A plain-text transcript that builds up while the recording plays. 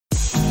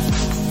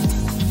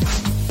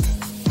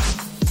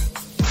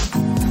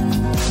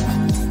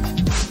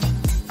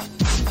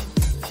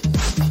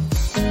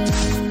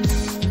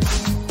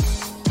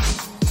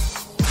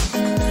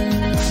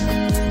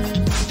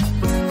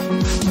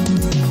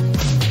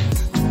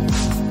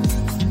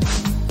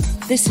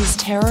This is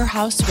Terror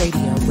House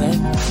Radio with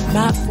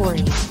Matt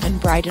Horny and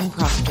Bryden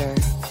Proctor.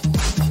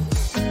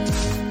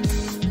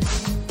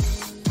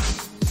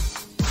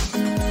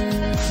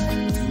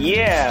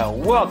 Yeah,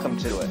 welcome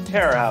to it.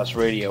 Terror House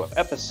Radio,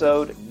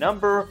 episode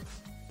number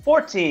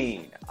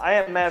 14. I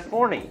am Matt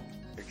Horny,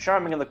 your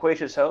charming and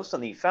loquacious host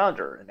and the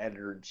founder and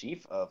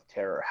editor-in-chief of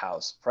Terror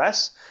House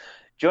Press.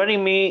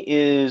 Joining me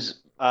is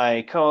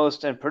my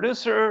co-host and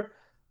producer,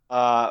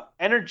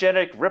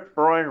 energetic,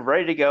 rip-roaring,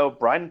 ready to go,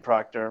 Bryden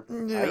Proctor.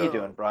 Yeah. How you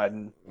doing,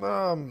 Bryden?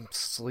 I'm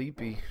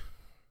sleepy.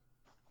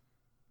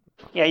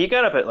 Yeah, you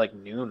got up at like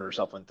noon or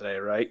something today,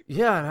 right?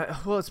 Yeah,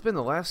 well, it's been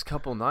the last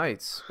couple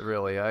nights,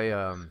 really. I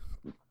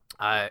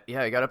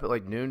got up at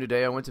like noon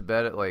today. I went to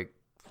bed at like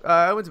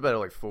 4 in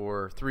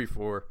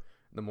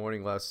the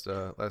morning last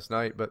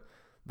night. But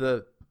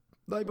the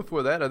night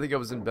before that, I think I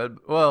was in bed.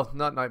 Well,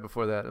 not night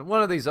before that.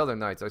 One of these other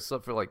nights, I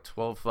slept for like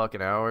 12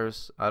 fucking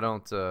hours.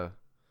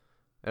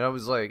 And I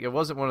was like, it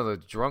wasn't one of the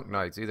drunk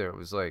nights either. It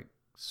was like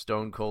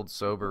stone cold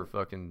sober,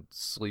 fucking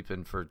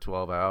sleeping for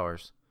 12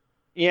 hours.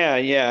 Yeah,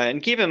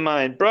 and keep in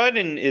mind,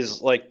 Bryden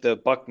is like the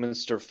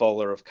Buckminster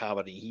Fuller of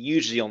comedy. He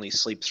usually only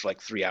sleeps for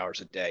like 3 hours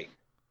a day.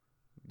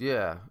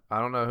 Yeah, I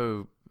don't know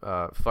who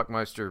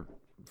Fuckmeister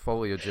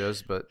Foliage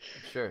is, but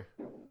sure.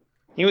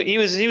 He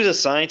was a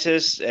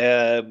scientist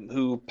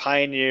who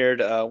pioneered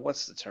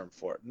what's the term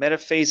for it?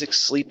 Metaphasic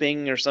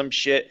sleeping or some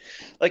shit.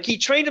 Like he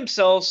trained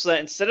himself so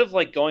that instead of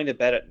like going to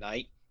bed at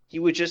night, he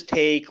would just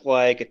take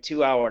like a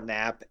 2-hour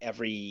nap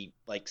every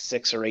like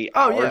 6 or 8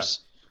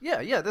 hours.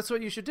 Yeah, that's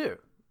what you should do.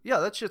 Yeah,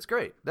 that shit's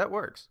great. That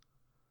works.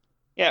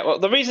 Yeah, well,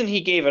 the reason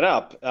he gave it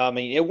up, I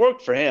mean, it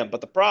worked for him,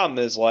 but the problem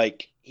is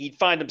like he'd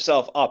find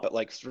himself up at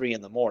like 3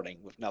 in the morning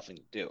with nothing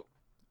to do.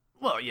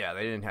 Well, yeah,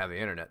 they didn't have the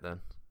internet then.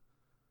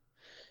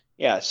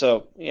 Yeah,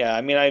 so yeah,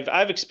 I mean,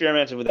 I've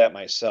experimented with that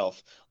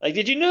myself. Like,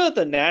 did you know that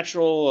the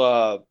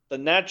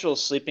natural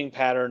sleeping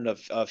pattern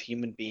of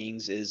human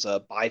beings is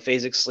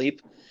biphasic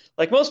sleep?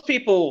 Like most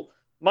people,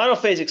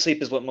 monophasic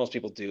sleep is what most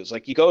people do. It's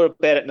like you go to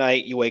bed at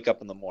night, you wake up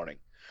in the morning.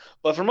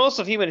 But for most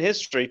of human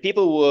history,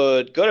 people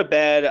would go to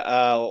bed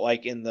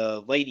like in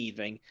the late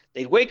evening.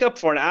 They'd wake up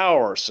for an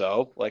hour or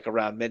so, like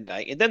around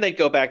midnight, and then they'd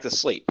go back to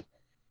sleep.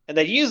 And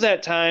they'd use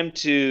that time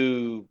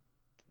to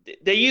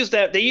they use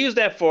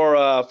that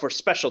for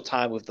special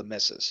time with the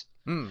missus.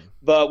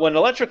 But when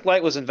electric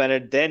light was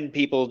invented, then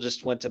people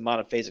just went to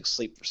monophasic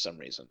sleep for some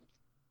reason.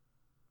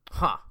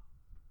 Huh.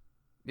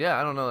 Yeah,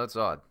 I don't know. That's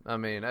odd. I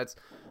mean, I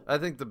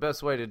think the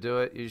best way to do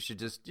it, you should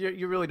just,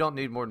 you really don't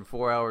need more than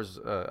 4 hours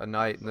a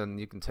night, and then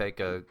you can take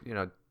a,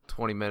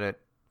 40 minute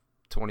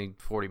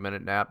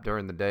nap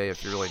during the day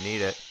if you really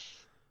need it.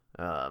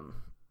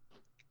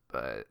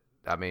 But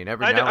I mean,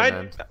 every now and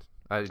then.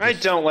 I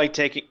don't like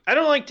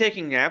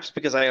taking naps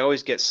because I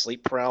always get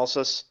sleep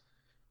paralysis.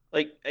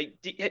 Like, have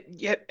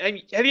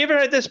you ever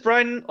had this,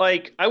 Brian?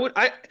 Like,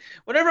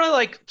 whenever I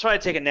like try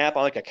to take a nap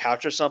on like a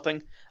couch or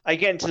something, I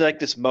get into like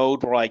this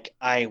mode where like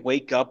I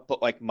wake up,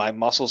 but like my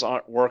muscles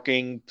aren't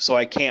working, so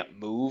I can't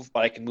move,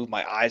 but I can move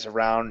my eyes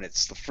around, and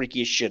it's the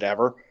freakiest shit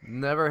ever.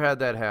 Never had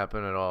that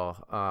happen at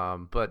all.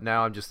 But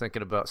now I'm just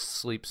thinking about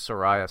sleep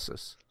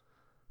psoriasis.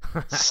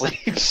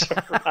 Sleep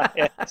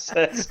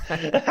psoriasis.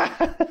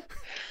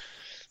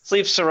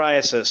 Sleep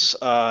psoriasis.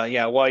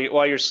 Yeah,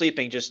 while you're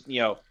sleeping, just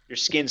your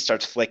skin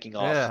starts flaking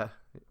off. Yeah,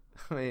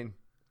 I mean,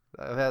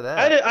 I've had that.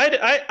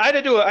 I had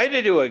to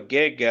do a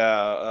gig,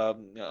 a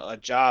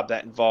job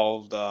that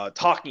involved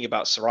talking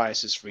about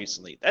psoriasis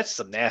recently. That's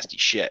some nasty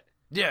shit.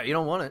 Yeah, you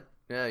don't want it.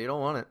 Yeah, you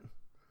don't want it.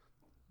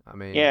 I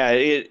mean, yeah,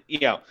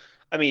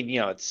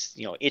 it's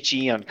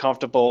itchy,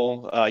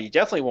 uncomfortable. You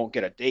definitely won't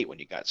get a date when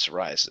you got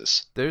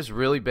psoriasis. There's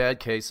really bad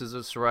cases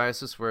of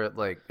psoriasis where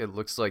it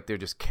looks like they're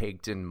just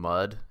caked in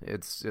mud.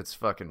 It's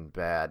fucking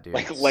bad, dude.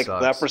 Like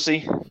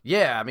leprosy?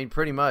 Yeah, I mean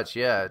pretty much.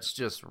 Yeah, it's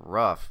just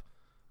rough.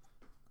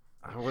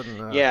 I wouldn't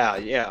know.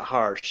 Yeah,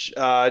 harsh.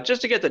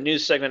 Just to get the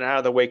news segment out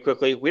of the way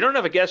quickly, we don't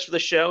have a guest for the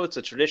show.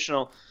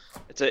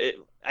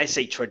 I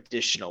say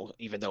traditional,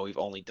 even though we've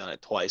only done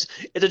it twice.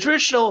 It's a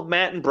traditional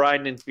Matt and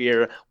Bryden and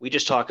beer. We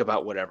just talk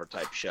about whatever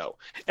type show.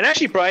 And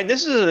actually, Bryden,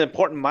 this is an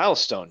important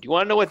milestone. Do you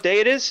want to know what day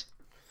it is?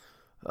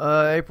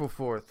 April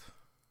 4th.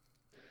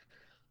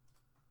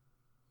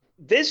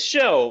 This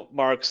show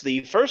marks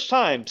the first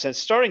time since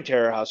starting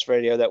Terror House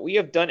Radio that we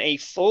have done a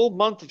full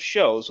month of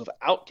shows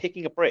without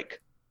taking a break.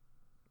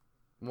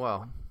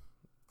 Well,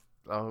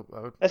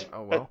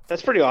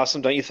 that's pretty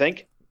awesome, don't you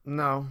think?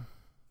 No.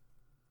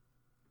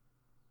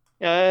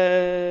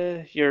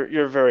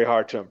 You're very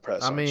hard to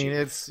impress. I mean, you?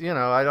 It's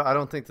I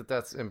don't think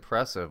that's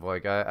impressive.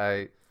 Like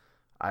how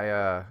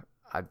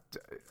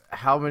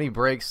many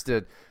breaks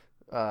did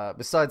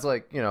besides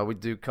like we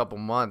do a couple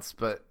months,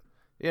 but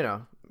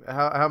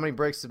how many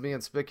breaks did me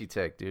and Spicky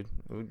take, dude?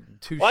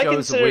 2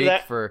 shows a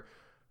week for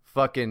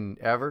fucking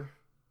ever.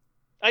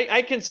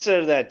 I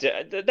consider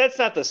that's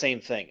not the same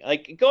thing.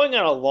 Like going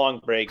on a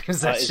long break is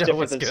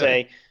different than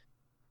say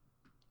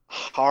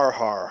har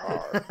har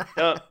har.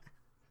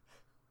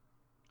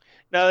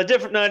 Now the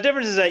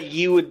difference is that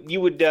you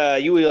would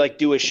like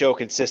do a show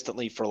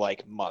consistently for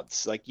like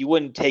months. Like you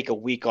wouldn't take a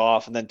week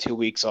off and then 2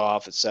 weeks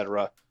off,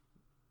 etc.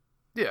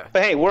 Yeah.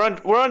 But hey, we're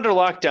under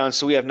lockdown,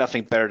 so we have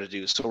nothing better to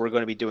do. So we're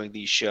going to be doing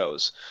these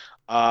shows.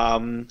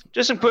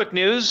 Just some quick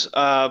news.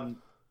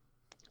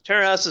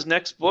 Terror House's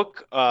next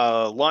book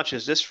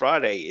launches this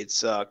Friday.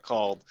 It's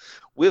called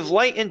With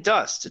Light and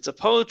Dust. It's a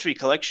poetry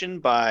collection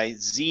by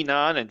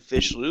Xenon and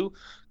Fish Lu,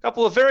 a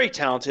couple of very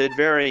talented,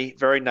 very,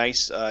 very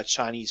nice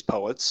Chinese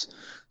poets,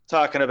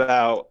 talking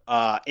about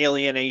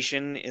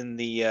alienation in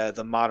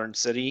the modern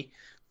city,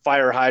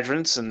 fire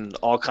hydrants, and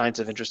all kinds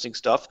of interesting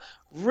stuff.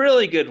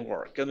 Really good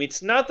work. I mean,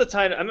 it's not the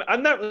time.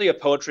 I'm not really a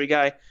poetry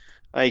guy.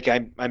 Like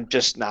I'm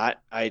just not.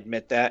 I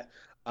admit that.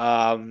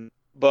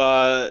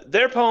 But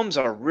their poems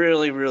are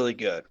really, really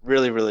good.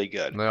 Really, really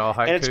good. They all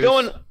haikus? And it's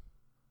going.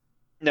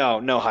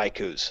 No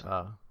haikus.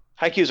 Oh.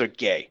 Haikus are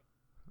gay.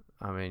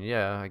 I mean,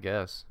 yeah, I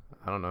guess.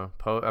 I don't know.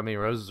 I mean,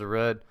 roses are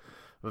red,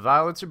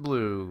 violets are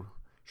blue.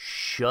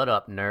 Shut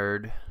up,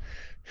 nerd.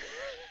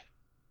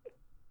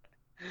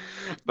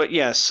 But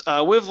yes,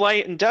 With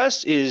Light and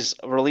Dust is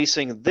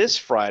releasing this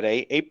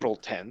Friday, April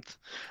 10th.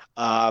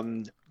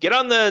 Get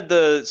on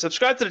the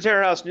subscribe to the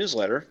Terror House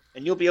newsletter,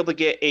 and you'll be able to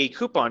get a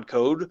coupon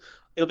code.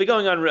 It'll be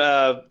going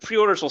on.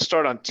 Pre-orders will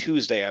start on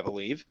Tuesday, I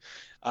believe.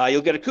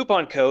 You'll get a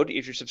coupon code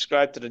if you're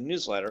subscribed to the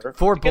newsletter.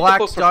 For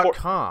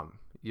Blacks.com,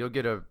 you'll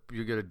get a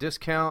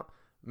discount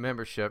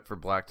membership for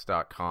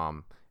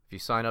Blacks.com if you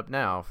sign up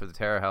now for the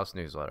Terror House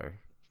newsletter.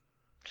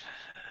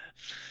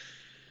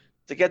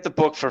 To get the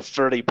book for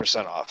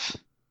 30% off.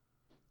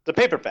 The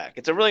paperback.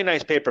 It's a really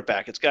nice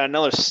paperback. It's got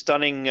another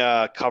stunning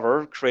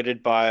cover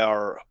created by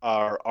our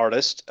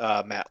artist,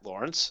 Matt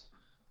Lawrence.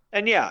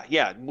 And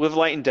yeah, With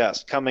Light and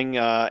Dust coming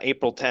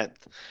April 10th.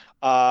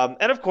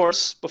 And of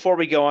course, before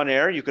we go on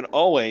air, you can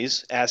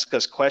always ask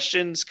us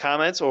questions,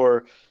 comments,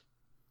 or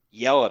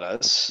yell at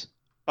us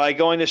by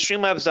going to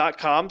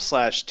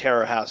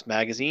streamlabs.com/Terror House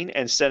Magazine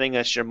and sending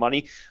us your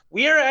money.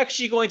 We are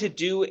actually going to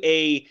do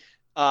a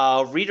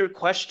reader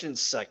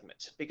questions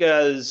segment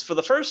because for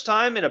the first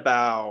time in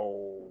about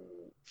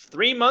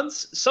 3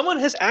 months, someone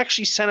has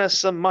actually sent us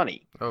some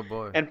money. Oh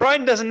boy! And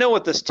Brian doesn't know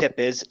what this tip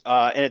is,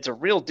 and it's a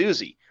real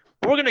doozy.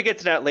 But we're going to get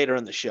to that later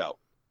in the show.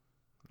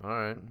 All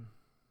right.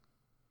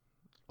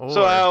 Or,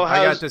 so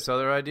I got this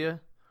other idea.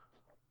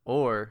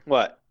 Or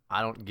what?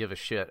 I don't give a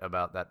shit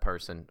about that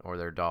person or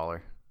their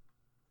dollar.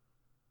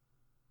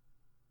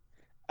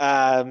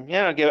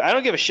 Yeah, I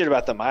don't give a shit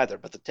about them either.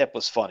 But the tip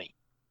was funny.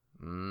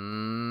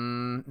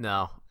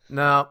 No.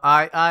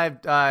 I'm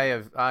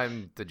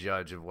the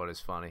judge of what is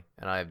funny,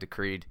 and I have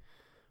decreed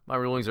my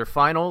rulings are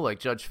final, like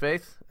Judge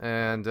Faith.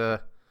 And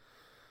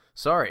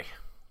sorry,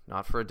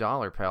 not for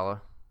 $1,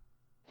 Pala.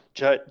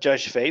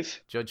 Judge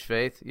Faith. Judge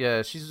Faith,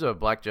 yeah, she's a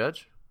black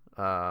judge,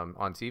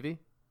 on TV.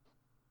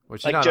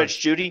 Which like Judge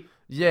Judy.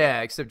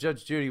 Yeah, except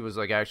Judge Judy was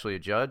like actually a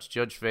judge.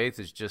 Judge Faith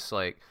is just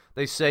like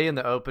they say in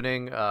the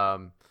opening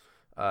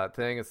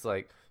thing. It's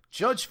like,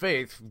 Judge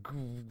Faith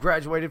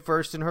graduated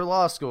first in her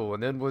law school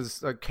and then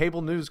was a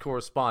cable news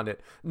correspondent.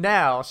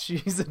 Now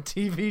she's a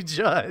TV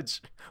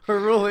judge. Her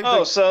ruling.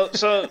 Oh,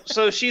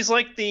 so she's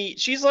like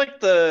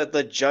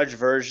the judge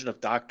version of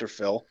Dr.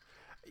 Phil.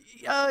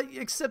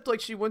 Except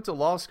like she went to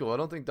law school. I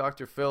don't think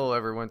Dr. Phil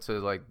ever went to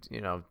like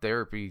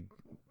therapy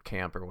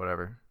camp or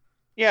whatever.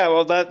 Yeah,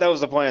 well that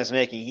was the point I was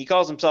making. He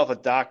calls himself a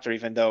doctor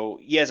even though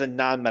he has a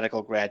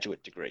non-medical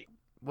graduate degree.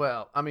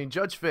 Well, I mean,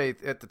 Judge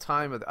Faith, at the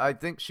time of I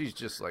think she's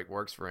just, like,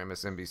 works for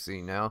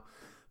MSNBC now.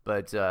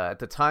 But at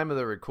the time of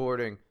the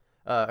recording,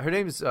 her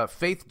name is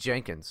Faith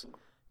Jenkins.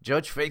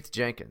 Judge Faith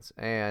Jenkins.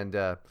 And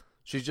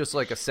she's just,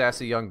 like, a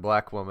sassy young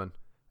black woman.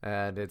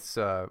 And it's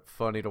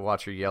funny to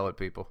watch her yell at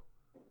people.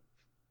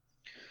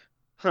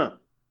 Huh.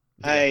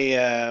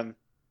 Yeah.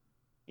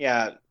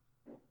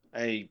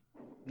 I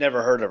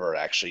never heard of her,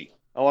 actually.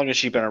 How long has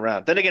she been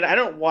around? Then again, I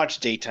don't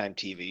watch daytime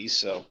TV,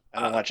 so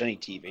I don't watch any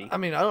TV. I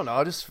mean, I don't know.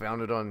 I just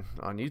found it on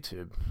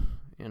YouTube.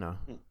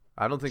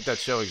 I don't think that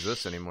show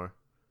exists anymore.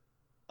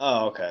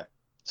 Oh, okay.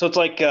 So it's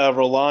like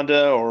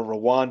Rolanda or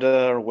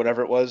Rwanda or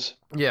whatever it was?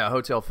 Yeah,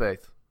 Hotel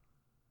Faith.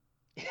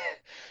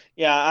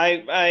 Yeah,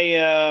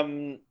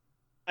 I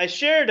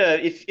shared,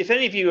 if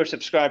any of you are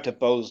subscribed to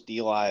Bo's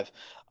D Live,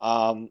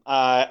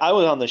 I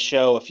was on the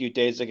show a few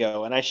days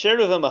ago, and I shared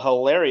with him a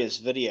hilarious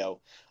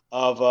video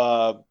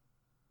of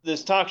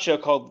this talk show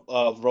called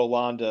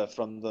Rolanda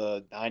from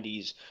the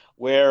 90s,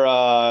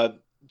 where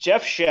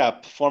Jeff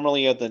Shep,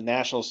 formerly of the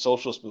National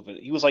Socialist Movement,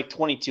 he was like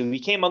 22. He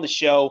came on the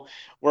show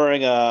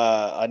wearing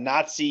a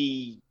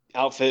Nazi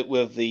outfit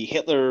with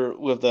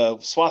the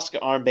swastika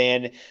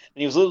armband, and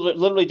he was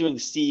literally doing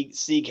Sieg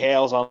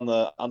Heils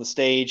on the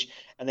stage.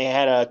 And they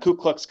had a Ku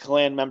Klux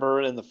Klan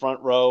member in the front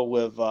row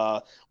with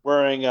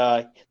wearing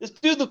this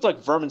dude looked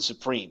like Vermin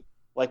Supreme,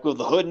 like with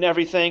the hood and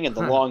everything and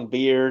the long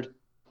beard.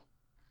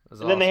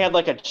 And then they had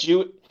like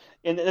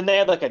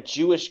a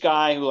Jewish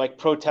guy who like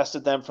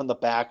protested them from the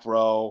back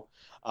row.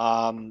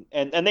 And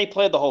they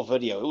played the whole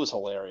video. It was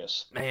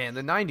hilarious. Man,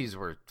 the 90s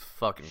were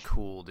fucking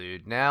cool,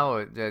 dude. Now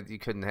you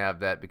couldn't have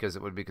that because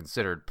it would be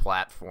considered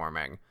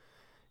platforming.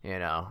 You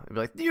know, it'd be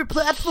like, you're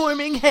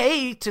platforming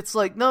hate. It's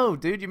like, no,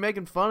 dude, you're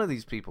making fun of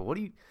these people. What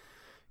do you...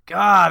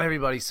 God,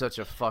 everybody's such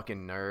a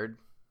fucking nerd.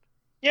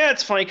 Yeah,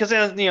 it's funny because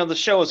the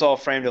show is all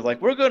framed of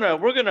like we're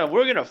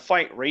gonna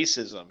fight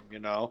racism,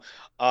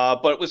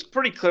 but it was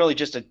pretty clearly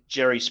just a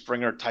Jerry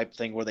Springer type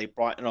thing where they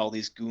brought in all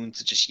these goons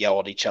to just yell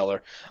at each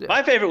other. Yeah.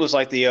 My favorite was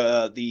like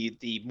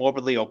the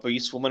morbidly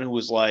obese woman who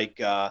was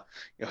like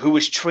who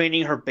was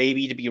training her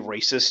baby to be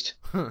racist.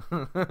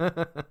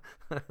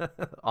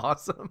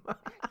 Awesome.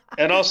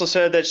 And also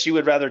said that she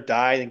would rather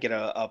die than get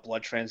a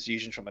blood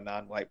transfusion from a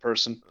non-white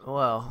person.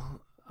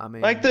 Well, I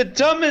mean, like the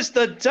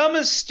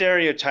dumbest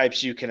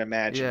stereotypes you can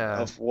imagine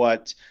of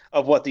what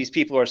these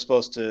people are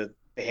supposed to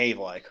behave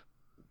like.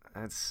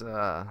 That's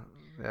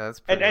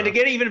pretty and to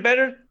get even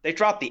better, they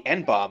dropped the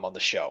N-bomb on the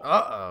show.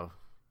 Uh-oh.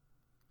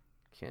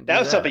 That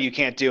was something you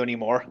can't do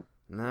anymore.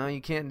 No,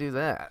 you can't do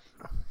that.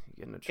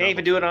 You can't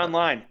even do it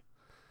online.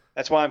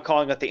 That's why I'm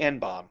calling it the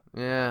N-bomb.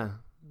 Yeah.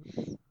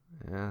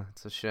 Yeah,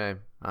 it's a shame.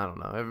 I don't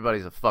know.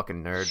 Everybody's a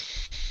fucking nerd.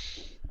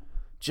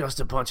 Just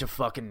a bunch of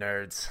fucking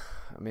nerds.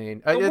 I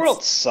mean, the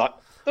world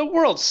sucks. The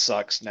world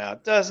sucks now,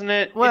 doesn't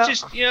it? Well, it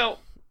just,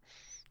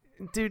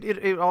 dude,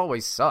 it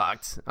always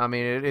sucked. I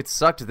mean, it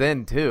sucked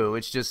then too.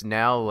 It's just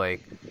now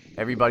like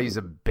everybody's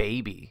a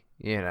baby.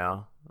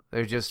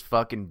 They're just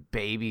fucking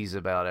babies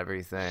about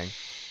everything.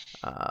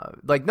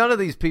 Like none of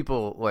these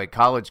people, like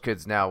college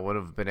kids now, would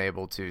have been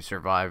able to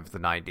survive the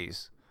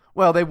 90s.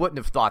 Well, they wouldn't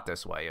have thought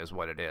this way, is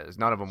what it is.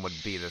 None of them would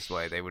be this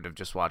way. They would have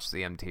just watched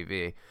the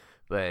MTV.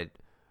 But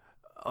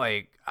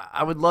like,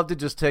 I would love to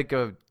just take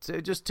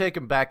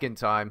them back in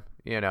time.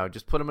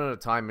 Just put them in a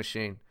time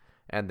machine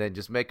and then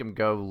just make them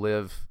go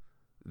live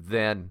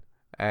then.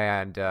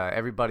 And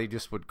everybody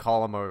just would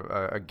call them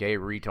a gay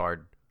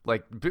retard.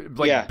 Like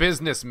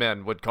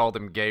businessmen would call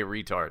them gay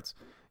retards.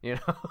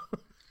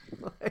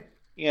 Like,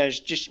 yeah,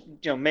 just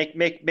make him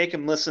make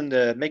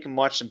him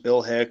watch some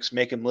Bill Hicks,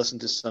 make him listen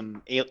to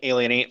some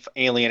Alien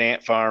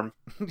Ant Farm.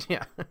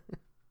 Yeah.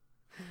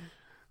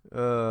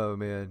 Oh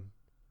man.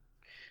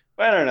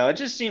 But I don't know. It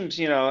just seems,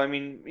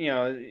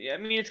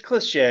 it's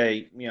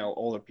cliche.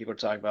 Older people are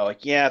talking about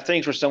like, yeah,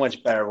 things were so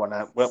much better when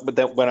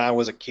I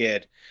was a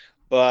kid.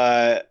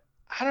 But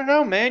I don't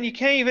know, man. You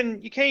can't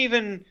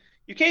even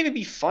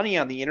be funny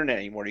on the internet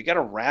anymore. You got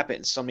to wrap it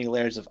in so many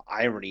layers of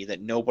irony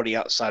that nobody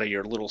outside of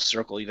your little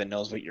circle even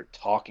knows what you're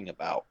talking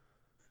about.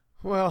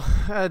 Well,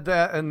 add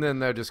that, and then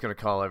they're just going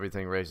to call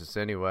everything racist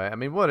anyway. I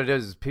mean, what it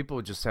is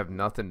people just have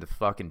nothing to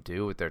fucking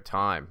do with their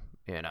time.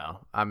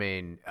 I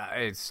mean,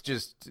 it's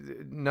just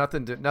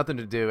nothing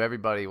to do.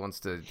 Everybody wants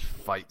to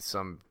fight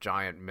some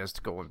giant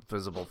mystical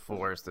invisible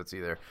force that's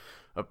either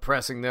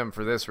oppressing them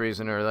for this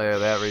reason or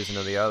that reason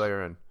or the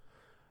other. And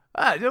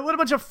what a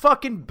bunch of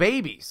fucking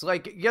babies.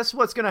 Like, guess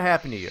what's going to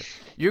happen to you?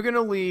 You're going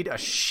to lead a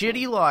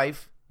shitty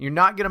life. You're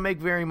not going to make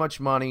very much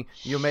money.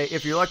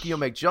 If you're lucky, you'll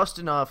make just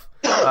enough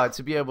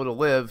to be able to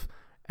live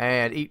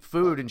and eat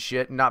food and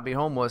shit and not be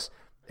homeless.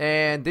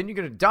 And then you're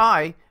going to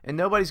die, and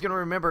nobody's going to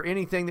remember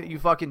anything that you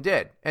fucking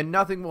did. And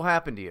nothing will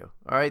happen to you.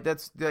 All right?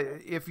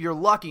 If you're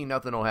lucky,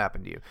 nothing will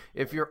happen to you.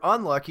 If you're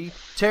unlucky,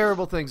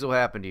 terrible things will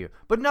happen to you.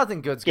 But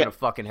nothing good's going to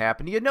fucking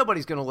happen to you.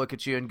 Nobody's going to look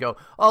at you and go,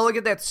 oh, look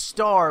at that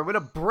star. What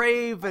a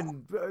brave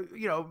and,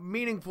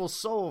 meaningful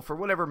soul for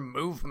whatever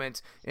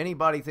movement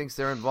anybody thinks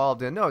they're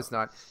involved in. No, it's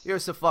not. You're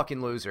just a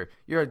fucking loser.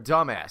 You're a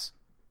dumbass.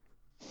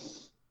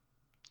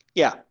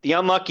 Yeah, the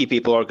unlucky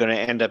people are going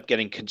to end up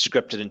getting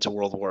conscripted into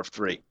World War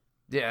III.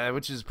 Yeah,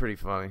 which is pretty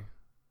funny.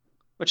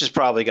 Which is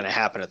probably going to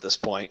happen at this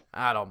point.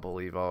 I don't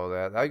believe all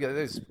of that.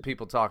 There's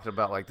people talking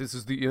about, like, this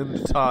is the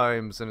end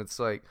times, and it's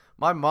like,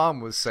 my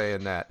mom was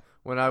saying that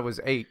when I was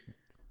 8.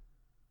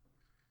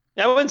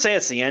 I wouldn't say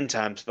it's the end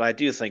times, but I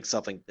do think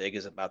something big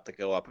is about to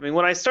go up. I mean,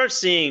 when I start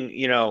seeing,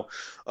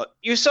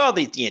 you saw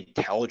the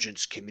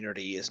intelligence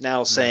community is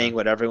now saying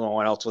what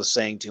everyone else was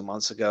saying 2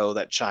 months ago,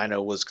 that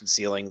China was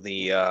concealing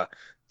the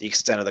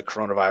extent of the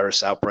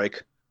coronavirus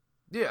outbreak.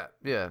 Yeah,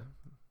 yeah.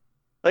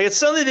 Like, it's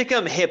suddenly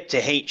become hip to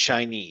hate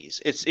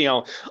Chinese. It's,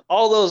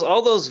 all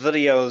those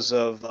videos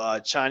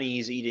of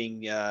Chinese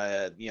eating,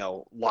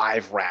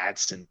 live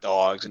rats and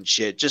dogs and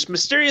shit just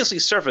mysteriously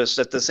surfaced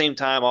at the same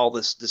time all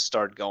this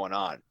started going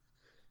on.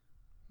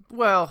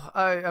 Well,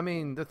 I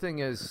mean, the thing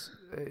is,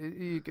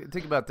 you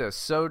think about this.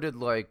 So did,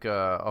 like,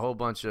 a whole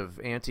bunch of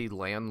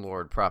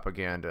anti-landlord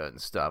propaganda and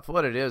stuff.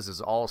 What it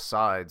is all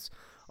sides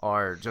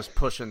are just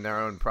pushing their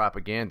own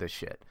propaganda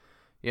shit.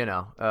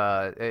 Well,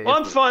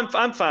 I'm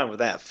fine with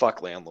that.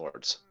 Fuck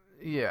landlords.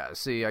 Yeah.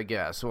 See, I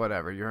guess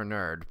whatever. You're a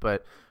nerd,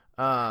 but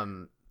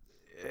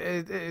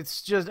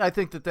it's just I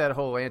think that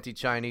whole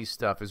anti-Chinese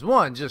stuff is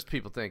one, just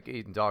people think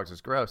eating dogs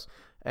is gross,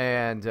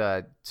 and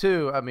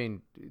two, I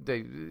mean,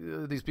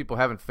 these people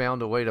haven't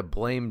found a way to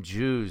blame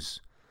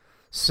Jews,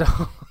 so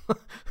of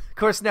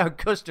course now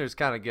Kushner's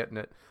kind of getting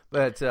it,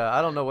 but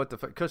I don't know what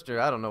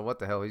Kushner. I don't know what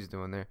the hell he's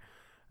doing there.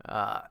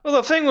 Well,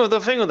 the thing with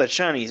the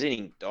Chinese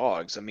eating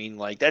dogs, I mean,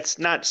 like that's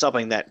not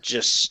something that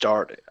just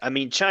started. I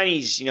mean,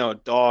 Chinese,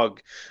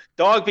 dog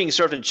being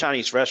served in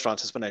Chinese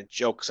restaurants has been a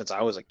joke since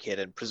I was a kid,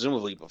 and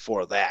presumably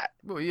before that.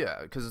 Well, yeah,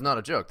 because it's not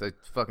a joke. They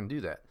fucking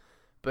do that.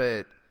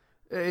 But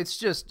it's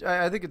just,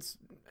 I think it's,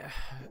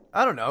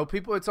 I don't know.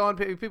 People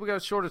got a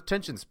short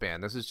attention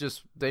span. This is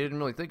just, they didn't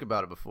really think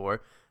about it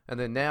before. And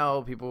then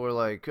now people were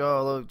like,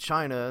 oh, look,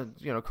 China,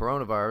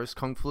 coronavirus,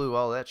 kung flu,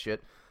 all that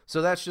shit.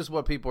 So that's just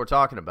what people are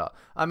talking about.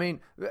 I mean,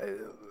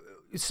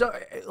 so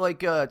like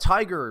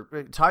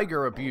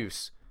tiger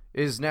abuse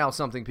is now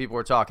something people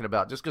are talking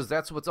about just because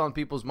that's what's on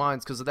people's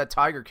minds because of that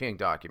Tiger King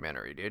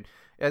documentary, dude.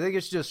 I think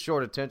it's just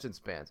short attention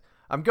spans.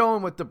 I'm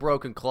going with the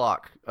broken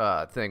clock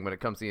thing when it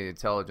comes to the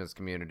intelligence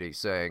community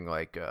saying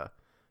like,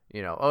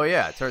 oh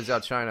yeah, it turns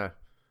out China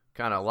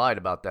kind of lied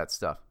about that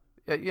stuff.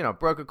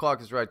 Broken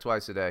clock is right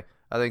twice a day.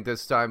 I think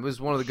this time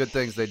was one of the good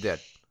things they did.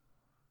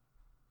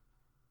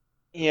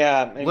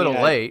 Yeah, A little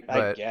late, I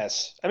but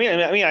guess.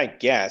 I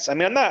guess. I'm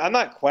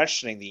not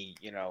questioning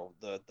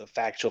the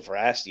factual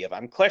veracity of it.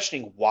 I'm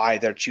questioning why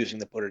they're choosing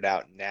to put it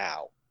out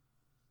now.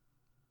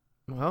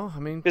 well, I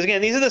mean, Because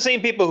again, these are the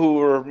same people who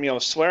were,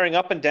 swearing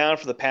up and down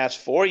for the past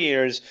 4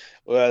 years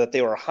that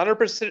they were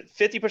 100%,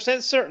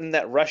 50% certain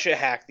that Russia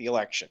hacked the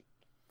election.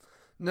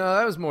 no,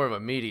 that was more of a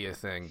media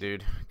thing,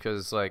 dude.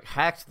 Because like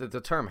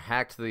the term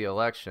hacked the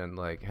election.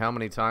 Like, how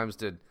many times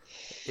did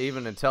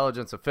even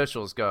intelligence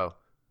officials go,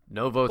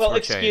 no votes Well, were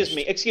changed?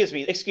 excuse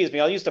me.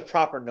 I'll use the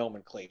proper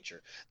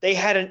nomenclature. They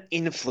had an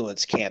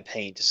influence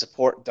campaign to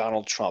support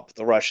Donald Trump.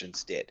 The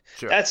Russians did.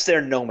 Sure. That's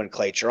their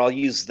nomenclature. I'll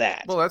use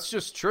that. Well, that's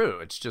just true.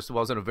 It just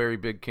wasn't a very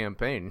big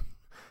campaign.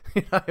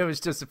 It was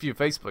just a few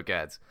Facebook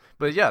ads.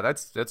 But yeah,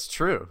 that's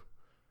true.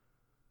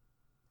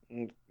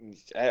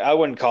 I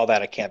wouldn't call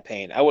that a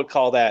campaign. I would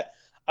call that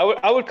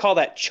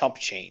chump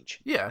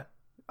change. Yeah.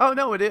 Oh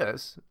no, it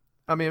is.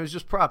 I mean, it was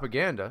just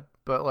propaganda.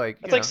 But like,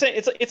 It's like saying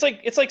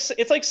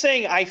it's like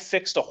saying I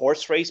fixed a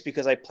horse race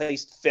because I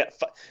placed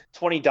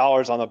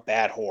 $20 on a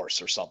bad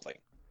horse or something.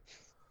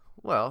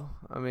 well,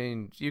 I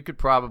mean, you could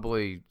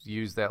probably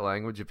use that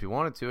language if you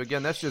wanted to.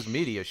 Again, that's just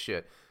media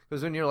shit.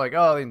 Because when you're like,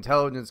 oh, the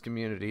intelligence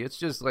community, it's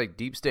just like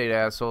deep state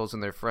assholes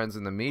and their friends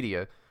in the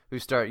media who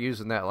start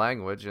using that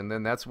language, and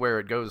then that's where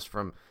it goes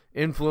from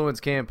influence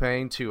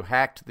campaign to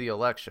hacked the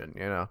election.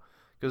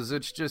 Because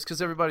it's just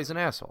because everybody's an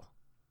asshole.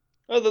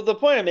 Well, the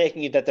point I'm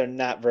making is that they're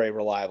not very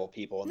reliable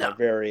people, and No.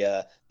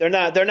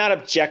 they're not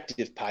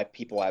objective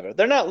people either.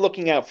 They're not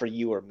looking out for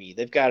you or me.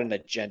 They've got an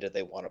agenda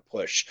they want to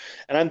push,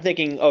 and I'm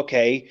thinking,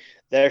 okay,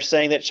 they're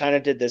saying that China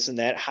did this and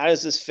that. How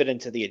does this fit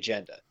into the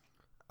agenda?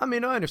 I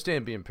mean, I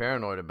understand being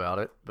paranoid about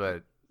it,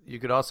 but you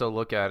could also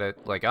look at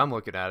it like I'm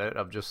looking at it.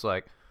 I'm just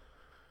like,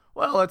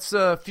 well, it's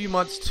a few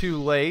months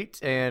too late,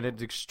 and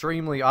it's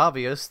extremely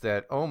obvious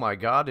that, oh my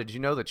God, did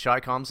you know that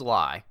Chi-Coms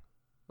lie?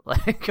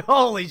 Like,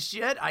 holy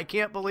shit, I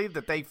can't believe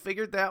that they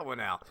figured that one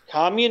out.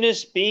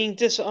 Communists being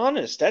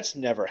dishonest. That's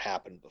never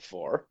happened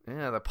before.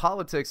 Yeah, the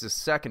politics is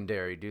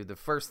secondary, dude. The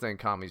first thing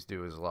commies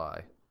do is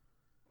lie.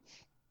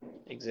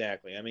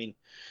 Exactly. I mean,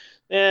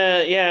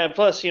 yeah.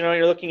 Plus,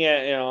 you're looking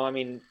at,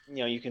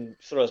 you can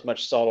throw as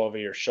much salt over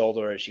your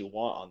shoulder as you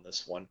want on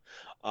this one,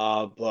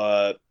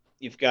 but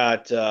you've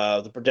got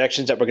the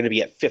projections that we're going to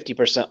be at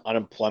 50%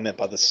 unemployment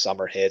by the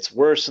summer hits,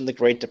 worse than the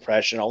Great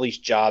Depression. All these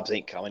jobs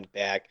ain't coming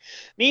back.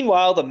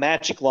 Meanwhile, the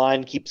magic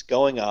line keeps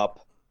going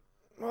up.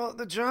 Well,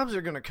 the jobs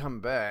are going to come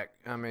back.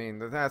 I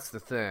mean, that's the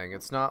thing.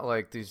 It's not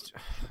like these,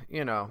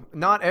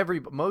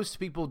 most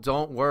people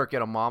don't work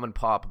at a mom and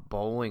pop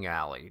bowling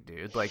alley,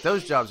 dude. Like,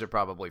 those jobs are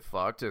probably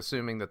fucked,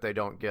 assuming that they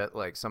don't get,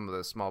 like, some of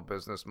the small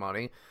business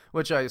money,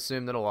 which I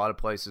assume that a lot of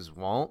places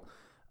won't.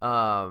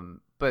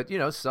 But,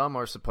 some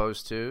are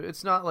supposed to.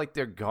 It's not like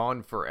they're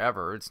gone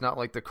forever. It's not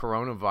like the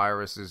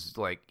coronavirus is,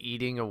 like,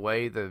 eating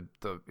away the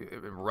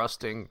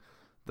rusting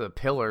the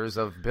pillars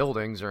of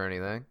buildings or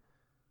anything.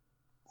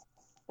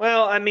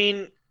 Well, I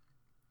mean,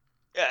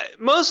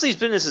 most of these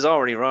businesses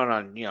already run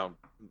on,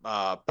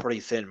 pretty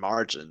thin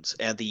margins,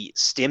 and the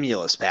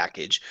stimulus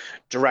package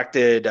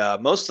directed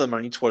most of the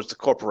money towards the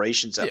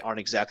corporations that aren't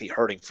exactly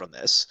hurting from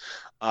this.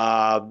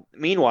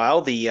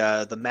 Meanwhile,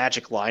 the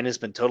magic line has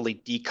been totally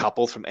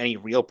decoupled from any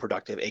real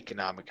productive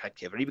economic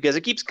activity because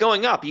it keeps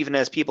going up even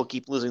as people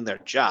keep losing their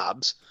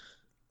jobs.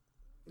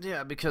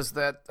 Yeah, because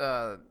that's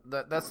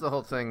the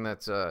whole thing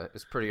that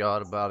is pretty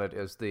odd about it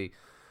is the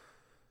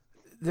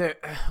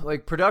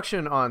like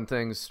production on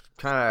things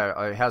kind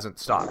of hasn't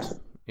stopped.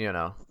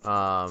 That's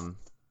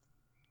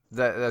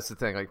the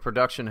thing. Like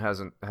production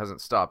hasn't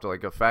stopped.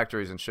 Like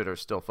factories and shit are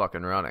still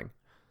fucking running.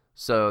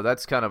 So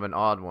that's kind of an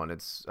odd one.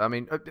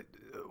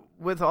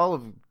 With all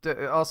of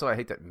also I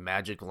hate that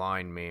magic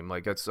line meme.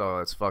 Like that's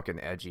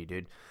fucking edgy,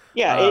 dude.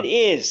 Yeah, it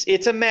is.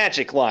 It's a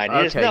magic line.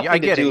 It has nothing I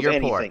get to do it. with You're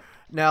anything. poor.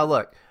 Now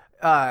look,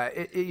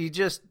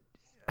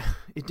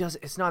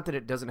 it's not that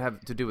it doesn't have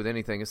to do with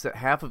anything. It's that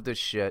half of this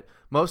shit,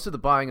 most of the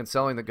buying and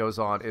selling that goes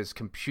on is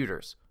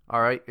computers.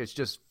 All right, it's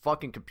just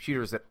fucking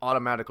computers that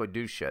automatically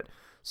do shit.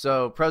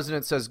 So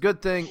president says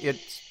good thing,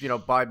 it's,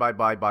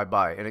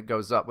 buy, and it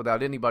goes up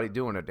without anybody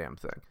doing a damn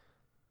thing.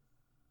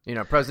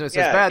 President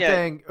says bad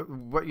thing,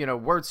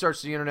 word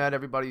starts to the internet,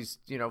 everybody's,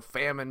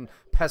 famine,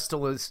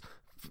 pestilence,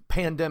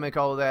 pandemic,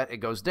 all of that, it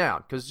goes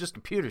down because it's just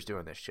computers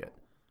doing this shit.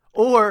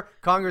 Or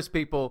Congress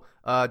people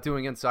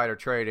doing insider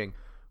trading,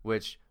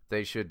 which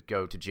they should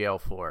go to jail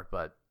for,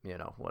 but,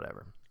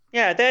 whatever.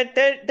 Yeah,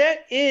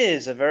 that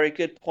is a very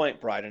good point,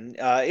 Bryden.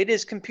 It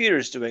is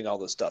computers doing all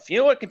this stuff. You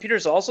know what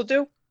computers also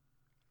do?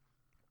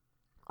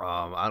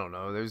 I don't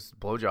know. There's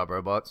blowjob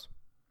robots.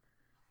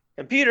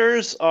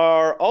 Computers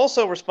are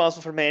also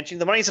responsible for managing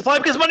the money supply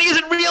because money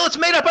isn't real. It's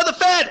made up by the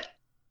Fed.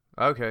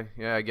 Okay,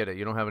 yeah, I get it.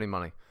 You don't have any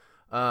money.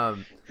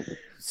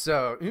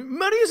 So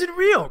money isn't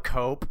real,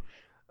 Cope.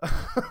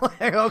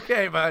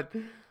 Okay, but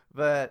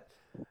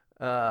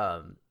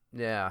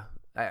yeah,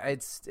 I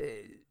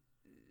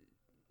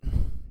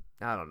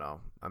don't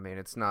know. I mean,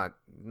 it's not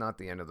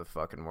the end of the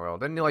fucking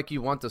world. And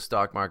you want the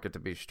stock market to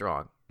be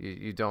strong.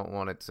 You don't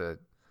want it to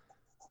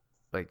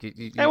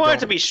I want it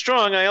to be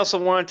strong. I also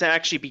want it to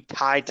actually be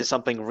tied to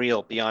something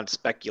real beyond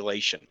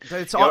speculation.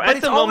 It's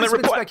always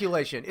been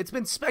speculation. It's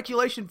been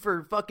speculation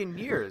for fucking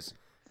years.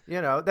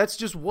 That's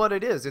just what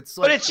it is.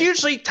 But it's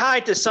usually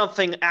tied to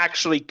something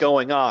actually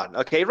going on.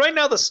 Okay, right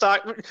now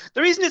the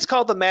reason it's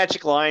called the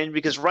magic line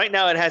because right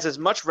now it has as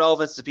much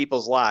relevance to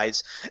people's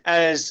lives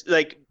as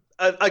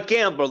a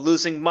gambler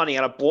losing money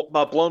on a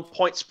blown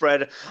point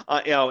spread,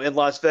 in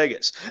Las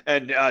Vegas.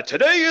 And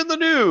today in the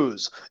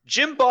news,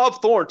 Jim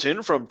Bob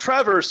Thornton from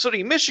Traverse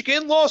City,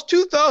 Michigan, lost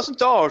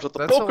 $2,000 at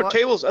the poker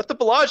tables at the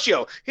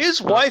Bellagio. His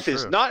wife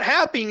is not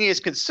happy and he is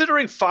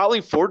considering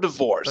filing for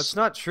divorce. That's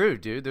not true,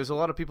 dude. There's a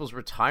lot of people's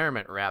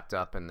retirement wrapped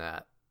up in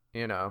that.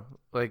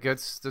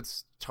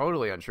 It's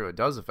totally untrue. It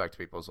does affect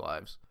people's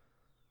lives.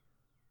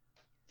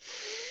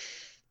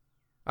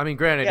 I mean,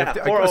 granted,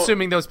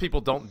 assuming those people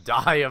don't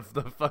die of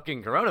the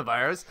fucking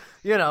coronavirus,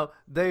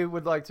 they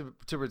would like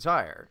to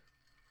retire.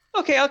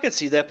 Okay, I can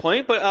see that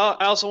point, but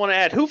I also want to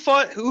add who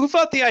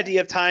the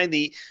idea of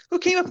who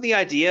came up with the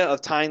idea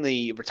of tying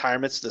the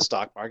retirements to the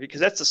stock market?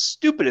 Because that's the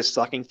stupidest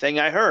fucking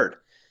thing I heard.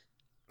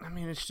 I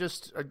mean, it's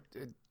just. That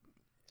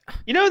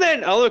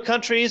in other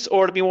countries,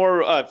 or to be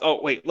more.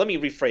 Let me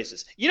rephrase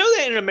this.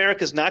 That in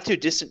America's not too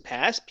distant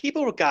past,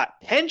 people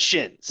got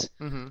pensions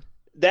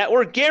that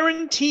were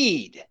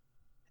guaranteed.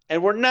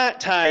 And we're not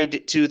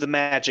tied to the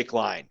magic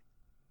line.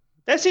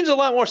 That seems a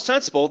lot more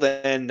sensible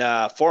than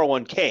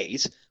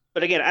 401ks.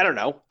 But again, I don't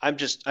know. I'm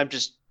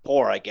just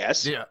poor, I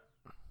guess. Yeah.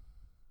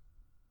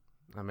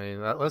 I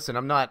mean, listen,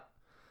 I'm not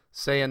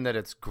saying that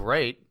it's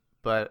great,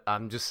 but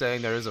I'm just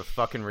saying there is a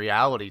fucking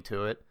reality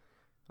to it.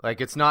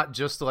 It's not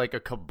just like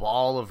a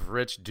cabal of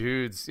rich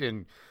dudes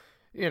in,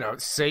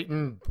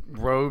 Satan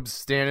robes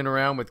standing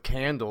around with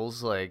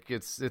candles.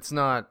 It's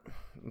not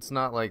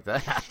like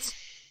that.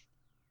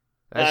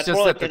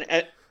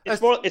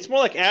 It's more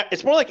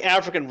like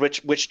African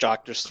witch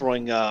doctors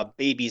throwing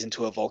babies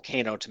into a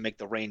volcano to make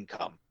the rain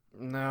come.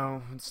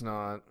 No, it's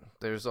not.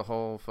 There's a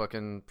whole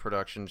fucking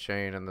production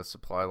chain and the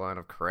supply line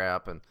of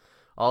crap, and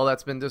all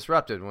that's been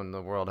disrupted when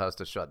the world has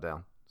to shut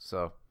down.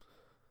 So,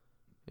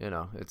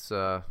 it's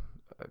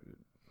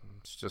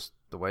just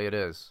the way it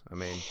is. I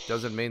mean,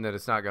 doesn't mean that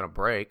it's not going to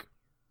break.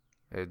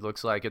 It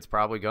looks like it's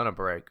probably going to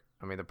break.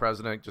 I mean, the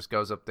president just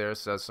goes up there,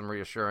 says some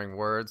reassuring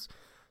words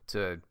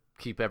to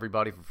keep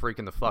everybody from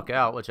freaking the fuck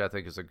out, which I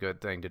think is a good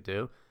thing to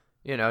do.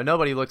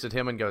 Nobody looks at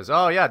him and goes,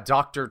 "Oh yeah,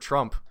 Dr.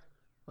 Trump."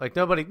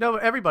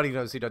 Everybody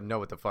knows he doesn't know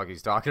what the fuck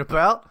he's talking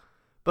about,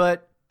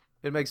 but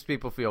it makes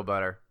people feel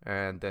better.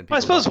 And then people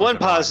I suppose one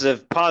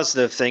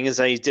positive thing is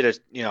that he did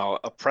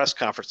a press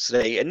conference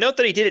today, and note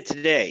that he did it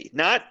today,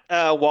 not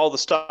while the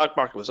stock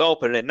market was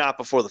open, and not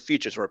before the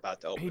futures were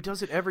about to open. He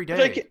does it every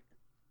day.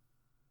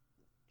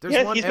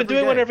 He's been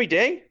doing one every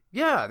day.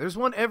 Yeah, there's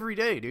one every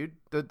day, dude.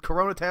 The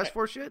Corona Task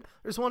Force shit.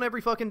 There's one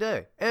every fucking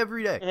day.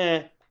 Every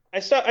day. I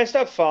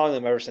stopped following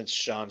them ever since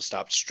Sean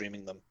stopped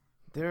streaming them.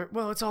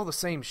 It's all the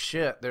same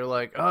shit. They're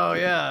like, oh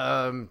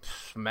yeah,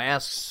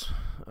 masks.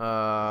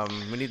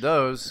 We need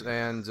those,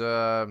 and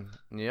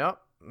yep,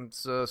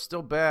 it's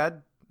still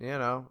bad.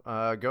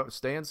 Go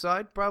stay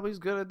inside. Probably is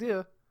a good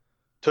idea.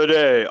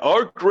 Today,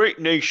 our great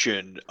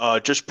nation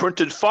just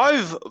printed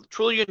 $5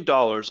 trillion,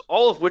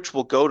 all of which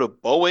will go to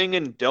Boeing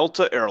and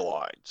Delta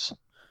Airlines.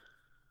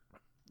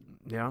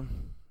 Yeah,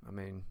 I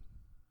mean,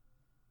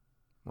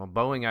 well,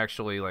 Boeing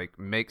actually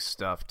makes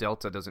stuff.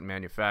 Delta doesn't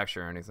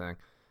manufacture anything,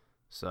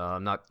 so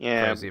I'm not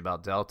crazy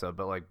about Delta.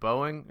 But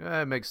Boeing,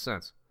 it makes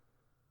sense.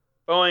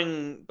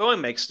 Boeing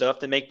makes stuff.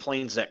 They make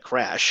planes that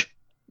crash.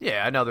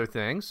 Yeah, and other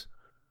things.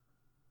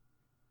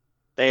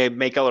 They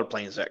make other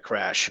planes that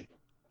crash.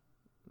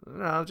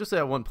 No, just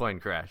that one plane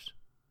crashed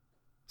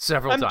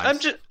several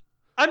times.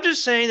 I'm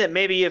just saying that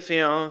maybe if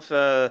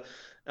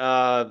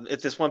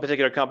this one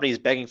particular company is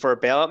begging for a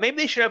bailout, maybe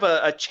they should have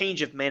a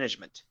change of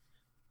management.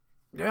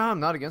 Yeah, I'm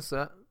not against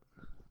that.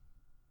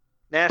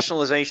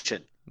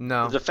 Nationalization.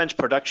 No. The Defense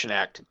Production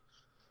Act.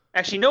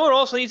 Actually, you know what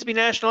also needs to be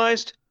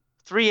nationalized?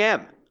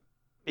 3M.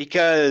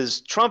 Because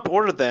Trump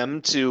ordered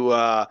them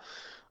to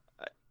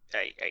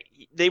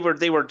they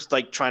were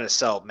like trying to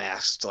sell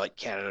masks to like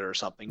Canada or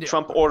something. Yeah.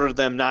 Trump ordered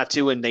them not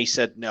to, and they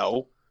said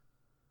no.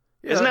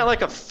 Yeah. Isn't that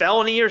like a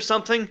felony or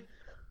something?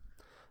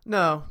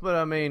 No, but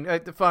I mean,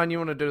 fine. You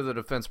want to do the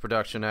Defense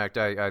Production Act?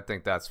 I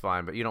think that's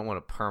fine, but you don't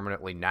want to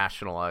permanently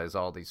nationalize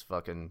all these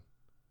fucking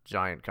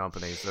giant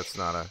companies. That's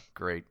not a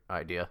great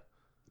idea.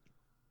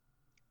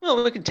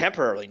 Well, we can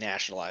temporarily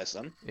nationalize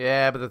them.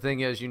 Yeah, but the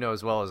thing is, you know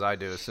as well as I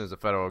do, as soon as the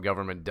federal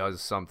government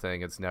does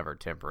something, it's never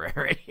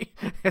temporary.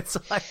 It's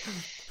like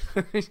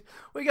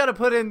we got to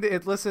put in.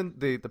 Listen,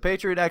 the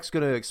Patriot Act's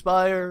going to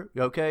expire.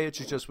 Okay, it's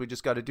just we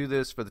just got to do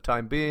this for the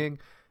time being,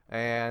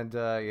 and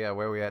yeah,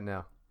 where are we at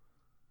now?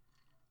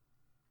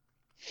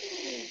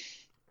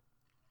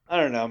 I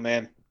don't know,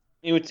 man.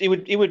 It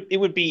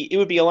would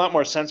be a lot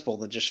more sensible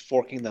than just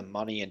forking them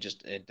money and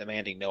just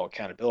demanding no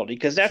accountability,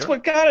 because that's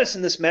what got us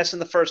in this mess in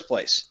the first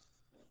place.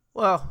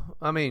 Well,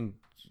 I mean,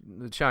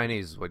 the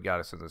Chinese is what got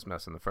us in this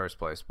mess in the first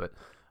place, but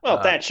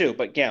that too.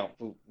 But yeah,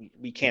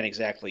 we can't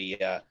exactly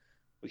go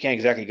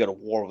to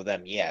war with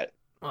them yet.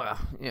 Well,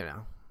 you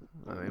know,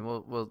 I mean,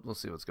 we'll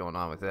see what's going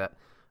on with that.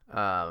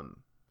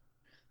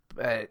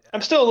 But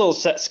I'm still a little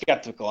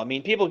skeptical. I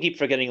mean, people keep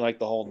forgetting like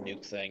the whole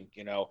nuke thing,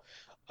 you know.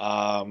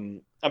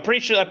 I'm pretty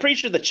sure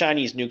the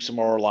Chinese nukes are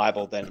more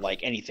reliable than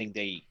like anything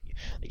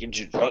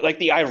like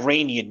the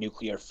Iranian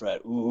nuclear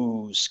threat.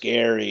 Ooh,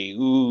 scary.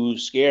 Ooh,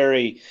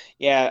 scary.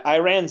 Yeah,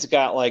 Iran's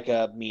got like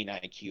a mean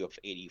IQ of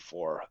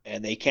 84,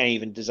 and they can't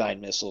even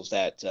design missiles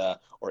that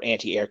or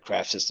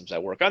anti-aircraft systems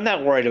that work. I'm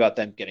not worried about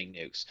them getting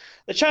nukes.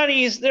 The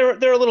Chinese, they're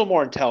a little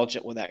more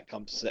intelligent when it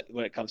comes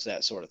to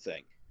that sort of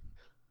thing.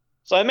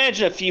 So I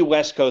imagine a few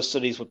West Coast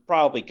cities would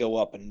probably go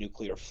up in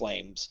nuclear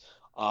flames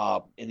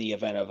in the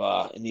event of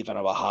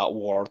a hot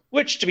war.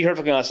 Which, to be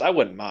perfectly honest, I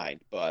wouldn't mind.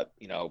 But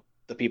you know,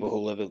 the people who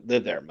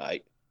live there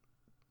might.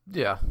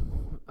 Yeah,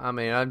 I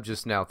mean, I'm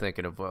just now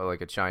thinking of like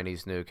a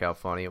Chinese nuke. How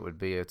funny it would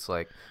be. It's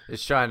like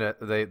it's trying to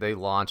they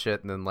launch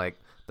it, and then like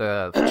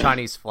the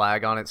Chinese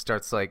flag on it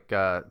starts like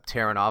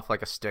tearing off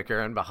like a sticker,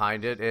 and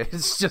behind it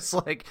it's just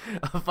like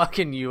a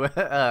fucking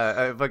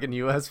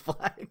US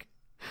flag.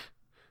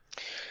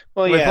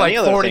 Well, with yeah, like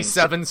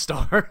 47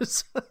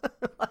 stars.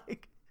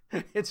 Like,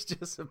 it's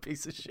just a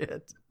piece of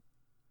shit.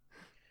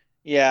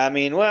 Yeah, I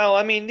mean,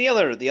 the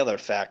other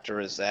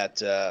factor is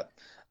that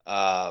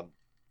I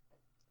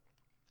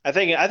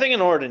think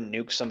in order to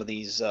nuke some of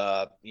these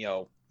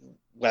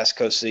West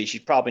Coast cities,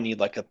 you'd probably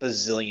need like a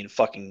bazillion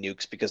fucking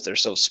nukes because they're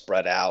so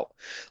spread out.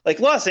 Like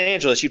Los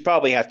Angeles, you'd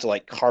probably have to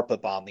like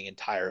carpet bomb the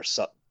entire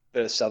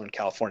bit of Southern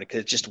California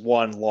because it's just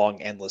one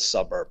long, endless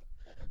suburb.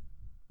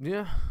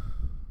 Yeah.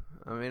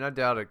 I mean, I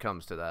doubt it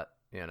comes to that,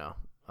 you know.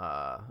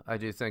 I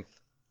do think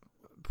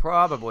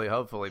probably,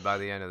 hopefully, by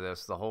the end of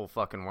this, the whole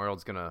fucking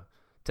world's going to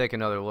take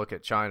another look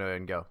at China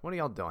and go, what are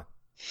y'all doing?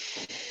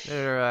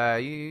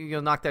 You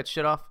gonna knock that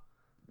shit off?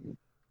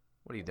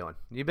 What are you doing?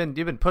 You've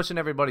been pushing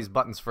everybody's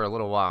buttons for a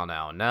little while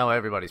now, and now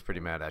everybody's pretty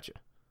mad at you.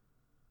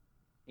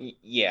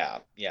 Yeah.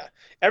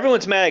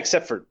 Everyone's mad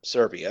except for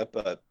Serbia,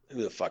 but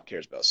who the fuck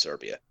cares about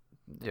Serbia?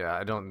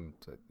 Yeah,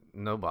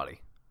 nobody.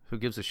 Who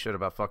gives a shit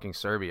about fucking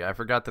Serbia? I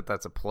forgot that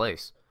that's a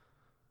place.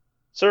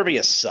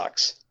 Serbia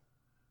sucks.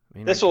 I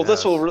mean, this will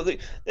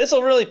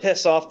really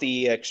piss off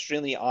the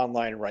extremely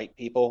online right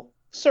people.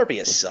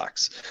 Serbia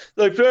sucks.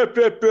 Like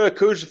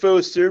Kosovo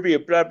is Serbia,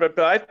 blah blah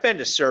blah. I've been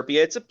to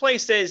Serbia. It's a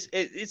place that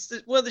it's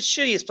one of the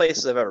shittiest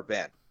places I've ever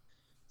been.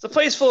 It's a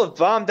place full of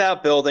bombed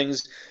out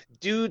buildings,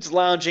 dudes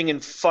lounging in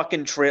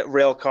fucking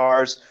rail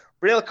cars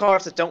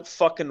that don't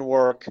fucking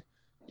work.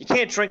 You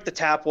can't drink the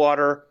tap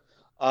water.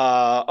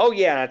 Oh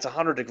yeah, it's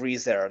 100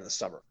 degrees there in the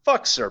summer.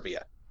 Fuck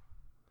Serbia.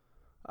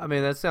 I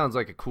mean, that sounds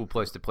like a cool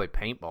place to play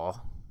paintball.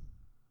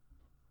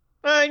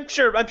 I'm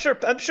sure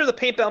the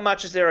paintball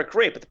matches there are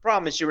great, but the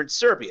problem is you're in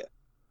Serbia.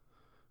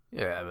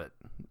 Yeah, but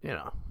you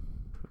know,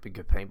 it'd be a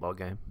good paintball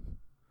game.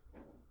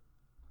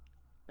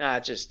 Nah,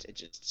 it just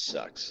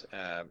sucks.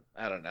 I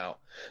don't know.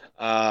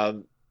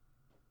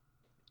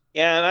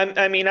 Yeah,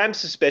 I'm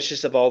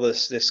suspicious of all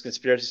this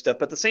conspiracy stuff,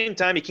 but at the same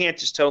time, you can't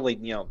just totally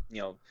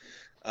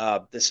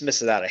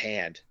dismiss it out of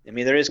hand. I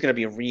mean, there is going to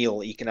be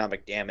real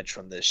economic damage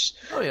from this.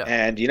 Oh yeah.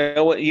 And you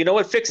know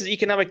what fixes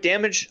economic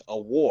damage? A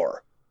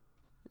war.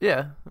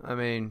 Yeah, I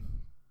mean,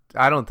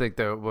 I don't think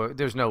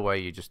there's no way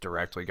you just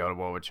directly go to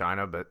war with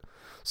China, but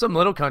some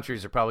little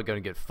countries are probably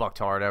going to get fucked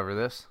hard over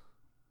this.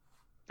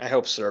 I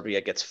hope Serbia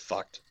gets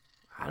fucked.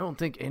 I don't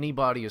think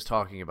anybody is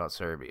talking about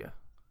Serbia.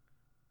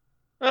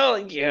 Well,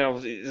 you know,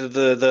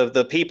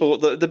 the people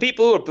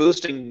who are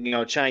boosting, you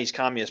know, Chinese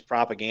communist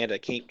propaganda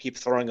keep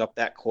throwing up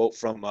that quote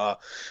from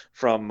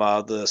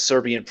the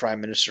Serbian prime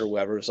minister,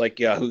 whoever. It's like,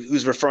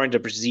 who's referring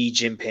to Xi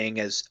Jinping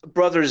as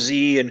Brother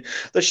Xi, and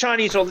the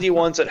Chinese are the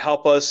ones that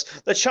help us.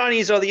 The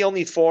Chinese are the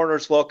only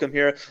foreigners welcome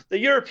here. The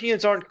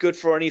Europeans aren't good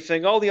for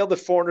anything. All the other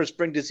foreigners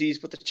bring disease,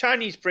 but the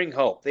Chinese bring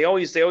hope. They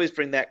always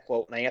bring that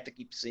quote, and I have to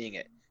keep seeing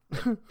it.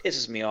 It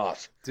pisses me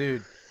off.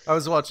 Dude, I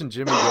was watching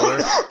Jimmy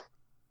Dore.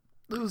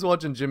 I was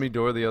watching Jimmy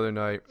Dore the other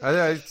night.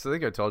 I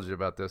think I told you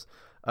about this.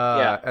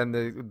 Yeah. And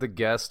the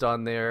guest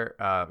on there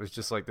was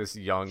just like this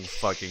young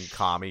fucking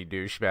commie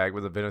douchebag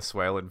with a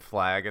Venezuelan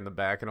flag in the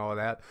back and all of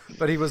that.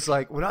 But he was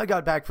like, when I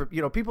got back from,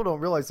 people don't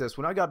realize this.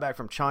 When I got back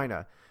from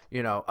China,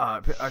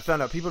 I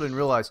found out people didn't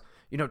realize,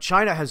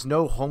 China has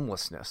no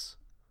homelessness.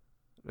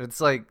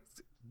 It's like,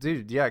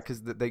 dude, yeah,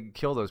 because they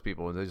kill those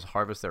people and they just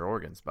harvest their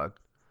organs, bud.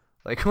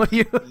 Like, what are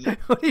you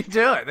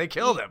doing? They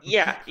killed them.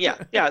 Yeah.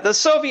 The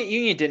Soviet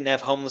Union didn't have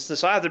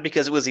homelessness either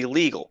because it was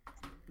illegal.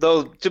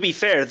 Though, to be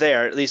fair,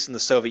 there, at least in the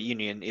Soviet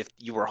Union, if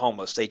you were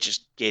homeless, they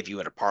just gave you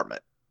an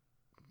apartment.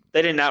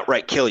 They didn't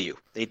outright kill you.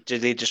 They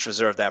just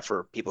reserved that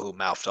for people who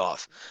mouthed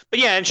off. But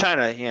yeah, in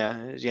China,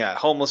 yeah,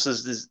 homeless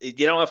is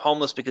you don't have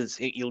homeless because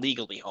it's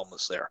illegally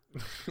homeless there.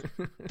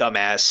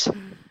 Dumbass.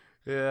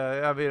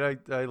 Yeah, I mean,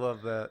 I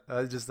love that.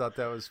 I just thought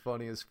that was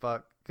funny as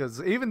fuck.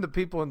 Because even the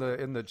people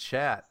in the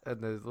chat,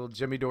 and the little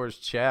Jimmy Doors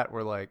chat,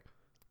 were like,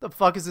 "The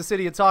fuck is this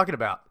idiot talking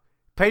about?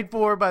 Paid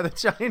for by the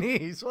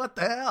Chinese? What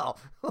the hell?"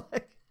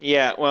 Like,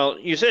 yeah, well,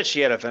 you said she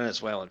had a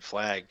Venezuelan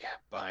flag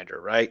behind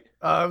her, right?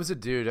 It was a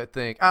dude, I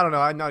think. I don't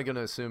know. I'm not going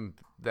to assume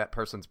that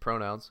person's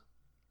pronouns.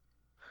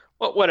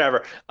 Well,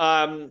 whatever.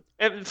 And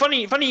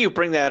funny you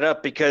bring that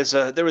up because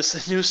there was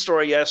a news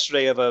story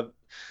yesterday of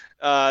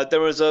there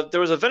was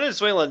a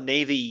Venezuelan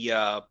Navy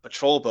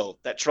patrol boat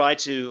that tried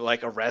to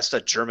arrest a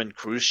German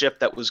cruise ship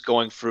that was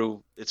going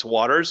through its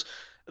waters.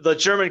 The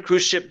German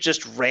cruise ship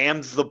just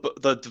rammed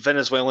the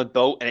Venezuelan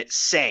boat and it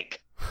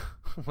sank.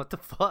 What the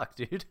fuck,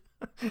 dude?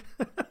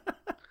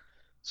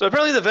 So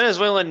apparently the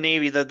Venezuelan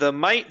Navy, the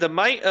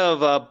might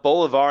of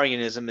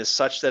Bolivarianism is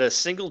such that a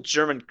single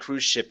German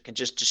cruise ship can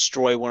just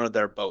destroy one of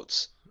their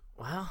boats.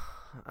 Well,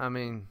 I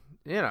mean,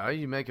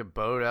 you make a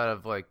boat out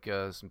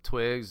of some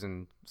twigs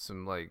and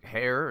some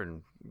hair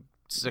and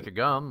stick of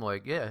gum.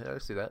 Yeah, I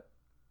see that.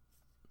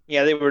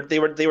 Yeah, they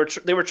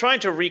were trying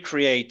to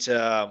recreate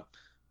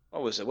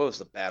what was it? What was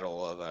the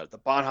battle of the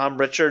Bonhomme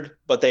Richard?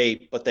 But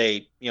they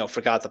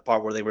forgot the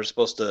part where they were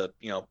supposed to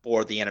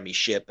board the enemy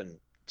ship and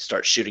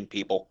start shooting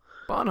people.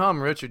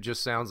 Bonhomme Richard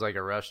just sounds like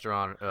a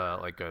restaurant,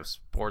 like a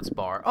sports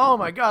bar. Oh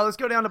my God, let's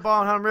go down to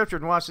Bonhomme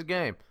Richard and watch the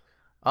game.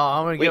 Oh,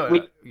 I'm gonna get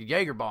a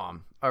Jaeger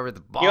bomb over at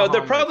the Bonhomme.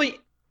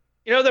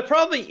 There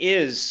probably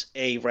is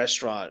a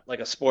restaurant, like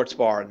a sports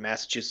bar in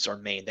Massachusetts or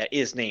Maine, that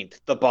is named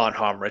the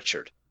Bonhomme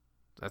Richard.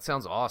 That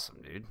sounds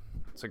awesome, dude.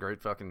 It's a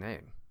great fucking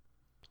name.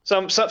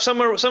 Some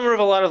are of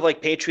a lot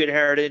of patriot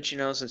heritage,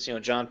 since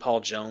John Paul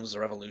Jones, the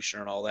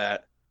Revolution, and all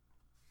that.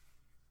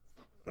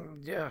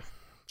 Yeah,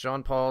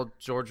 John Paul,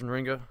 George, and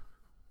Ringo.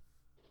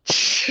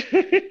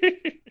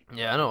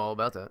 Yeah, I know all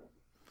about that.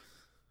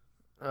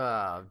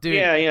 Dude.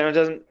 Yeah,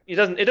 it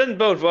doesn't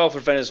bode well for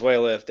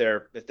Venezuela if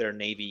their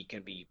navy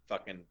can be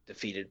fucking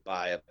defeated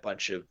by a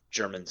bunch of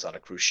Germans on a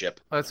cruise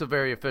ship. Well, that's a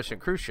very efficient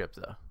cruise ship,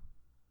 though.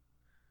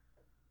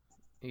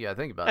 You gotta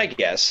think about it. I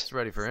guess It's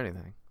ready for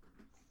anything.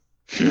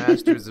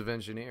 Masters of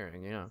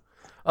engineering,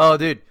 Oh,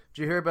 dude,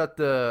 did you hear about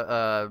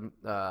the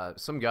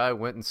some guy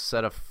went and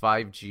set a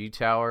 5G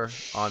tower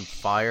on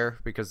fire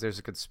because there's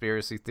a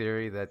conspiracy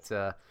theory that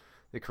the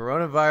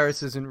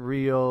coronavirus isn't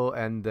real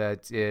and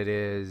that it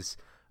is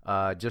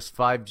just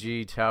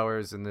 5G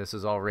towers and this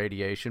is all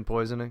radiation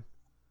poisoning?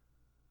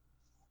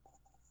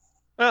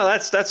 Well,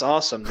 that's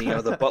awesome.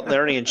 The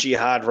Butlerian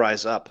jihad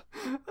rise up.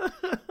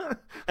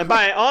 And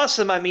by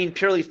awesome, I mean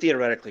purely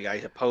theoretically. I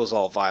oppose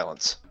all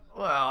violence.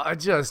 Well, I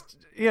just,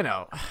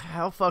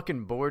 how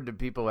fucking bored do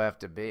people have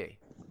to be?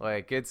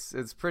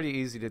 It's pretty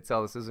easy to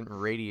tell this isn't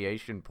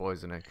radiation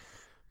poisoning.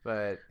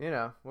 But, what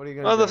are you going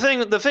to do? Well, the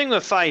thing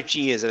with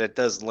 5G is that it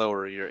does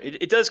lower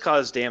it does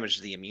cause damage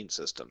to the immune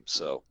system,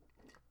 so.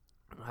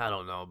 I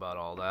don't know about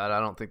all that.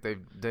 I don't think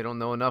they don't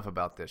know enough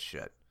about this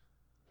shit.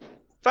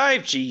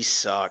 5G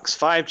sucks.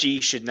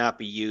 5G should not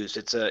be used.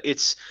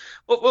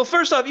 Well,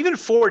 first off, even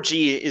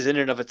 4G is in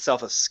and of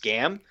itself a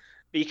scam.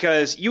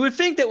 Because you would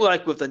think that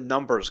with the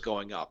numbers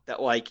going up, that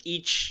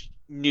each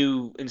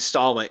new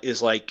installment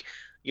is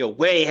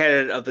way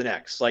ahead of the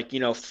next.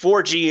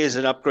 4G is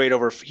an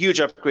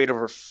huge upgrade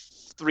over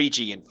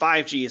 3G, and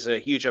 5G is a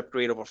huge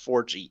upgrade over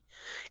 4G.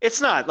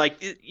 It's not.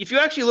 If you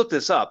actually look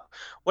this up,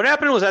 what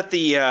happened was that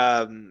the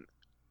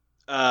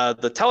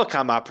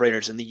telecom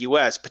operators in the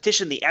U.S.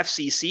 petitioned the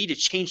FCC to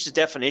change the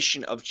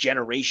definition of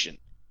generation.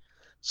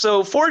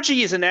 So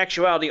 4G is in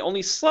actuality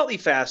only slightly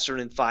faster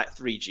than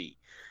 3G.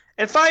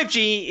 And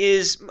 5G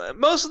is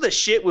most of the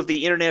shit with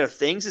the Internet of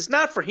Things is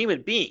not for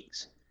human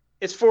beings.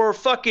 It's for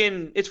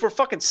fucking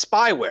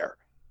spyware.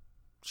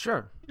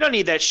 Sure. You don't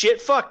need that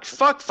shit. Fuck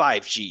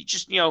 5G.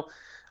 Just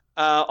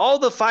all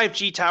the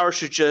 5G towers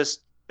should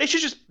just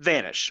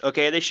vanish.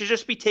 Okay, they should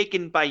just be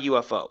taken by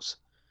UFOs.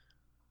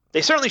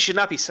 They certainly should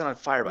not be set on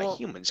fire by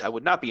humans. I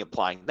would not be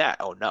implying that.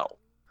 Oh no.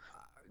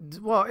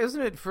 Well,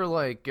 isn't it for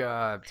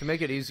to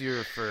make it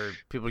easier for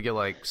people to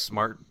get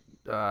smart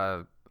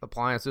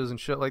appliances and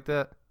shit like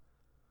that?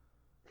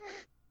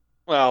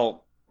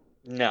 Well,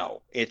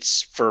 no,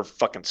 it's for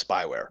fucking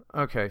spyware.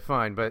 Okay,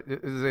 fine, but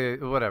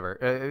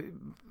whatever.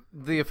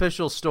 The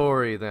official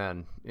story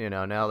then,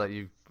 now that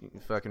you've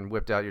fucking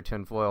whipped out your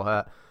tinfoil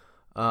hat,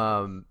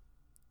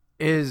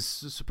 is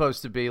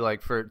supposed to be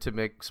like to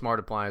make smart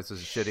appliances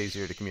and shit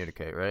easier to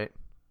communicate, right?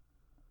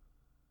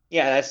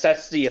 Yeah,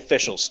 that's the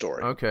official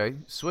story. Okay,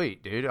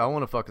 sweet, dude. I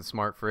want a fucking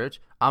smart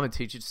fridge. I'm gonna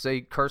teach it to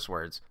say curse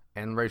words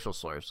and racial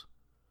slurs.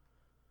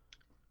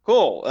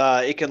 Cool.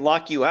 It can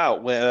lock you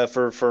out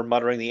for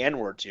muttering the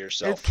N-word to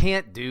yourself. It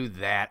can't do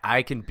that.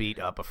 I can beat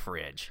up a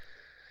fridge.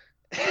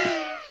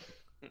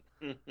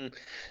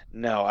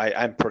 No,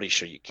 I'm pretty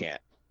sure you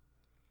can't.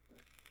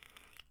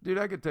 Dude,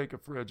 I could take a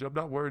fridge. I'm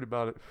not worried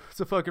about it. It's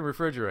a fucking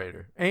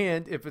refrigerator.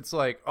 And if it's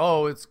like,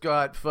 oh, it's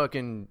got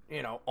fucking,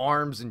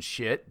 arms and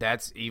shit,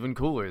 that's even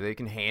cooler. They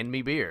can hand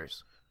me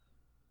beers.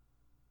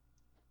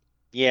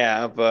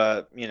 Yeah,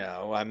 but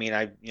I mean,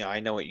 I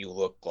know what you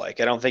look like.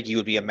 I don't think you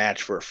would be a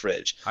match for a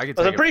fridge. I could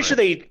But take I'm pretty a sure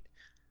fridge.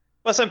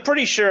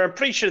 I'm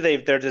pretty sure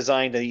they're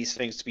designed these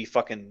things to be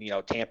fucking,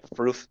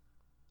 tamper-proof.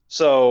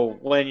 So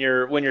when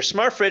your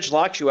smart fridge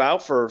locks you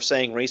out for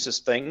saying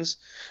racist things,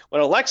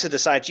 when Alexa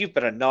decides you've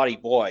been a naughty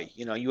boy,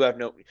 you have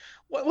no.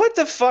 What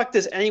the fuck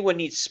does anyone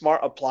need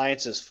smart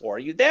appliances for? Are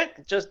you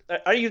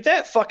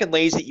that fucking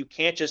lazy that you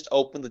can't just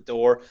open the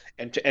door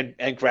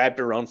and grab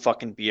your own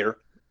fucking beer?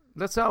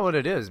 That's not what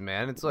it is,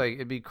 man. It's like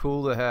it'd be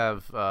cool to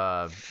have,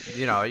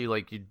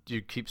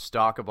 you keep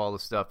stock of all the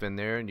stuff in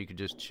there, and you could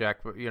just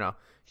check,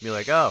 be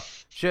like, oh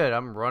shit,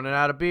 I'm running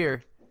out of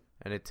beer,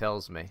 and it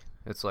tells me.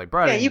 It's like,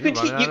 Brian, Yeah, you're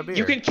running out of beer.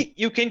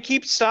 you can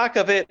keep stock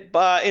of it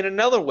in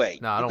another way.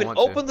 No, I don't you can want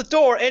to. open the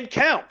door and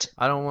count.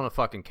 I don't want to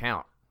fucking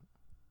count.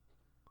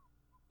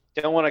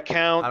 Don't want to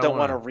count. Don't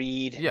want to wanna-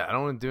 read. Yeah, I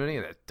don't want to do any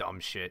of that dumb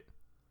shit.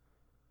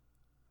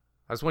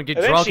 I just want to get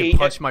drunk Eventually, and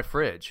punch my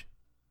fridge.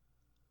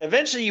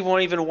 Eventually, you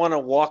won't even want to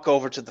walk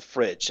over to the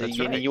fridge. That's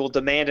and right. you'll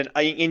demand a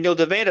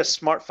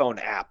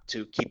smartphone app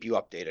to keep you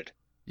updated.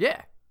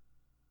 Yeah.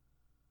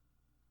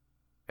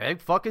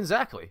 Fucking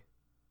exactly.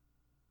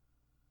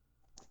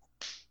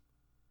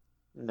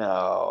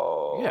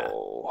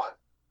 No.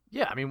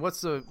 Yeah, I mean, why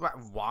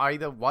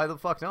the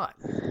fuck not?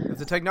 If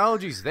the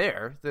technology's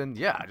there, then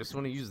yeah, I just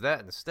want to use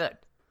that instead.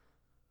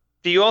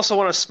 Do you also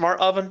want a smart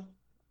oven?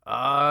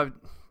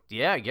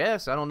 Yeah, I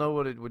guess. I don't know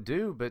what it would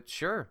do, but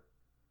sure.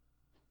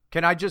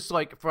 Can I just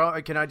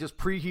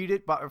preheat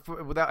it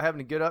without having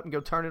to get up and go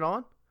turn it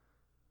on?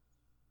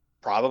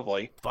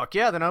 Probably. Fuck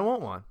yeah, then I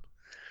want one.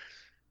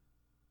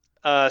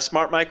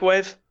 Smart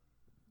microwave?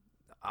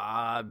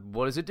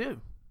 What does it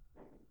do?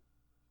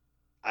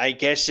 I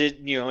guess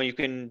you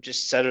can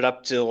just set it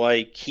up to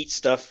like heat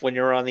stuff when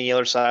you're on the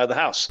other side of the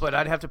house. But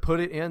I'd have to put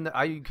it in.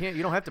 You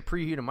don't have to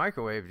preheat a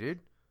microwave, dude.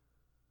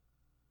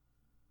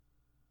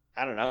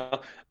 I don't know.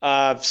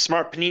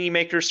 Smart panini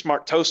maker,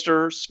 smart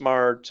toaster,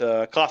 smart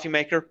coffee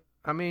maker.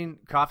 I mean,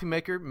 coffee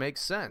maker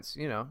makes sense,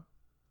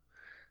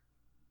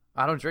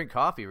 I don't drink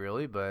coffee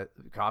really, but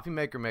coffee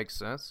maker makes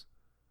sense.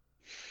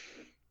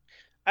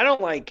 I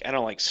don't like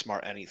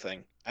smart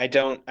anything. I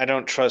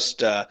don't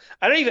trust. I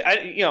don't even.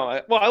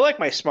 Well, I like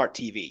my smart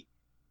TV,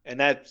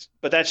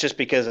 but that's just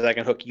because I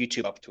can hook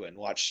YouTube up to it and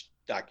watch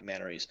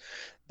documentaries.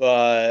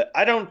 But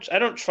I don't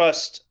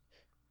trust.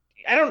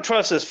 I don't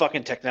trust this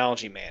fucking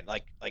technology, man.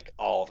 Like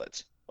all of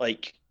it.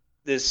 Like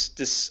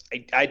this.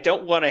 I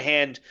don't want to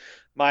hand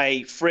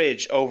my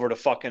fridge over to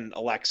fucking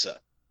Alexa.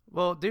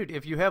 Well, dude,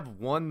 if you have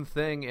one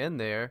thing in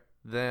there,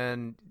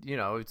 then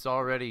it's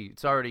already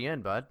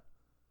in, bud.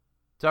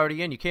 It's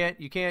already in. You can't,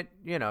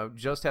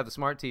 just have the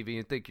smart TV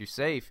and think you're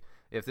safe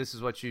if this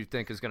is what you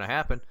think is going to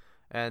happen.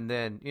 And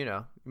then,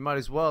 you might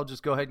as well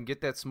just go ahead and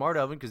get that smart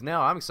oven because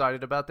now I'm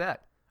excited about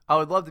that. I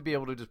would love to be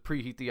able to just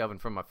preheat the oven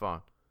from my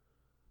phone.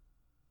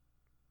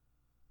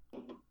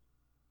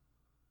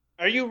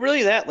 Are you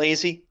really that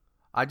lazy?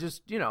 I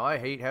just, I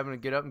hate having to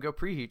get up and go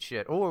preheat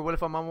shit. Or what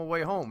if I'm on my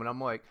way home and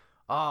I'm like,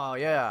 oh,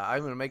 yeah,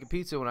 I'm going to make a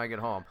pizza when I get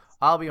home.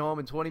 I'll be home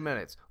in 20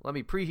 minutes. Let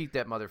me preheat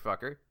that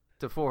motherfucker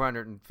to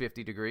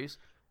 450 degrees.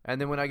 And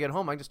then when I get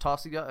home, I can just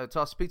toss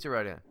the pizza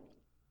right in.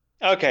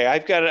 Okay,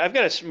 I've got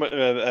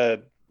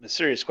a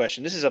serious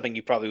question. This is something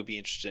you probably would be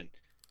interested in.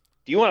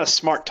 Do you want a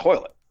smart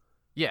toilet?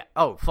 Yeah.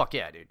 Oh, fuck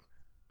yeah, dude.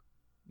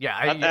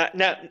 Yeah.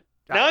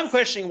 Now I'm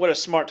questioning what a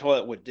smart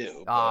toilet would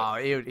do.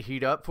 It would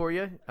heat up for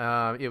you.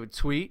 It would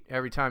tweet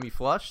every time you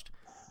flushed.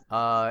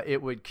 It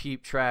would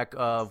keep track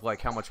of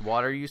like how much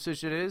water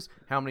usage it is,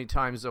 how many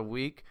times a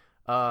week.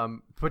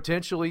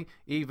 Potentially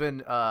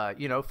even,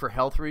 for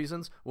health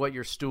reasons, what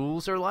your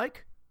stools are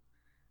like.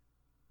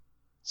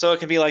 So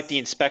it can be like the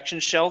inspection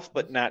shelf,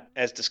 but not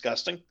as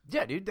disgusting.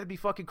 Yeah, dude, that'd be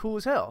fucking cool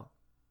as hell.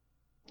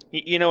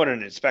 You know what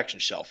an inspection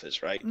shelf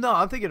is, right? No,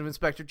 I'm thinking of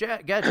Inspector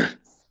Gadget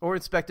or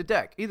Inspector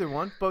Deck. Either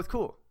one, both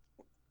cool.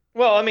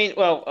 Well, I mean,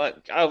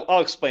 I'll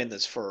explain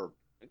this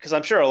because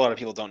I'm sure a lot of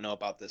people don't know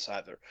about this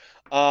either.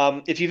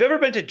 If you've ever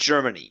been to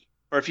Germany,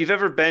 or if you've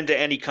ever been to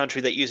any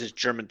country that uses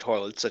German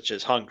toilets, such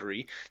as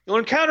Hungary, you'll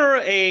encounter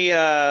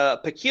a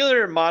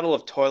peculiar model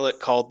of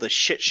toilet called the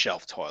shit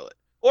shelf toilet,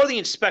 or the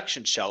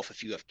inspection shelf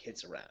if you have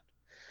kids around.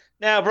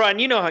 Now, Brian,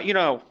 you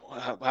know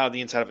how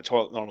the inside of a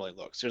toilet normally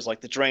looks. There's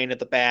like the drain at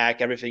the back,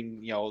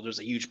 everything, there's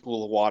a huge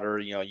pool of water,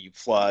 you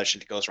flush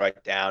and it goes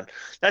right down.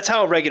 That's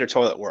how a regular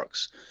toilet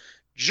works.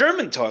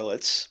 German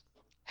toilets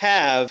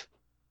have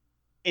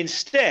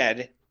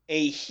Instead,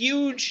 a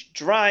huge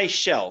dry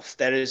shelf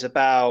that is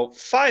about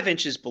 5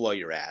 inches below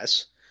your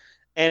ass,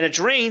 and a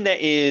drain that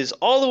is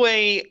all the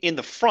way in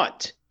the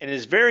front and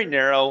is very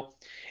narrow,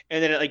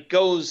 and then it like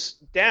goes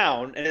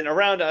down and then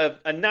around a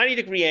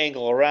 90-degree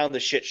angle around the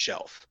shit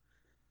shelf.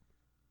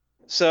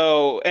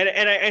 So,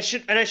 and I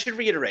should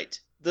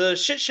reiterate, the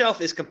shit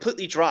shelf is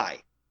completely dry,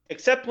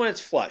 except when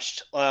it's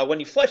flushed. When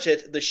you flush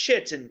it, the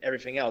shit and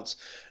everything else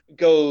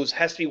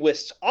has to be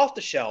whisked off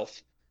the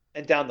shelf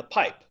and down the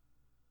pipe.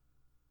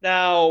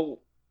 Now,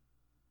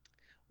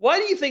 why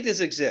do you think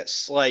this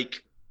exists?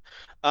 Like,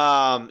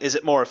 is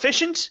it more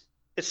efficient?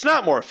 It's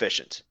not more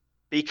efficient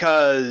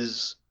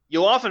because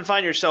you'll often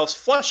find yourselves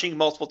flushing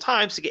multiple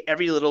times to get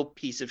every little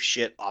piece of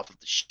shit off of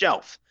the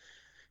shelf.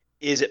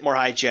 Is it more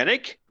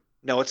hygienic?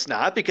 No, it's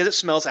not because it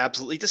smells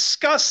absolutely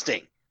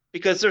disgusting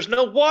because there's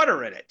no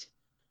water in it.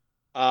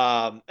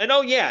 And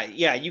oh yeah,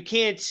 you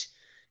can't.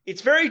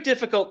 It's very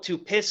difficult to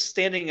piss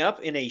standing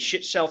up in a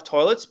shit shelf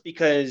toilet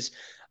because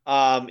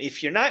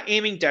if you're not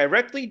aiming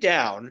directly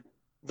down,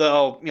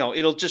 though,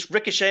 it'll just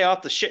ricochet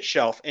off the shit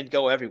shelf and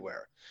go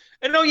everywhere.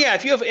 And oh yeah,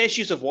 if you have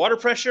issues of water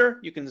pressure,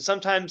 you can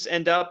sometimes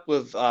end up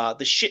with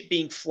the shit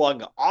being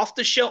flung off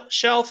the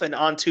shelf and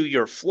onto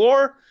your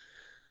floor.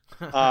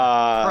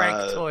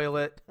 Prank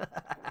toilet.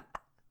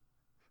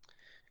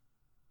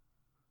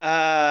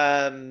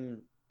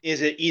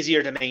 Is it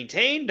easier to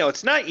maintain? No,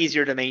 it's not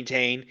easier to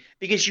maintain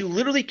because you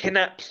literally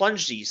cannot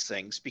plunge these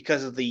things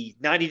because of the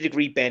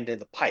 90-degree bend in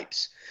the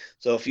pipes.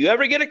 So if you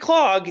ever get a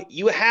clog,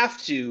 you have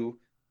to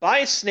buy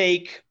a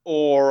snake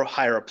or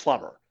hire a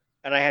plumber.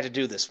 And I had to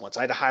do this once.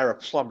 I had to hire a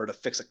plumber to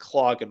fix a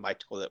clog in my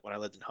toilet when I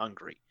lived in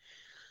Hungary.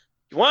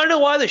 You want to know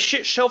why the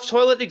shit shelf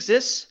toilet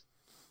exists?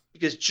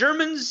 Because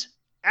Germans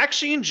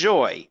actually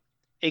enjoy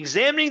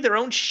examining their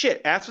own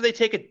shit after they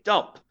take a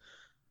dump.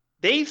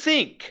 They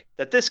think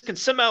that this can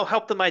somehow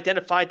help them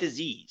identify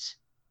disease.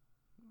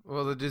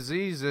 Well, the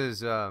disease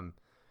is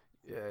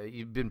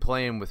you've been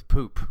playing with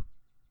poop.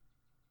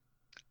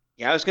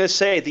 Yeah, I was going to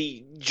say,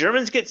 the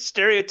Germans get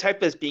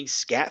stereotyped as being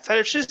scat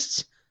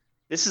fetishists.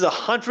 This is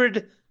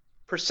 100%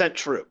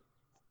 true.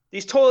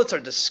 These toilets are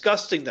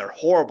disgusting. They're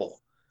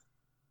horrible.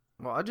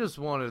 Well, I just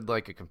wanted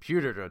like a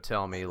computer to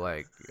tell me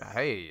like,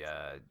 hey,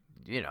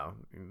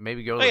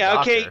 maybe go to the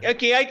doctor.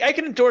 Okay. I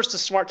can endorse the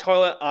smart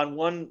toilet on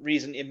one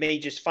reason. It may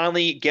just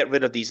finally get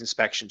rid of these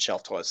inspection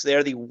shelf toilets. They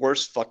are the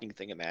worst fucking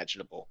thing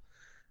imaginable.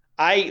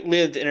 I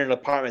lived in an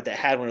apartment that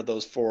had one of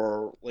those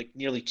for like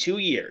nearly 2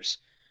 years.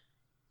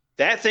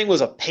 That thing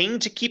was a pain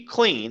to keep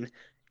clean.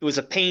 It was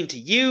a pain to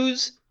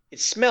use. It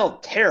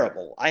smelled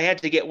terrible. I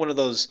had to get one of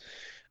those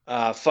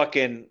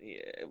fucking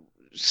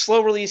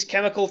slow release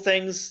chemical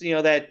things,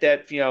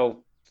 that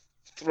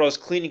throws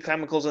cleaning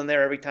chemicals in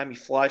there every time you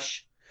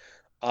flush.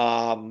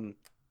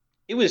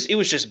 It was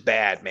just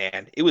bad,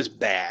 man. It was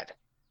bad.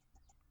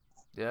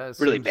 Yeah,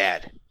 really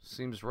bad.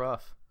 Seems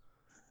rough.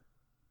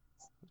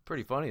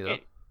 Pretty funny though.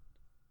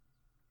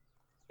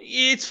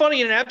 It's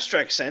funny in an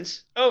abstract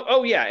sense.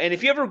 Oh yeah. And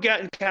if you ever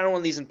encounter one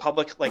of these in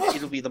public, like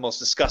it'll be the most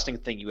disgusting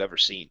thing you've ever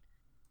seen.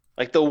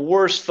 Like the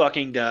worst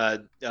fucking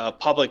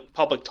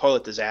public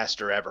toilet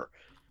disaster ever.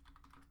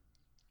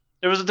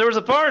 There was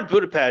a bar in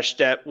Budapest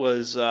that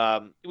was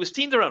it was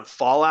themed around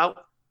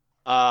Fallout.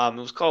 It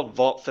was called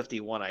Vault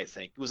 51, I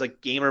think. It was like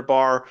gamer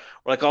bar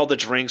where like all the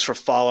drinks were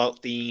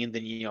Fallout themed,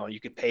 and you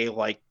could pay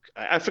like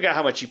I forgot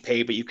how much you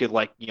paid, but you could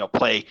like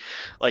play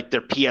like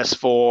their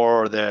PS4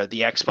 or the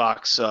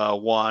Xbox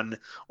One,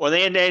 or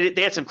they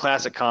had some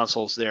classic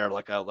consoles there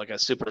like a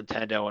Super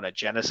Nintendo and a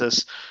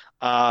Genesis.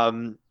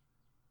 But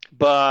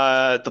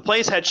the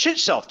place had shit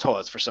shelf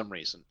toilets for some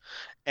reason,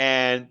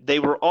 and they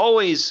were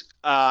always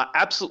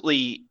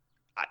absolutely.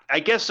 I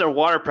guess their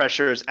water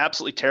pressure is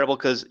absolutely terrible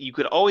because you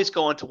could always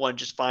go into one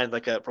just find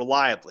like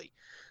reliably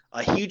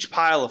a huge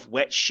pile of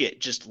wet shit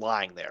just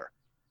lying there.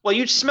 Well,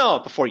 you'd smell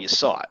it before you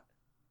saw it.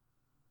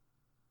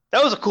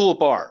 That was a cool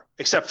bar,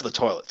 except for the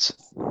toilets.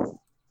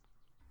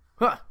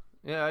 Huh.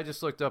 Yeah, I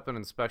just looked up an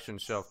inspection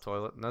shelf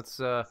toilet, and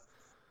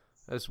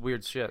that's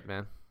weird shit,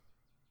 man.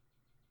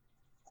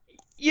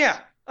 Yeah,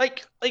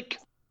 like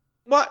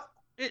what?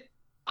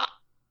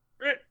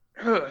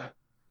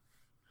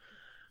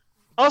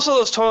 Also,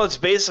 those toilets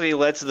basically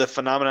led to the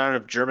phenomenon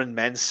of German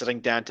men sitting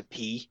down to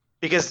pee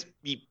because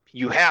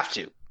you have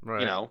to,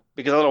 right.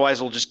 Because otherwise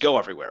it'll just go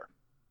everywhere.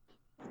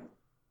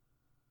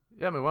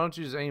 Yeah, I mean, why don't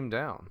you just aim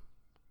down?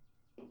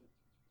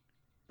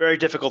 Very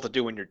difficult to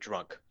do when you're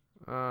drunk.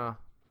 I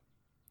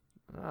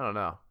don't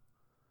know.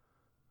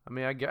 I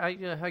mean, I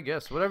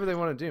guess whatever they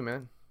want to do,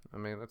 man. I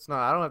mean,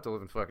 I don't have to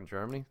live in fucking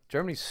Germany.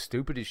 Germany's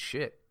stupid as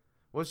shit.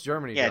 What's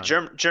Germany Yeah,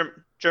 done?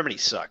 Germany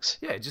sucks.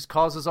 Yeah, it just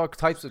causes all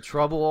types of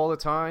trouble all the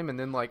time, and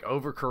then like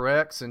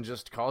overcorrects and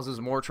just causes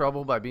more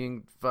trouble by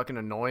being fucking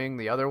annoying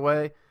the other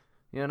way,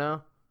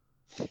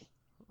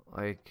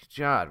 Like,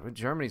 God,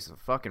 Germany's the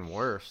fucking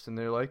worst, and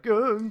they're like,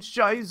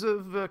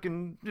 scheiße,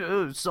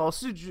 fucking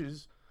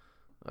sausages.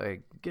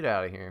 Like, get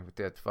out of here with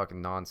that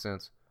fucking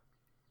nonsense.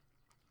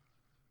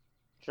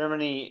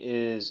 Germany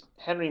is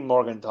Henry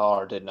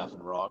Morgenthaler did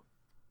nothing wrong.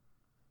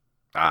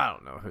 I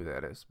don't know who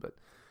that is, but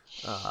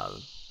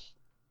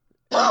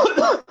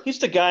He's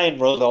the guy in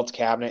Roosevelt's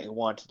cabinet who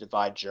wanted to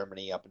divide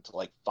Germany up into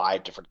like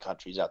 5 different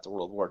countries after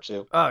World War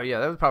II. oh yeah,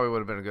 that probably would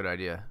have been a good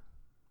idea.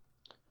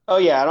 Oh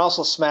yeah, and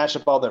also smash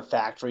up all their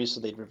factories so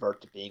they'd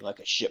revert to being like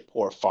a shit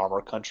poor farmer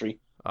country.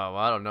 Oh, well,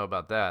 I don't know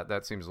about that.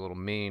 That seems a little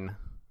mean.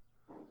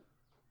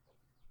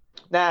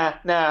 Nah,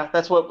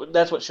 that's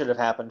what should have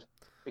happened,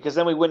 because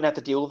then we wouldn't have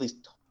to deal with these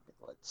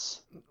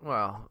toilets.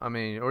 Well, I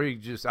mean, or you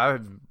just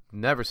I've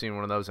never seen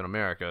one of those in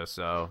America,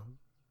 so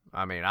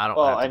I mean, I don't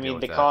Well, have to I deal mean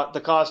with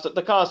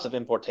the cost of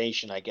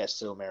importation, I guess,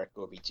 to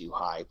America would be too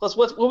high. Plus,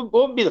 what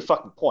would be the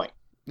fucking point?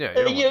 Yeah,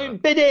 you don't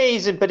want that.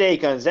 Bidets and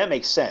bidet guns, that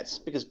makes sense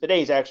because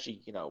bidets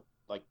actually,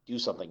 like do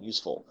something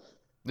useful.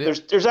 Yeah.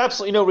 There's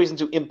absolutely no reason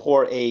to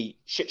import a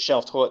shit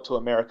shelf toilet to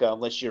America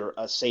unless you're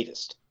a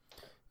sadist.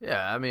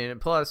 Yeah, I mean,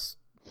 plus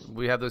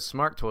we have those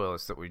smart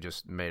toilets that we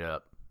just made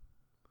up.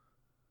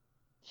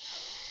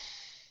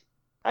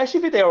 I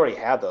actually think they already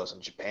have those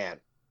in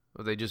Japan.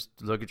 Where they just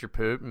look at your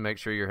poop and make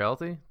sure you're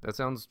healthy. That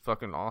sounds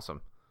fucking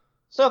awesome.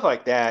 Stuff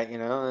like that,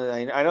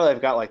 I know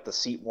they've got like the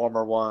seat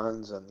warmer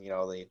ones, and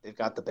they've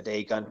got the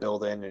bidet gun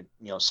built in,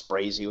 and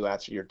sprays you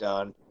after you're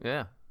done.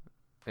 Yeah,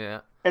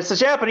 yeah, It's the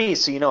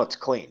Japanese, so it's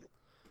clean.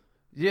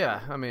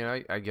 yeah. I mean,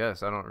 I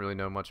guess I don't really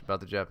know much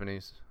about the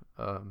Japanese.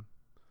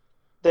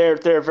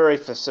 They're very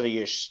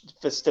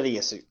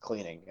fastidious at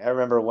cleaning. I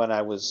remember when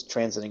I was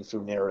transiting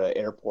through Narita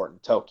Airport in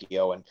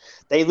Tokyo, and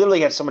they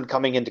literally had someone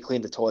coming in to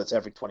clean the toilets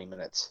every 20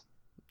 minutes.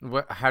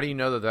 How do you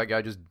know that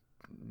guy just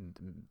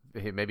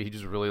maybe he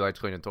just really likes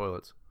cleaning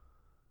toilets?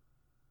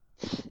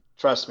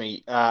 Trust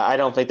me, I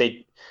don't think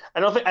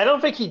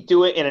he'd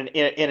do it in an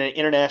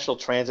international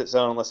transit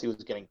zone unless he was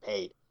getting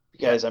paid.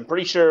 Because I'm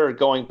pretty sure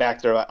going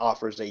back there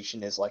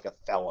authorization is like a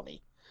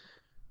felony.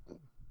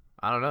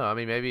 I don't know. I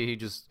mean, maybe he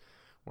just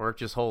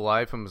worked his whole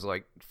life and was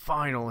like,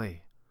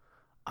 finally,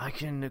 I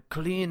can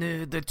clean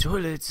the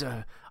toilets.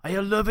 I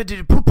love it,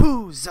 the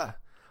poo-poos.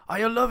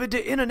 I love it,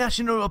 the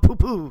international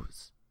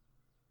poo-poos.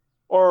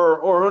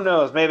 Or who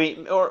knows?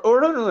 Maybe or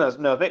who knows?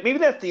 No, maybe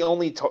that's the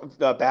only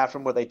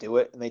bathroom where they do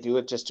it, and they do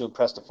it just to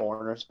impress the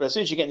foreigners. But as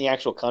soon as you get in the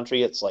actual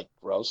country, it's like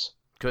gross.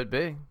 Could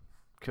be.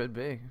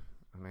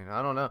 I mean,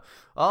 I don't know.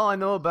 All I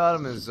know about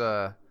them is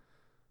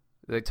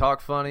they talk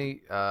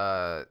funny.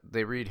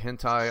 They read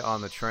hentai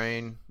on the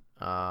train,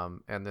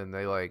 and then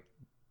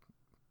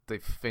they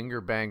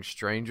finger bang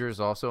strangers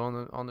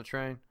also on the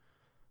train.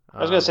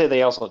 I was gonna say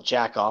they also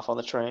jack off on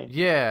the train.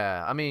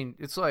 Yeah, I mean,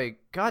 it's like,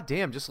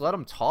 goddamn, just let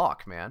them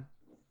talk, man.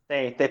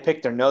 They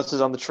pick their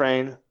noses on the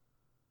train.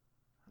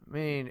 I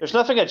mean, there's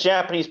nothing a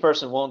Japanese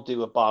person won't do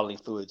with bodily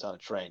fluids on a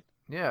train.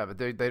 Yeah, but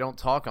they don't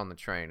talk on the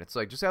train. It's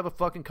like, just have a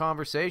fucking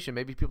conversation.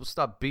 Maybe people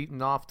stop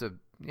beating off to,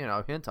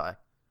 hentai.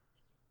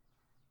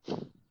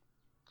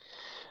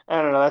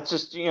 I don't know. That's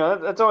just,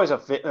 that's always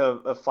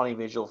a funny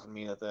visual for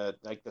me that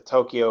the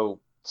Tokyo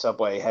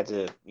subway had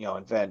to,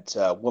 invent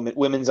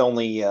women's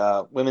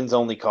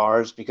only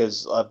cars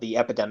because of the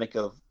epidemic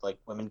of like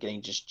women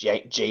getting just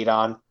jade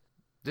on.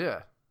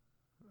 Yeah,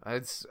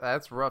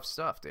 that's rough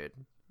stuff, dude.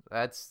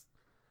 That's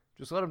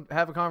just let them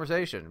have a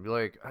conversation. Be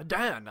like,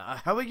 Dan,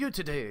 how are you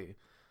today?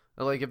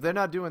 Like, if they're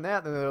not doing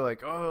that, then they're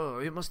like, oh,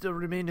 you must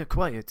remain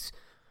quiet.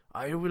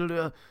 I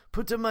will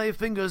put my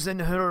fingers in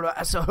her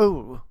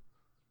asshole.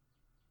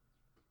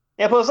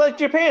 Yeah, but it's like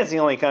Japan's the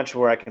only country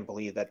where I can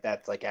believe that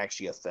that's like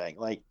actually a thing.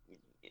 Like,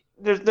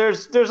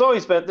 there's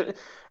always been.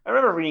 I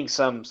remember reading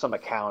some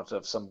account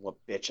of some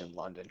bitch in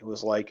London who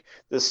was like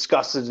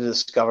disgusted to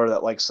discover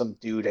that like some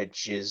dude had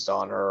jizzed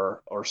on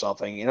her or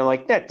something, and I'm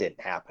like, that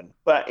didn't happen.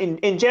 But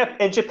in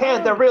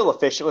Japan, they're real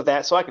efficient with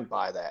that, so I can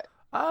buy that.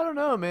 I don't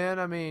know, man.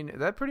 I mean,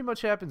 that pretty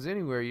much happens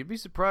anywhere. You'd be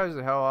surprised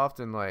at how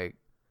often like,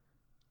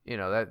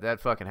 that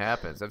fucking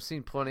happens. I've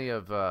seen plenty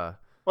of.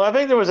 Well, I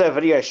think there was that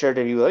video I shared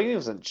with you. I think it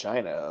was in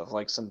China of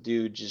like some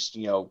dude just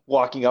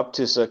walking up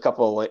to a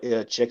couple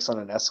of chicks on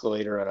an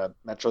escalator at a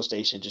metro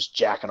station, just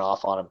jacking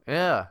off on them.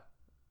 Yeah,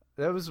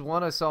 there was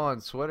one I saw on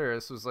Twitter.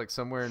 This was like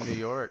somewhere in New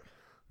York.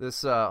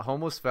 This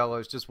homeless fellow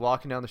is just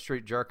walking down the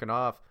street jerking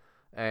off,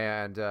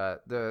 and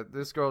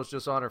this girl's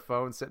just on her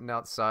phone sitting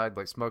outside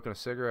like smoking a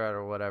cigarette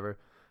or whatever.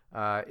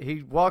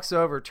 He walks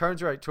over,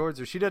 turns right towards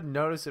her. She doesn't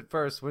notice at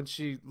first. When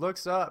she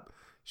looks up,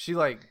 she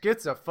like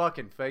gets a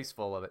fucking face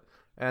full of it.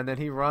 And then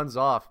he runs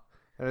off,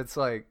 and it's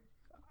like,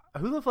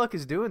 who the fuck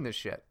is doing this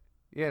shit?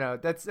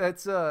 That's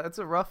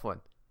a rough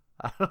one.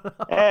 I don't know.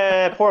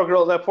 That poor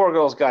girl. That poor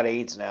girl's got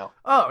AIDS now.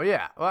 Oh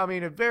yeah. Well, I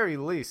mean, at very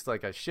least,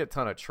 like a shit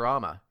ton of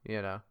trauma.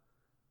 I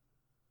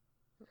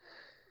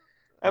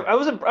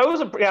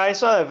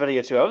saw that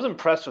video too. I was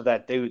impressed with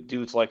that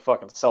dude's like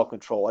fucking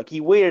self-control. Like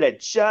he waited at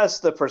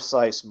just the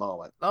precise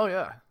moment. Oh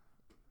yeah.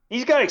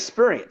 He's got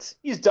experience.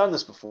 He's done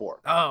this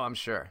before. Oh, I'm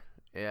sure.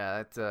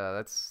 Yeah,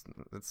 that's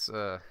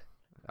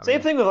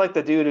Same thing with like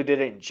the dude who did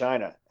it in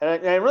China, and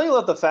I really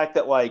love the fact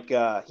that like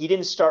he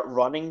didn't start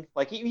running,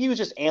 like he was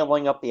just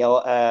ambling up the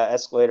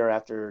escalator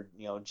after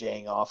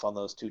jaying off on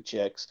those two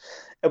chicks,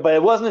 but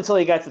it wasn't until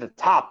he got to the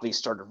top that he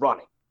started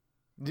running.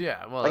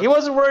 Yeah, well, like he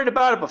wasn't worried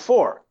about it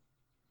before.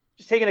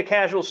 just taking a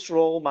casual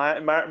stroll,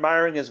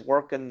 admiring his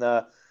work on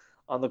the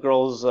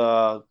girl's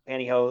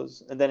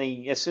pantyhose, and then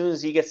as soon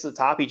as he gets to the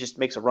top, he just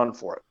makes a run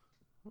for it.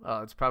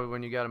 It's probably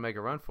when you got to make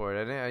a run for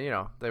it.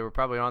 And, they were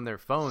probably on their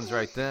phones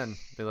right then.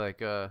 Be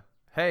like,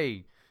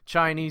 hey,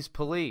 Chinese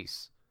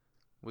police,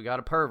 we got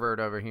a pervert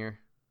over here.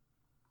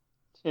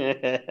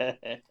 Perv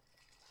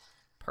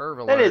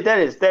alert.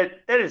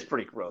 That is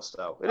pretty gross,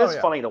 though. It is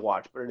funny to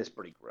watch, but it is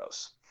pretty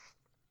gross.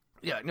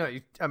 Yeah, no,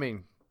 you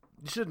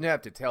shouldn't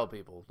have to tell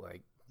people,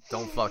 like,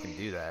 don't fucking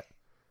do that.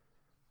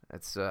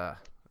 That's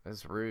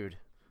rude.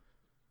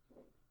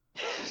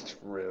 It's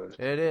rude.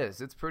 It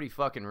is. It's pretty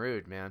fucking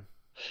rude, man.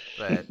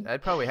 But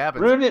that probably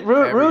happens.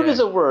 Rude is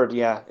a word,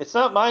 yeah. It's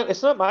not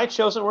my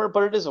chosen word,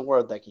 but it is a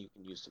word that you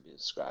can use to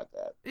describe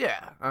that.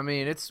 Yeah, I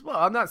mean,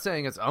 I'm not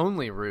saying it's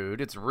only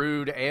rude. It's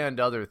rude and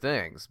other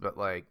things, but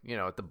like,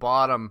 at the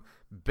bottom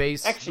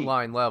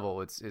baseline level,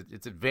 it's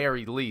at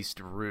very least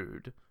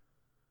rude.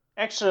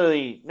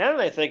 Actually, now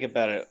that I think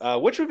about it,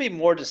 which would be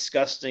more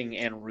disgusting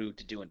and rude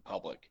to do in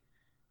public?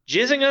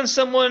 Jizzing on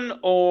someone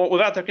or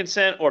without their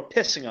consent, or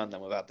pissing on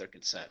them without their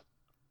consent?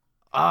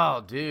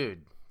 Oh,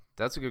 dude.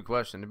 That's a good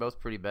question. They're both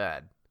pretty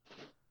bad.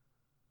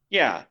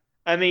 Yeah.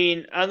 I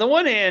mean, on the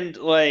one hand,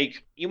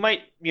 like, you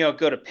might,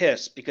 go to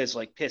piss because,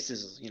 like, piss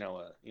is,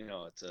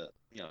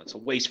 it's a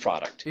waste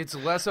product. It's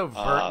less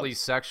overtly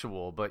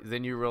sexual, but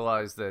then you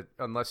realize that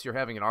unless you're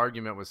having an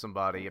argument with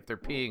somebody, if they're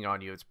peeing on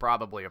you, it's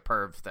probably a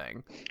perv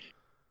thing.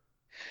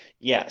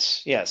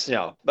 Yes,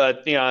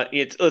 but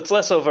it's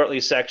less overtly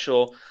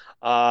sexual.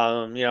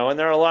 And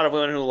there are a lot of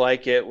women who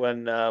like it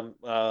when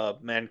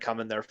men come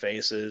in their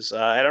faces.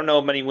 I don't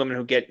know many women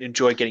who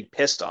enjoy getting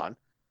pissed on.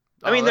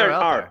 I mean, there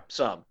are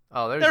some.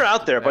 Oh, they're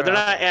out there, but they're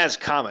not as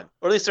common,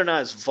 or at least they're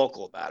not as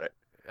vocal about it.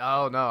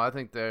 Oh no, I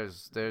think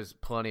there's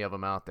plenty of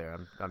them out there.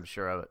 I'm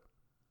sure of it.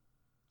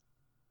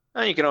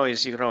 And you can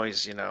always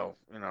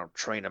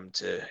train them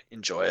to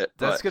enjoy it.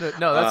 That's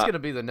gonna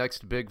be the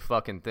next big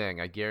fucking thing.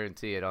 I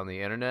guarantee it on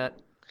the internet.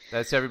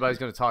 That's everybody's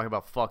gonna talk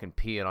about fucking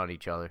peeing on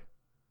each other.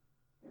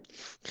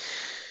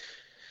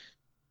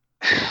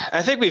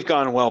 I think we've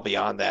gone well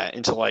beyond that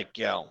into like,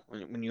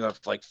 when you have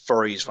like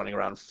furries running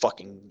around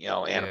fucking,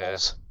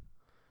 animals.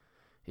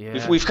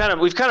 Yeah. We've kind of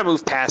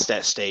moved past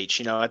that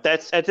stage. At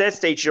that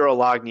stage,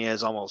 urolagnia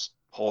is almost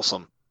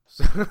wholesome.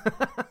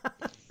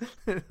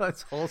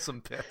 That's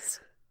wholesome piss.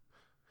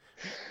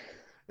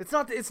 It's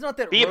not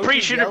that be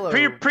appreciative.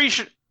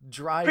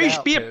 Dried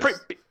out piss.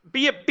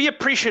 Be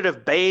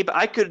appreciative, babe.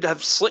 I could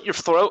have slit your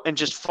throat and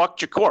just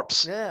fucked your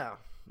corpse. Yeah.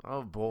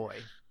 Oh boy.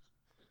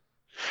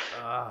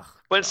 Ugh,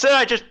 but instead,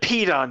 I just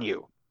peed on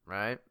you.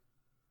 Right?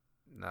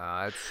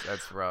 No,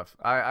 that's rough.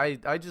 I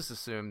just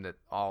assume that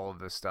all of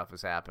this stuff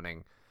is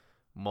happening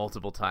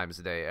multiple times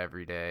a day,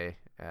 every day,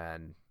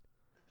 and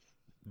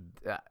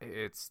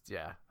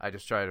I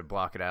just try to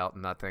block it out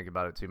and not think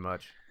about it too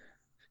much.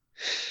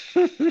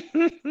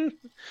 I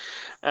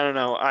don't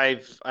know.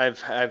 I've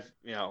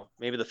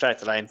maybe the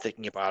fact that I am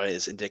thinking about it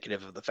is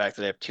indicative of the fact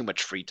that I have too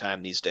much free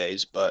time these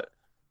days, but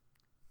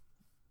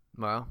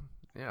well,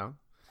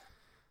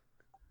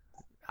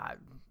 I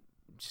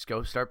just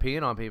go start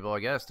peeing on people, I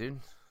guess, dude.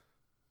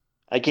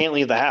 I can't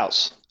leave the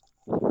house.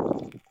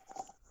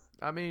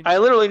 I mean, I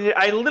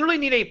literally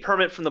need a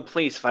permit from the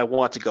police if I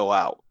want to go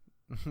out.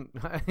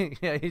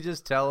 Yeah, you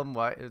just tell them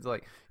why. It's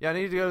like, yeah, I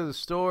need to go to the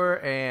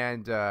store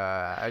and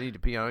I need to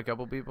pee on a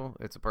couple people.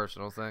 It's a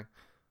personal thing.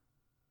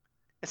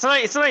 It's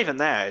not even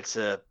that.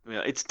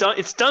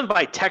 It's done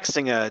by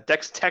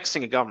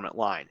texting a government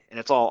line, and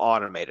it's all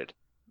automated.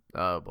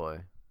 Oh boy.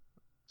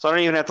 So I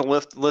don't even have to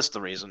list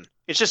the reason.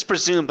 It's just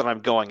presumed that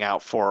I'm going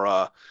out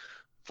for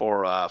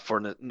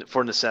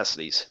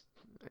necessities.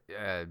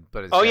 Yeah,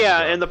 but it's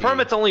and the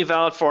permit's only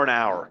valid for an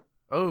hour.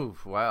 Oh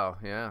wow,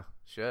 yeah,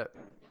 shit.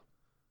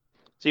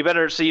 So you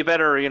better,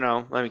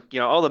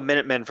 all the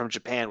Minutemen from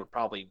Japan would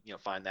probably,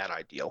 find that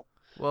ideal.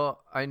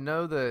 Well, I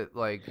know that,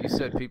 like you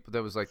said,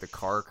 there was like the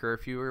car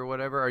curfew or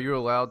whatever. Are you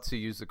allowed to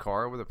use the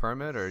car with a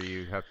permit, or do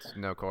you have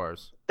no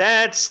cars?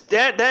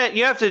 That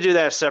you have to do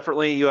that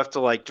separately. You have to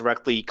like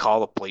directly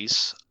call the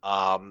police,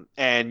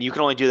 and you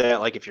can only do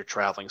that like if you're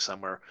traveling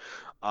somewhere.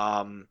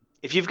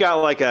 If you've got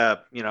like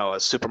a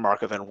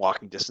supermarket within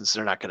walking distance,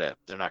 they're not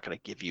gonna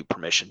give you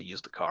permission to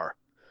use the car.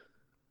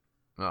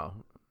 Oh,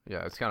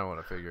 yeah, it's kind of what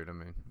I figured. I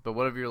mean, but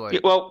what if you're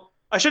like? Well,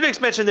 I should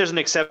have mentioned there's an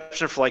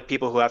exception for like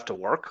people who have to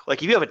work.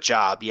 Like if you have a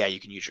job, yeah,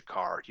 you can use your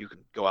car. You can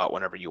go out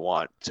whenever you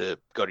want to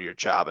go to your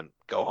job and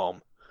go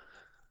home.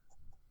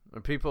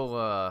 Are people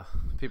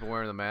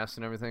wearing the mask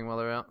and everything while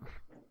they're out?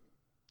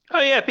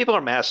 Oh yeah, people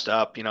are masked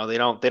up. They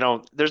don't.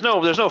 There's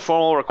no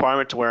formal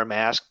requirement to wear a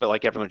mask, but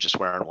like everyone's just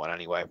wearing one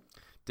anyway.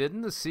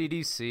 Didn't the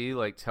CDC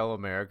like tell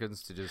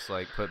Americans to just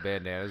like put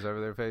bandanas over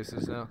their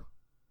faces now?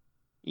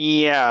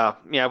 Yeah,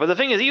 but the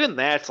thing is, even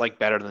that's like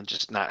better than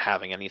just not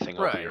having anything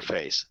over your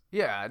face.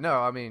 Yeah, no,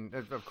 I mean,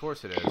 of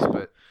course it is,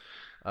 but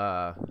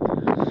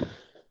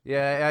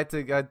yeah, I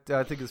think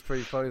it's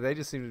pretty funny. They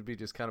just seem to be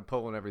just kind of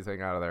pulling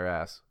everything out of their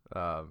ass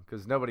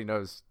because nobody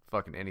knows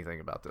fucking anything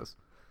about this.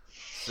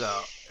 So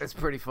it's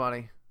pretty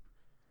funny.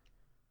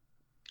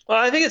 Well,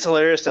 I think it's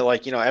hilarious that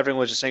like, everyone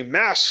was just saying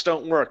masks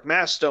don't work,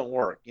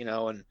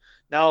 and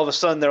now all of a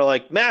sudden they're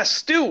like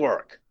masks do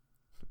work.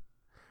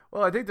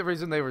 Well, I think the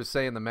reason they were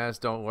saying the masks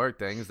don't work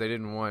thing is they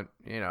didn't want,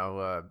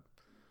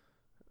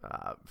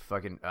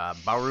 fucking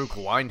Baruch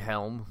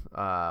Weinheim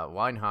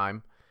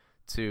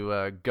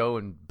to go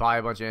and buy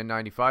a bunch of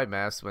N95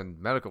 masks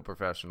when medical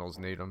professionals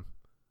need them.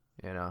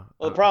 Well,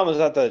 the problem is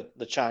that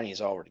the Chinese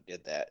already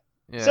did that.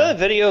 Yeah. Saw the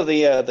video of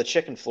the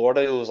chick in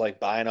Florida who was like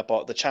buying up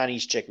all the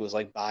Chinese chick who was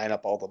like buying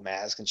up all the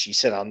masks, and she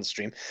said on the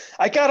stream,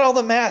 "I got all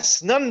the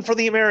masks, none for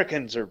the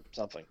Americans," or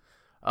something.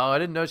 Oh, I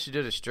didn't know she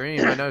did a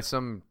stream. I know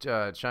some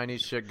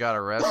Chinese chick got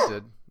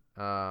arrested,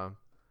 and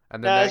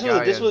then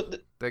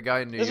that guy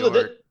in New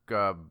York,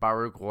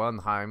 Baruch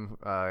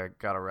Weinheim,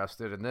 got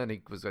arrested, and then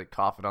he was like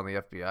coughing on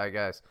the FBI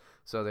guys,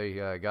 so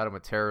they got him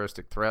with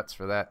terroristic threats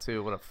for that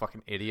too. What a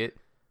fucking idiot!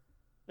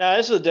 No,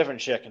 this is a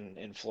different chick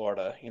in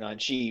Florida, and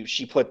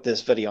she put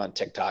this video on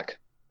TikTok.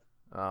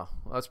 Oh,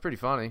 well, that's pretty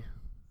funny.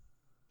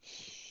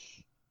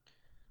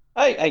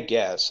 I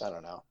guess, I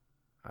don't know.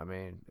 I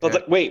mean,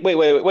 but wait.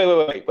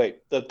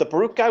 The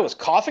Baruch guy was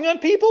coughing on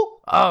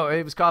people? Oh,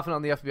 he was coughing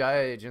on the FBI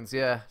agents,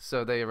 yeah.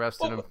 So they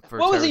arrested him for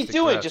what was he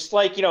doing? threats. Just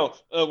like,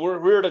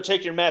 we're to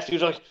take your mask. He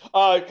was like,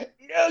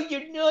 no,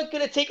 you're not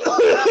gonna take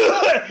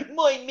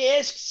my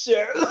mask,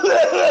 sir.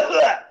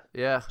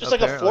 Yeah. Just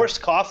apparently. Like a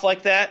forced cough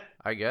like that.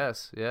 I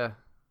guess, yeah.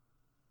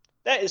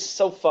 That is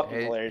so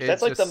fucking hilarious.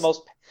 That's like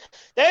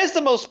that is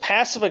the most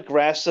passive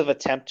aggressive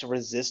attempt to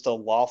resist a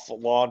law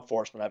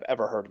enforcement I've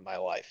ever heard in my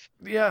life.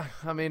 Yeah,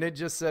 I mean, it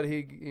just said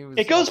he was.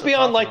 It goes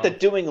beyond like the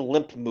doing a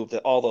limp move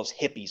that all those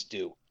hippies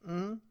do.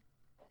 Mm-hmm.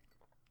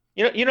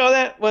 You know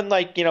that when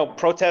like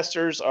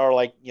protesters are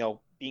like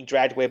being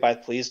dragged away by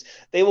the police,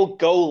 they will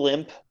go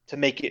limp to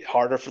make it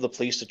harder for the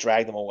police to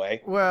drag them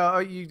away. Well,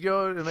 you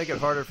go to make it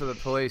harder for the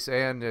police,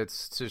 and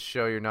it's to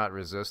show you're not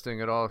resisting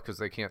at all because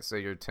they can't say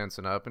you're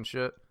tensing up and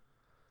shit.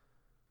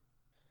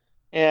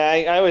 Yeah,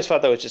 I always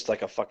thought that was just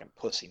like a fucking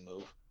pussy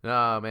move.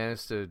 No, man,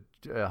 it's to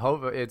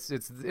hope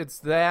it's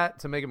that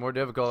to make it more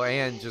difficult,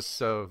 and just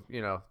so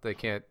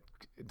they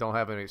don't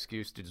have an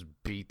excuse to just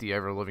beat the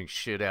ever living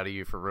shit out of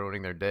you for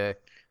ruining their day.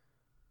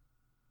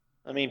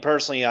 I mean,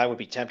 personally, I would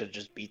be tempted to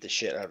just beat the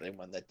shit out of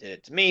anyone that did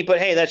it to me. But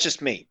hey, that's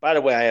just me. By the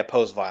way, I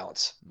oppose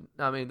violence.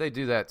 I mean, they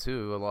do that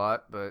too a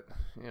lot, but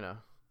and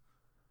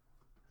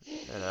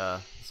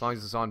as long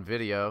as it's on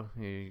video,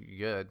 you're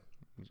good.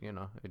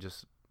 It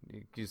just.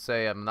 You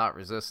say I'm not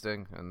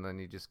resisting, and then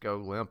you just go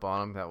limp on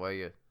them. That way,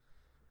 it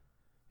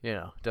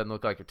doesn't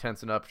look like you're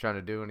tensing up, trying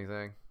to do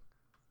anything.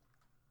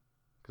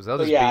 Because they'll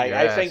just beat your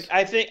ass.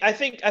 I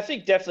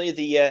think definitely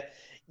the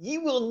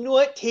you will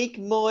not take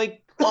my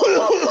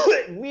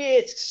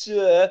risk,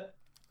 sir.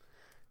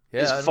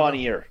 Yeah, is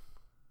funnier.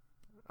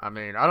 I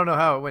mean, I don't know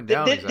how it went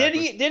down. Did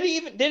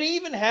he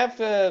even have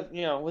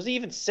was he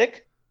even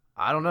sick?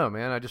 I don't know,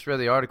 man. I just read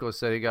the article that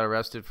said he got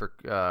arrested for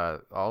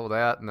all of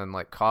that, and then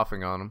like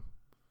coughing on him.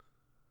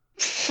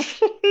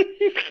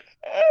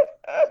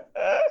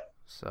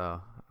 So,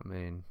 I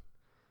mean,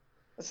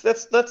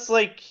 that's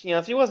like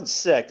if he wasn't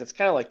sick, that's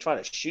kind of like trying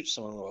to shoot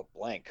someone with a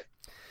blank.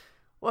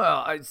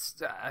 Well, I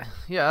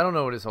don't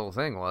know what his whole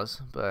thing was,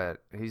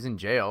 but he's in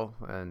jail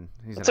and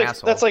he's an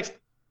asshole. That's like,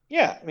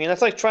 yeah, I mean,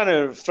 that's like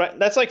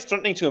that's like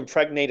threatening to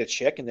impregnate a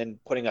chick and then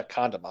putting a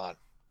condom on.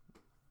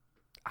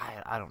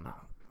 I don't know.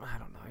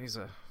 He's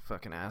a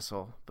fucking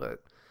asshole,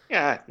 but.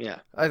 Yeah.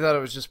 I thought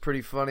it was just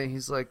pretty funny.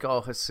 He's like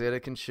all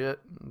Hasidic and shit.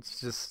 It's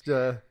just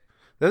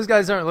those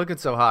guys aren't looking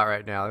so hot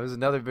right now. There was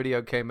another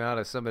video came out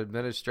of some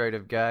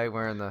administrative guy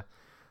wearing the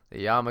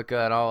yarmulke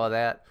and all of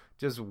that,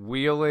 just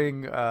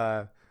wheeling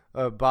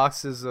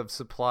boxes of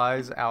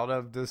supplies out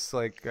of this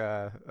like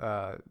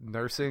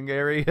nursing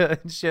area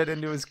and shit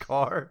into his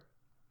car.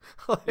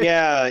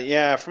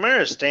 Yeah. From what I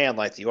understand,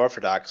 like the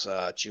Orthodox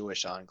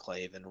Jewish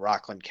enclave in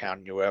Rockland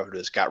County or wherever it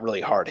is got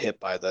really hard hit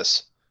by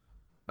this.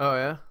 Oh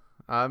yeah.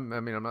 I'm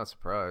not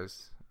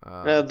surprised.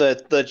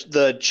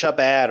 The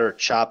Chabad or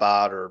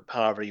Chabad or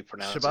however you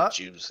pronounce Shabbat? it,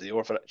 Jews, the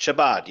Orthodox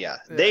Chabad, yeah,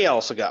 they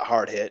also got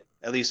hard hit.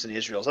 At least in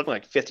Israel, something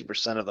like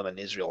 50% of them in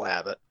Israel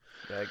have it.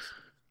 Thanks.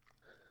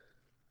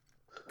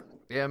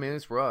 Yeah, I mean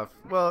it's rough.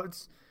 Well,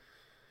 it's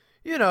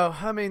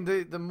I mean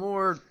the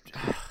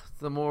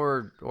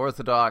more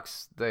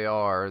Orthodox they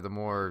are, the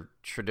more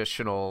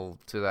traditional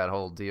to that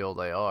whole deal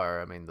they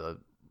are. I mean the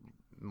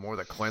more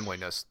the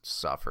cleanliness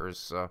suffers.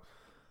 So.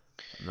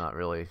 I'm not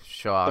really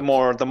shocked. The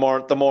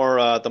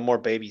more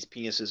babies'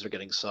 penises are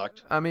getting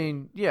sucked. I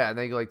mean, yeah,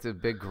 they like the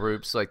big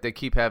groups. Like they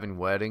keep having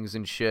weddings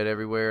and shit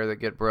everywhere that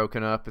get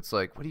broken up. It's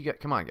like, what do you got?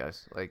 Come on,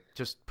 guys. Like,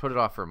 just put it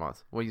off for a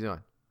month. What are you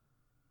doing?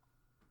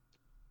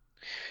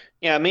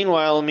 Yeah.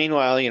 Meanwhile,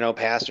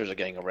 pastors are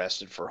getting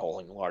arrested for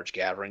holding large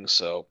gatherings.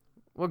 So.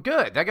 Well,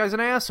 good. That guy's an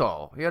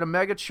asshole. He had a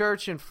mega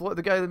church in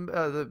Florida. The guy,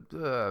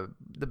 the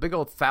big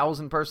old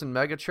 1,000-person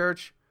mega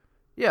church.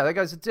 Yeah, that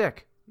guy's a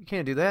dick. You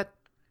can't do that.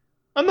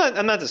 I'm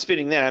not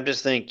disputing that. I'm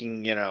just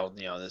thinking,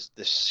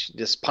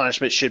 this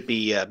punishment should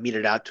be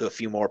meted out to a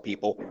few more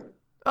people.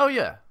 Oh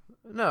yeah,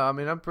 no, I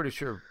mean I'm pretty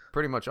sure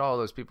pretty much all of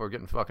those people are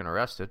getting fucking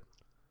arrested.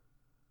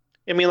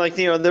 I mean, like,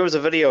 there was a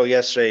video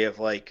yesterday of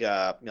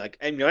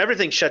and,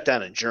 everything shut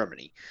down in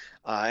Germany.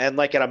 And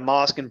like at a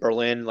mosque in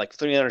Berlin, like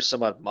 300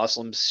 some odd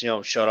Muslims,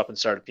 showed up and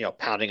started,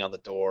 pounding on the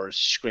doors,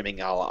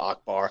 screaming Allah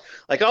Akbar.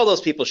 Like all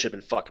those people should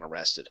have been fucking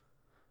arrested.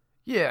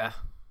 Yeah,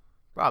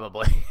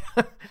 probably.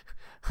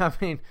 I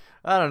mean,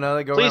 I don't know.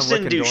 They go Police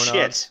around didn't licking do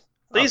doorknobs.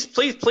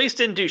 shit. Police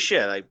didn't do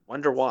shit. I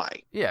wonder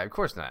why. Yeah, of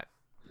course not.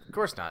 Of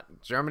course not.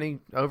 Germany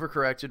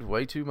overcorrected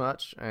way too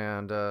much,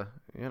 and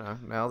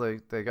now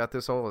they got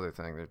this whole other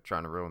thing they're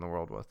trying to ruin the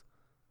world with.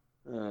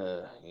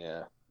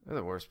 Yeah. They're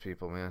the worst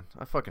people, man.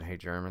 I fucking hate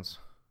Germans.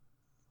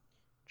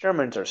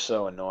 Germans are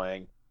so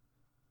annoying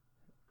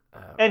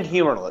and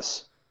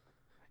humorless.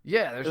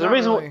 Yeah, there's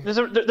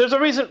a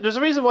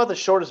reason why the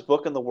shortest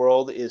book in the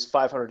world is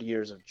 500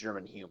 Years of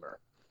German Humor.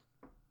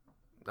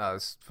 Oh,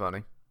 that's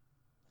funny.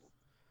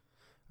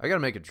 I gotta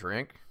make a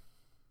drink.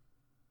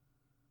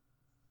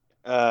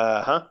 You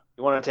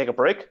want to take a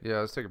break? Yeah,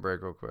 let's take a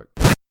break real quick.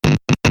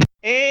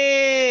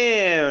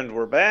 And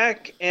we're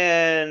back,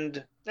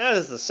 and now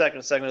this is the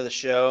second segment of the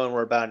show, and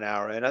we're about an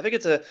hour in. I think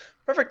it's a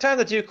perfect time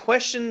to do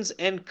questions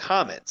and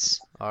comments.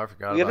 Oh, I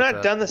forgot We have about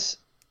not that. done this.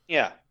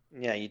 Yeah,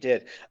 you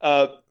did.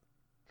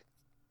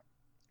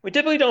 We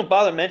typically don't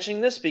bother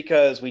mentioning this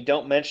because we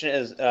don't mention it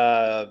as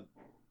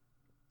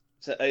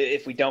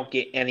if we don't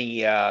get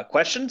any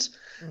questions.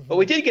 Mm-hmm. But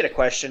we did get a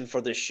question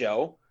for this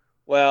show.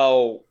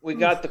 Well, we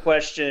got the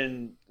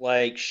question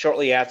like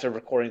shortly after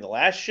recording the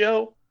last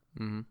show.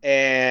 Mm-hmm.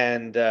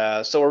 And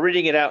so we're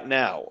reading it out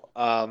now.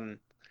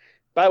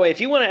 By the way,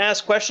 if you want to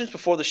ask questions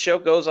before the show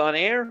goes on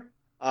air,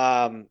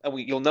 and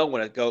you'll know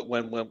when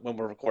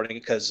we're recording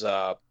it because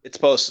it's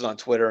posted on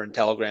Twitter and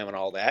Telegram and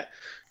all that.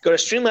 Go to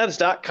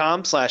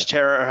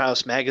streamlabs.com/Terror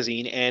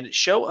Magazine and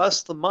show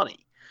us the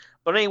money.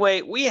 But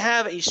anyway, we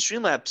have a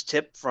Streamlabs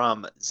tip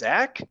from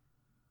Zach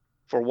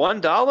for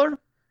 $1,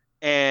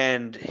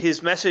 and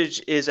his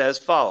message is as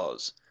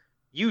follows.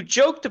 You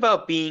joked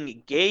about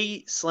being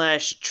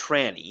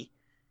gay/tranny,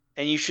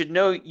 and you should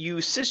know you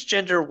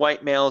cisgender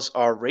white males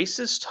are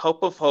racist,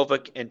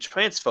 homophobic, and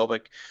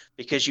transphobic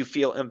because you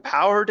feel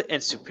empowered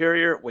and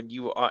superior when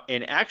you are,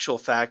 in actual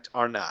fact,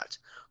 are not.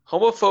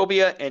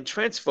 Homophobia and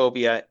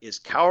transphobia is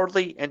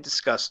cowardly and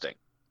disgusting.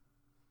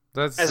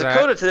 That's As Zach. a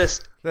coda to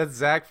this, That's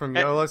Zach from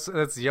YOLO.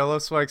 That's Yellow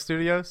Swag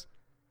Studios.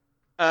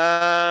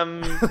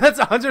 that's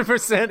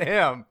 100%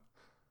 him.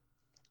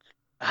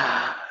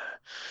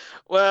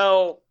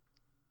 Well,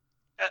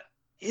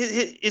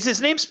 is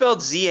his name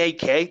spelled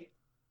Z-A-K?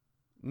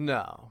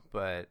 No,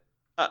 but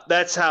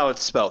That's how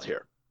it's spelled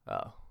here.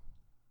 oh,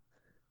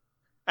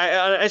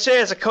 I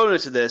say as a coda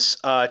to this,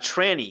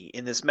 tranny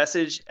in this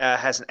message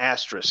has an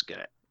asterisk in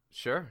it.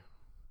 sure.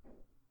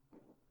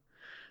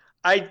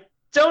 I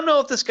don't know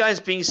if this guy's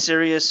being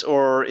serious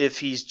or if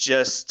he's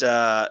just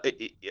this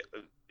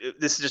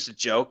is just a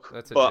joke.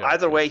 That's a but joke,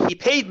 either yeah. way, he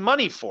paid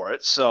money for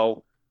it,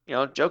 so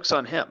joke's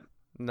on him.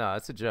 No,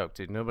 it's a joke,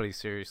 dude. Nobody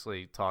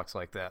seriously talks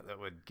like that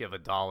would give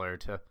 $1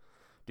 to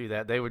do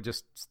that. They would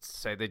just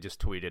say they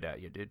just tweeted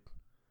at you, dude.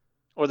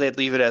 Or they'd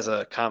leave it as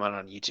a comment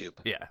on YouTube.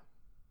 Yeah.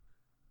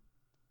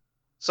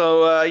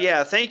 So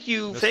thank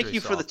you Mystery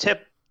for the solved.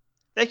 tip.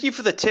 Thank you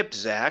for the tip,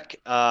 Zach.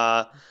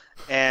 And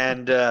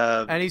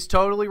And he's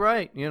totally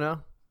right,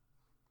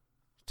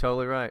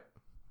 Totally right.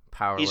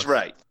 Powerless. he's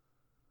right.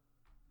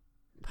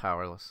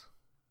 Powerless.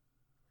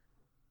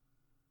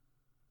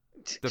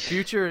 The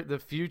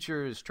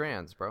future is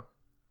trans, bro.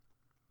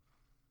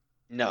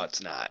 No,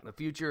 it's not. The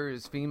future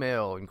is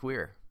female and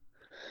queer.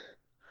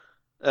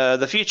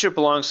 The future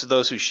belongs to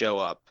those who show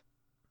up.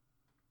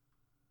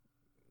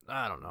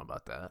 I don't know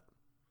about that.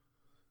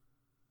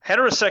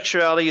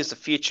 Heterosexuality is the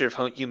future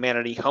of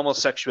humanity.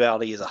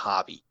 Homosexuality is a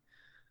hobby.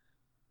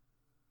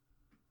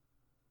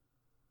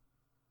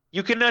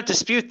 You cannot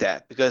dispute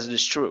that because it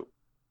is true.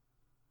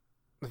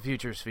 The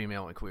future is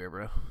female and queer,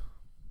 bro.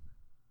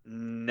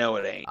 No,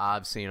 it ain't.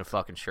 I've seen a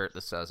fucking shirt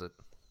that says it.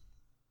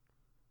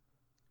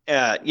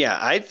 Yeah,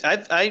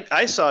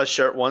 I saw a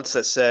shirt once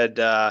that said,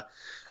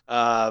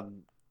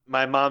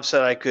 "My mom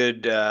said I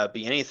could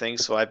be anything,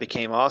 so I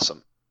became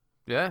awesome."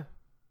 Yeah.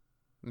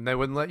 And they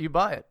wouldn't let you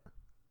buy it.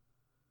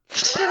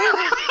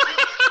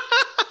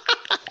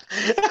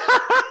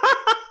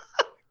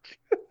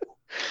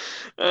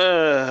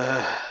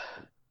 uh,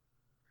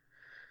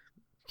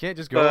 You can't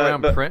just go But-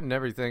 around but- printing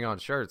everything on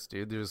shirts,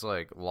 dude. There's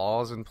like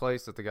laws in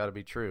place that they got to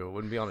be true. It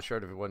wouldn't be on a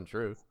shirt if it wasn't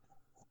true.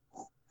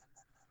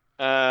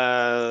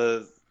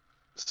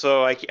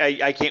 so I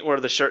can't wear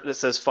the shirt that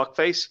says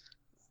 "fuckface."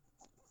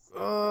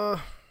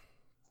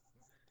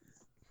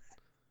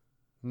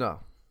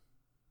 No.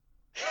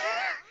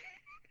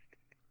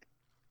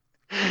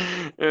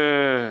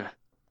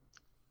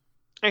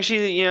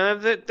 Actually,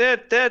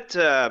 that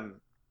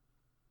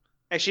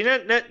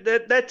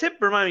tip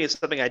reminded me of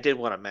something I did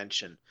want to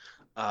mention.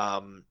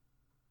 I'm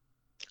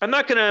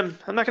not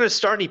gonna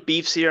start any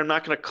beefs here. I'm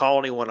not gonna call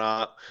anyone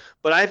up,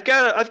 but I've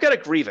got a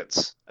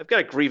grievance. I've got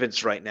a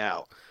grievance right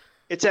now.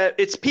 It's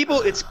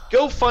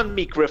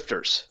GoFundMe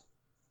grifters.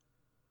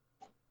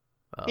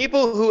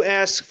 People who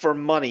ask for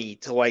money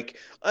to like,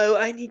 oh,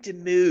 I need to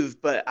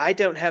move, but I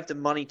don't have the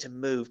money to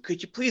move.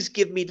 Could you please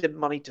give me the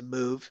money to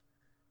move?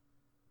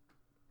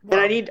 And Well,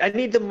 I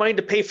need the money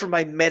to pay for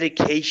my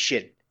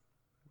medication.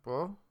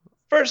 well,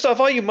 First off,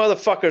 all you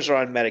motherfuckers are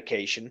on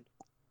medication.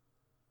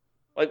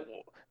 Like,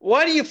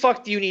 why do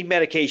you need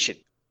medication?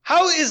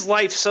 How is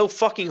life so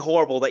fucking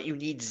horrible that you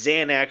need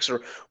Xanax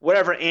or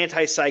whatever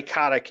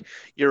antipsychotic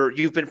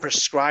you've been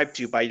prescribed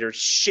to by your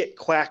shit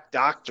quack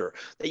doctor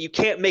that you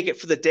can't make it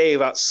for the day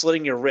without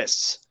slitting your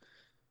wrists?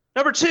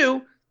 Number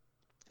two,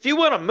 if you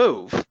want to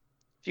move,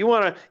 if you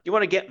want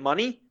to get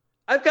money,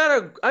 I've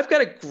got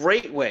a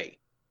great way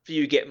for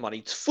you to get money.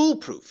 It's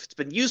foolproof. It's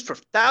been used for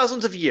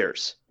thousands of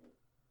years.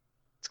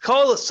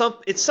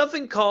 It's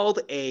something called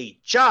a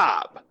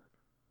job.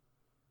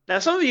 Now,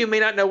 some of you may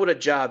not know what a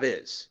job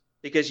is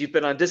because you've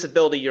been on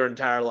disability your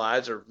entire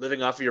lives or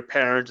living off of your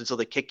parents until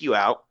they kick you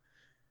out.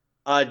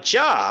 A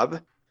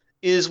job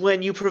is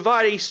when you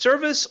provide a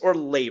service or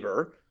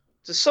labor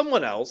to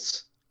someone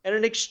else, and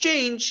in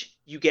exchange,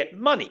 you get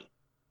money.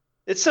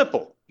 It's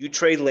simple. You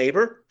trade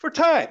labor for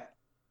time.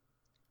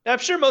 Now, I'm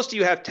sure most of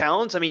you have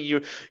talents. I mean,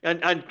 you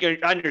on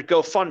your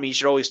GoFundMes,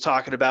 you're always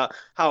talking about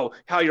how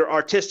you're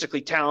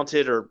artistically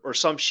talented or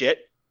some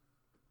shit.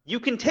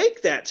 You can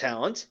take that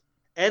talent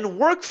and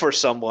work for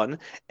someone,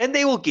 and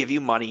they will give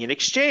you money in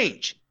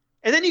exchange.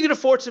 And then you can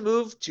afford to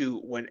move to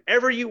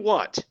whenever you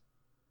want.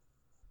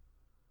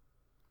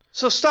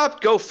 So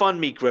stop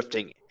GoFundMe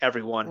grifting,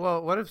 everyone.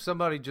 well, what if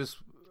somebody just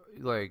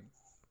like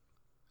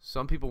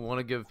some people want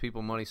to give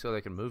people money so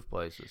they can move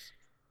places?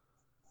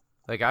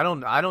 Like I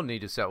don't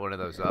need to set one of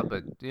those up,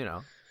 but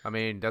I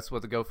mean that's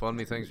what the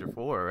GoFundMe things are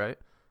for, right?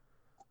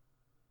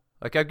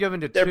 Like I've given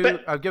to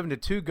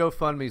two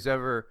GoFundMes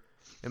ever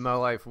in my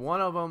life.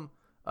 One of them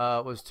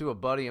was to a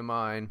buddy of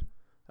mine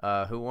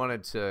who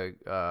wanted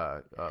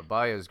to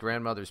buy his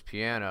grandmother's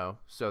piano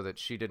so that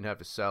she didn't have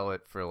to sell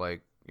it for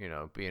like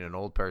being an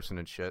old person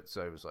and shit.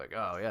 So he was like,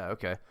 oh yeah,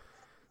 okay.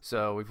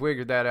 So we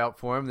figured that out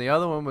for him. The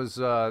other one was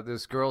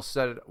this girl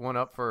set one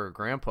up for her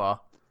grandpa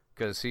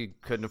because he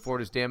couldn't afford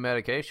his damn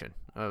medication.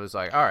 I was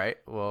like, all right,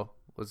 well,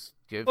 let's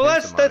give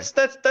him some money.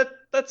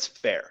 That's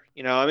fair.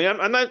 I mean,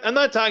 I'm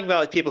not talking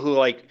about like people who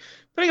like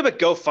putting up a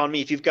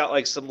GoFundMe if you've got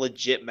like some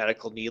legit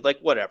medical need, like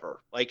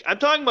whatever. Like I'm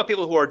talking about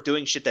people who are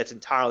doing shit that's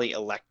entirely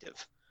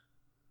elective.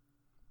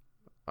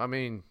 I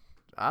mean,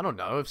 I don't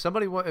know if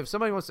somebody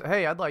wants to,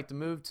 hey, I'd like to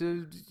move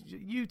to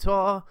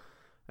Utah,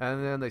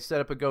 and then they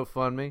set up a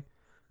GoFundMe,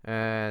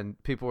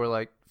 and people were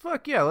like,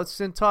 fuck yeah, let's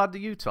send Todd to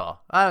Utah.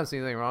 I don't see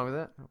anything wrong with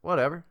that.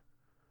 Whatever.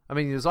 I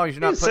mean, as long as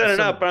you're not putting set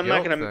it up, but I'm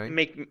not going to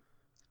make.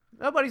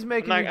 Nobody's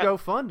making you go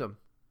fund them.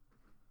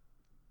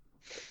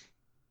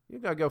 You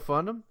gotta go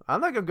fund them. I'm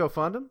not gonna go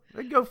fund them.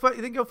 They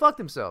can go fuck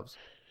themselves.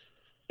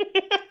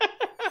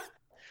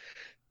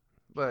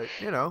 But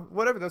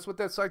whatever. That's what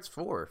that site's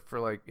for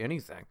like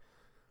anything.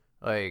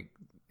 Like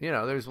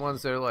there's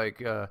ones that are like,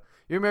 you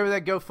remember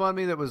that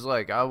GoFundMe that was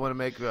like, I want to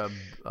make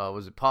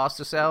was it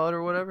pasta salad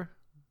or whatever,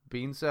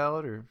 bean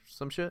salad or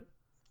some shit,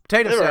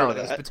 potato salad.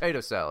 It was potato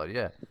salad.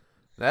 Yeah,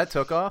 that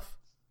took off.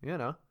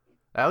 That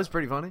was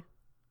pretty funny.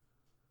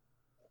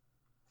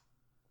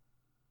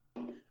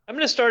 I'm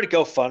gonna start a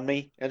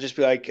GoFundMe and just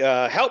be like,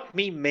 help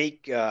me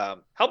make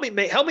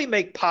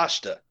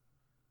pasta,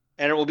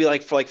 and it will be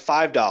like for like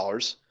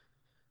 $5.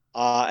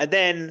 And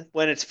then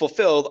when it's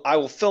fulfilled, I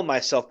will film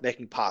myself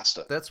making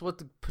pasta. That's what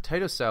the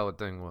potato salad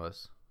thing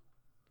was.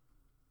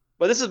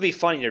 But this would be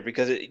funnier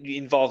because it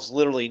involves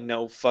literally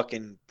no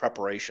fucking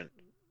preparation.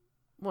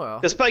 Well,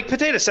 because like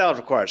potato salad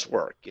requires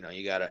work.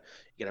 You gotta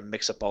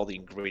mix up all the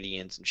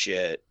ingredients and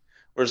shit.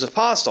 Whereas with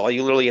pasta, all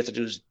you literally have to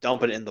do is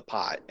dump it in the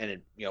pot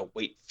and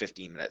wait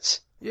 15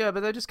 minutes. Yeah,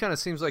 but that just kind of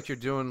seems like you're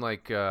doing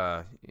like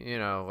a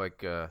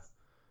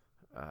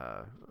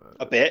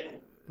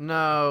bit.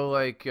 No,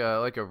 like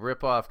a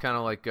ripoff, kind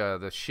of like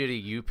the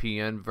shitty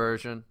UPN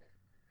version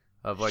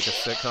of like a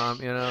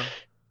sitcom.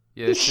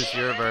 Yeah, it's just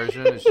your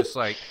version. It's just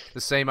like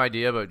the same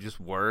idea, but just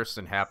worse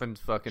and happened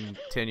fucking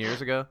 10 years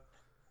ago.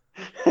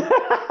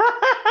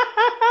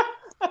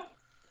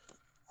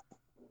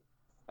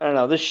 I don't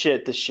know. This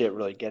shit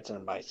really gets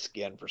under my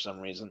skin for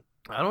some reason.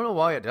 I don't know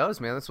why it does,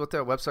 man. That's what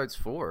that website's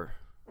for.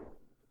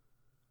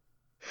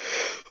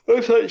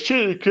 Website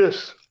should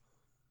exist.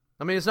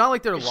 I mean, it's not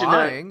like they're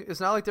lying. It's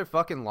not like they're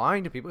fucking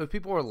lying to people. If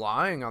people are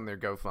lying on their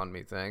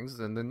GoFundMe things,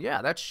 then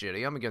yeah, that's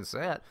shitty. I'm against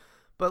that.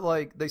 But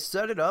like, they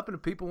set it up, and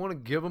if people want to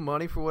give them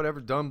money for whatever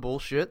dumb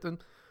bullshit, then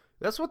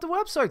that's what the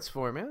website's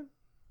for, man.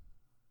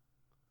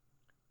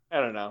 I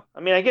don't know. I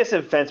mean, I guess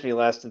it offends me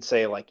less than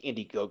say like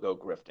Indiegogo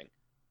grifting.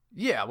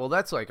 Yeah, well,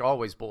 that's like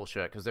always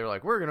bullshit because they're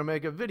like, we're gonna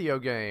make a video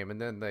game,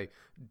 and then they,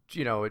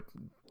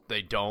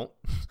 they don't,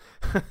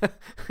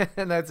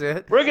 and that's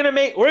it. We're gonna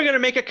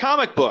make a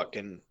comic book,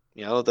 and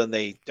then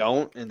they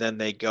don't, and then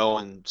they go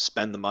and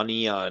spend the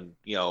money on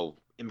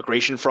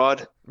immigration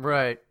fraud.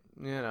 Right.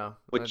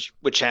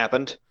 Which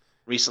happened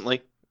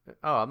recently.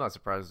 Oh, I'm not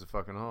surprised at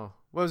fucking all.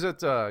 What was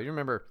it? You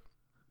remember?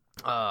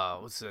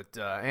 What's it?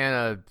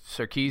 Anna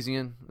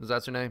Sarkeesian? Is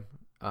that her name?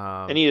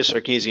 Anita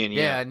Sarkeesian,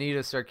 Yeah, Anita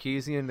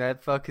Sarkeesian,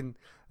 that fucking,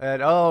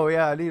 and oh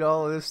yeah, I need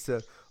all of this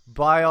to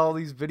buy all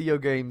these video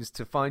games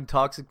to find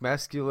toxic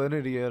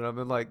masculinity in them,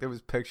 and like there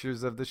was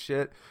pictures of the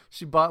shit.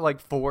 She bought like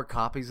 4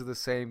 copies of the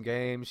same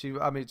game. She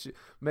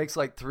makes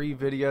like 3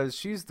 videos.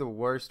 She's the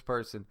worst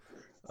person.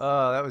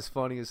 That was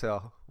funny as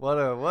hell. What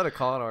a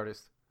con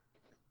artist.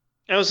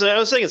 I was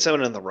thinking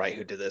someone on the right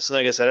who did this.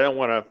 Like I said, I don't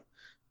want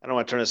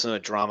to turn this into a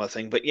drama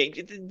thing, but yeah,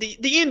 the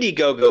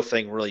Indiegogo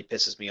thing really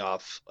pisses me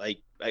off. Like,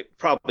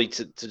 probably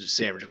to the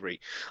same degree.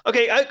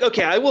 Okay,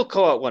 I will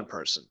call out one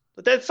person.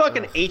 But that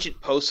fucking Agent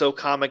Poso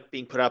comic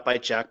being put out by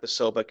Jack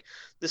Posobiec,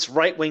 this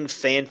right-wing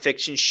fan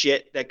fiction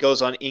shit that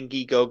goes on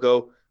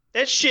Indiegogo,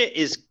 that shit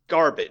is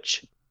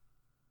garbage.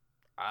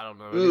 I don't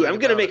know. Ooh, I'm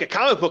gonna make a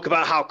comic book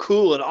about how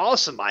cool and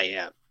awesome I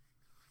am.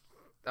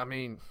 I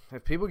mean,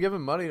 if people give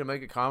him money to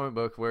make a comic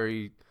book where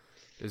he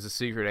is a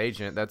secret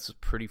agent, that's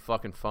pretty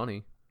fucking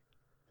funny.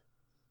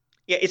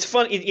 Yeah, it's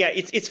funny. Yeah,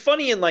 it's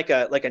funny in like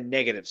a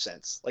negative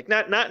sense, like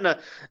not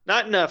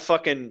in a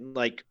fucking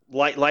like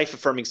life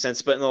affirming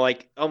sense, but in the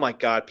like, oh my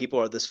god, people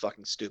are this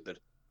fucking stupid.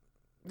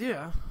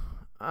 Yeah,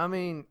 I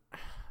mean,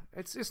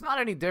 it's not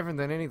any different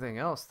than anything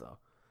else though.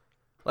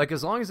 Like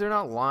as long as they're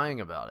not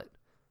lying about it.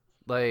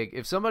 Like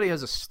if somebody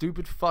has a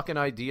stupid fucking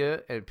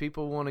idea and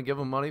people want to give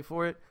them money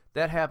for it,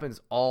 that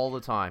happens all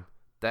the time.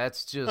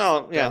 That's just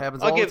that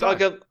happens all the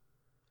time.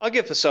 I'll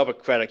give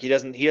Posobiec credit. He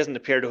doesn't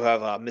appear to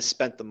have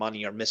misspent the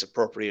money or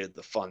misappropriated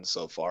the funds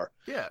so far.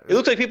 Yeah, it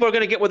looks like people are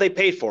going to get what they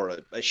paid for,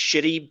 a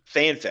shitty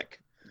fanfic.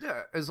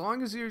 Yeah, as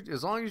long as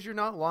you're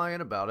not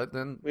lying about it,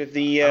 then with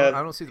the I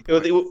don't see the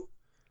point.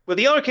 With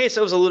the other case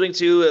I was alluding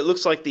to, it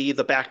looks like the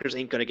backers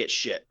ain't going to get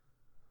shit.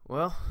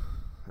 Well,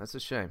 that's a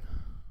shame.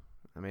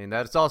 I mean,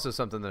 that's also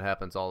something that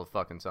happens all the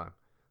fucking time.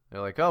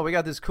 They're like, oh, we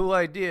got this cool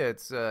idea.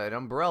 It's an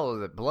umbrella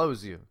that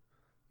blows you.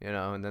 You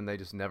know, and then they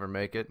just never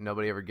make it.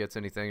 Nobody ever gets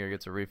anything or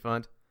gets a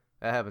refund.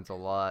 That happens a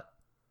lot.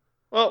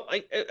 Well,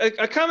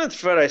 a common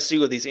thread I see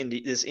with this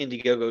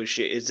Indiegogo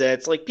shit is that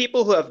it's like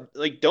people who have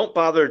like don't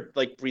bother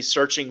like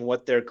researching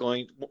what they're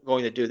going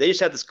to do. They just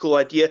have this cool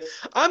idea.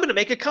 I'm going to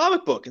make a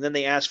comic book, and then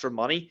they ask for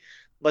money,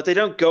 but they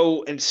don't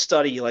go and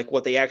study like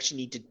what they actually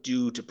need to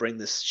do to bring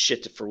this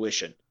shit to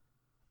fruition.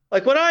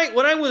 Like when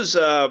I was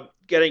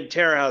getting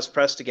Terror House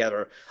Press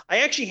together, I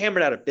actually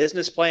hammered out a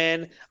business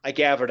plan. I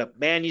gathered up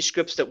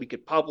manuscripts that we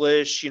could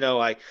publish. You know,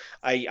 I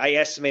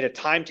estimated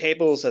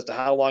timetables as to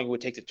how long it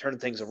would take to turn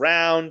things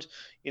around.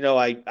 You know,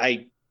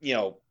 I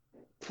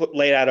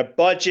laid out a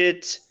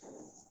budget.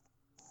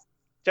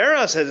 Terror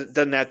House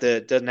doesn't have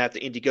the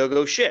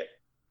Indiegogo shit.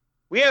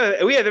 We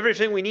have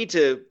everything we need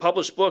to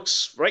publish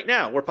books right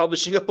now. We're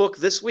publishing a book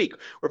this week.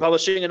 We're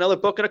publishing another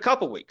book in a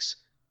couple weeks.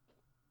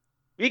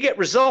 We get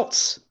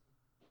results.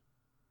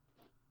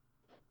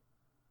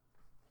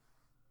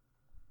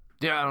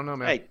 Yeah, I don't know,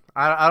 man. Hey.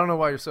 I don't know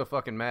why you're so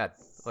fucking mad.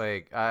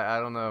 Like,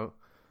 I don't know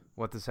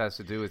what this has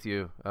to do with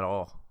you at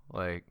all.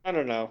 Like, I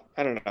don't know.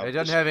 It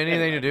doesn't have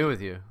anything to do with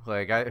you.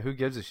 Like, who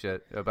gives a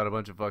shit about a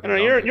bunch of fucking?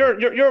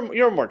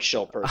 You're a more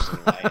chill person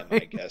than I am, I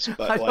guess.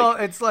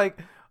 But it's like,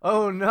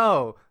 oh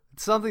no,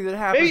 it's something that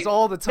happens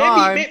all the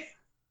time.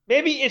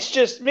 Maybe it's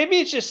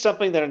just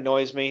something that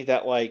annoys me.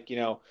 That like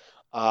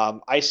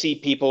I see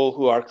people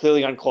who are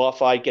clearly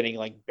unqualified getting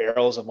like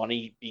barrels of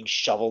money being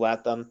shoveled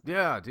at them.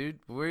 Yeah, dude.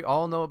 We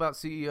all know about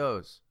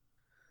CEOs.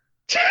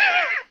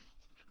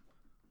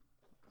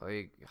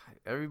 Like,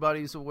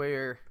 everybody's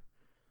aware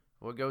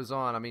what goes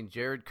on. I mean,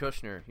 Jared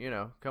Kushner,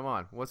 come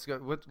on. What's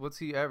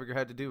he ever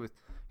had to do with?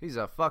 He's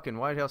a fucking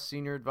White House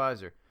senior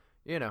advisor.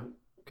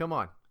 Come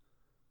on.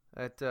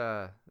 That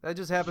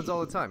just happens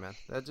all the time, man.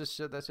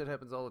 That shit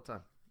happens all the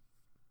time.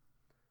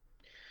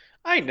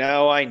 I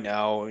know,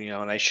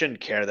 and I shouldn't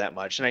care that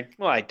much, and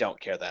I don't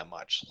care that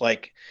much.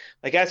 Like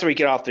after we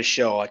get off the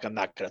show, like I'm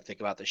not gonna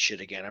think about this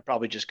shit again. I'm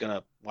probably just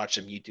gonna watch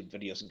some YouTube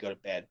videos and go to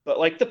bed. But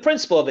like the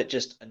principle of it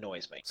just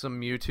annoys me. Some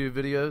YouTube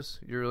videos?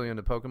 You're really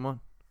into Pokemon?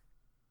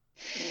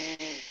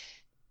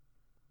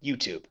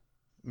 YouTube.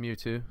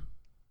 Mewtwo.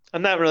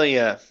 I'm not really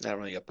a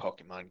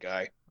Pokemon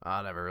guy.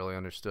 I never really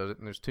understood it,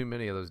 and there's too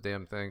many of those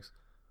damn things.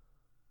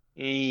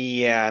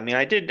 Yeah, I mean,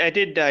 I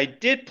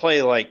did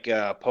play like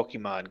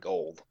Pokemon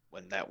Gold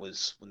when that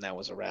was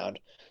around.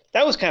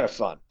 That was kind of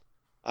fun.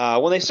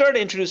 When they started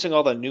introducing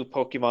all the new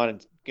Pokemon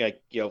and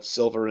like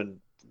Silver and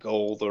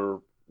Gold,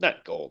 or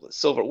not Gold,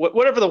 Silver,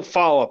 whatever the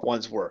follow-up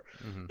ones were.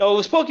 Mm-hmm. No, it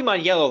was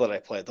Pokemon Yellow that I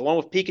played, the one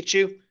with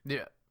Pikachu.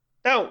 Yeah,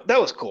 that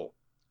was cool.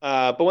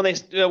 But when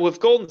they with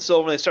Gold and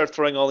Silver, they start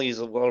throwing all these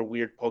little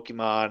weird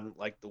Pokemon,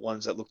 like the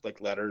ones that look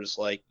like letters.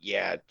 Like,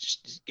 yeah,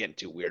 just getting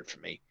too weird for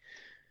me.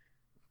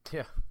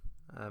 Yeah.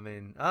 I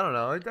mean, I don't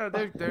know.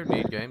 They're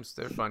neat games.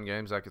 They're fun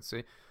games, I could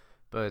see.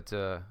 But,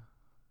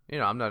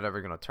 I'm not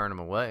ever going to turn them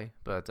away.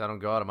 But I don't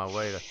go out of my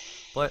way to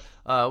play.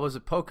 Was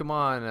it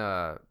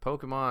Pokemon?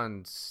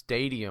 Pokemon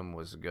Stadium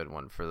was a good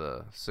one for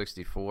the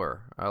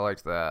 64. I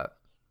liked that.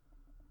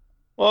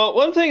 Well,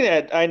 one thing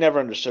that I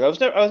never understood, I was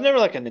never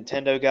like a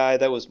Nintendo guy.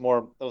 That was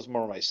more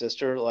my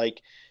sister.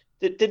 Like,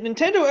 Did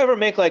Nintendo ever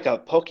make like a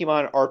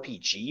Pokemon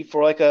RPG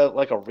for like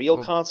a real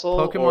Well, console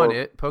or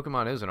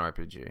Pokemon is an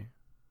RPG.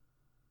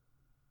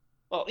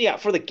 well, yeah,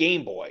 for the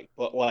Game Boy,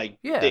 but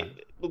Yeah,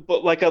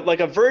 like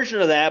a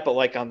version of that, but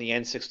like on the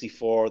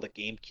N64 or the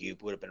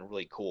GameCube would have been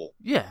really cool.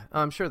 yeah,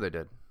 I'm sure they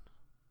did.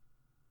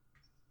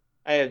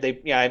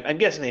 I'm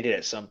guessing they did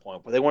at some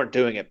point, but they weren't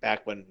doing it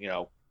back when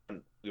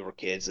when we were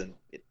kids and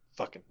it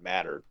fucking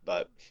mattered.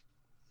 But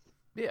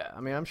Yeah, I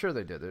mean, I'm sure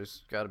they did.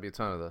 There's got to be a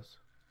ton of those.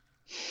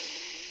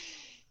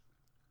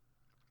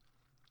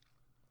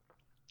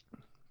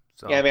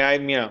 So yeah, I mean, I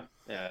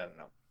don't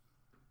know.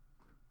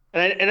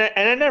 And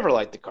I never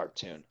liked the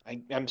cartoon.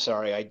 I'm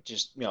sorry. I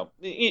just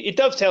it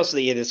dovetails to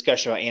the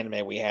discussion about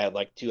anime we had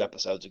like 2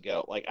 episodes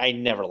ago. Like I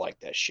never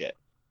liked that shit.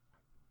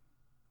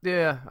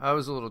 yeah, I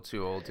was a little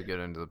too old to get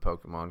into the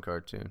Pokemon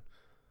cartoon.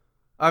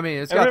 I mean,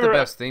 it's I got the remember.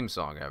 best theme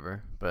song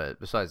ever, but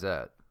besides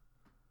that,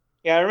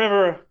 Yeah, I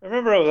remember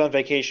I was on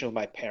vacation with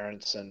my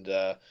parents and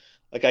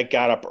like I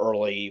got up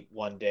early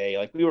one day.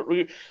 Like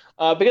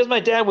because my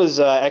dad was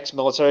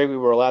ex-military, we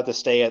were allowed to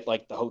stay at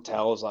like the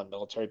hotels on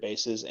military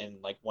bases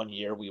and like one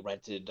year we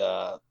rented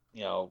like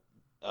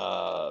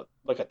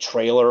a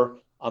trailer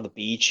on the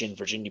beach in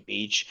Virginia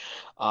Beach.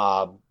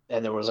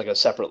 And there was like a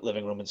separate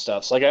living room and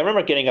stuff. So like I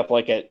remember getting up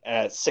like at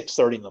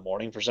 6:30 in the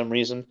morning for some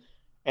reason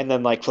and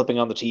then like flipping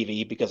on the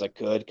TV because I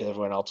could because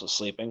everyone else was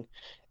sleeping.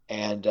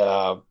 And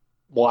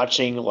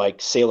watching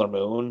like Sailor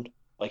Moon.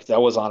 Like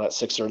that was on at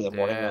 6:30 in the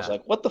morning. And I was yeah,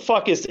 like, what the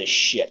fuck is this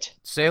shit?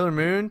 Sailor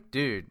Moon,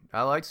 dude,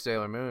 I liked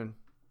Sailor Moon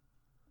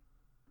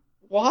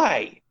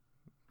Why?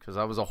 because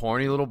I was a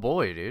horny little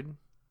boy, dude.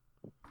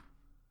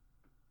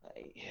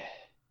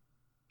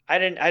 I, I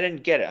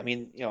didn't get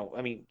it.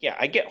 Yeah,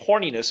 I get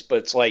horniness, but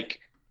it's like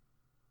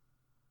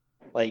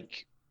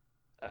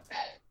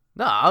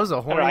No, I was a I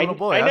don't horny know. little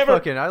boy.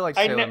 I liked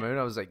I Sailor ne Moon.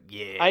 I was like,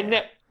 I yeah,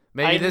 ne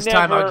maybe I this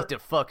time I'll never get to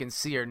fucking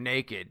see her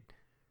naked.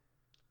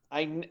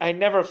 I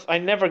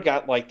never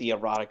got like the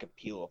erotic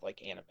appeal of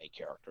like anime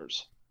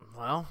characters.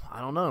 Well,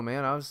 I don't know,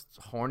 man. I was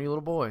a horny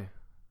little boy.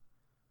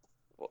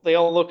 They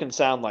all look and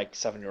sound like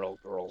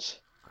 7-year-old girls.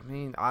 I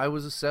mean, I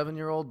was a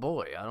 7-year-old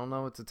boy. I don't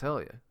know what to tell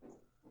you.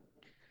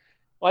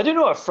 Well, I do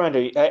know a friend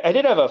I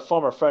did have a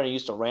former friend who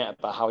used to rant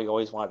about how he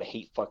always wanted to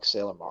hate fuck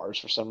Sailor Mars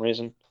for some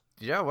reason.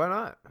 Yeah, why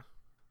not?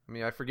 I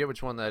mean, I forget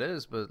which one that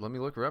is, but let me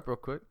look her up real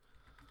quick.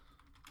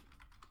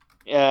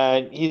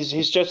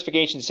 His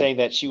justification saying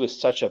that she was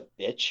such a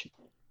bitch.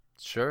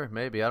 Sure,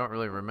 maybe. I don't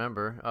really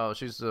remember. Oh,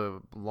 she's the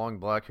long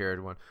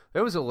black-haired one.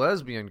 There was a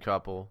lesbian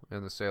couple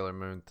in the Sailor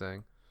Moon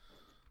thing.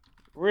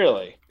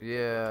 Really?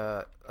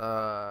 Yeah,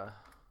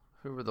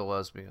 who were the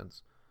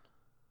lesbians?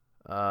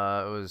 It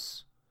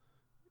was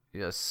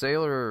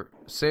Sailor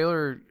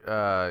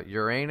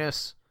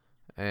Uranus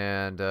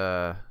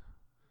and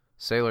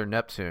Sailor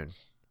Neptune.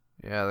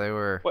 Yeah, they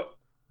were What?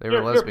 You're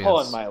You're lesbians.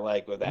 pulling my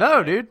leg with that. No,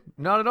 man. dude,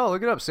 not at all.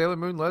 Look it up. Sailor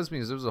Moon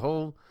lesbians. There was a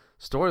whole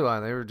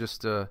storyline. They were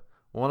just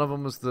one of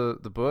them was the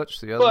butch,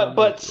 the other one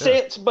was,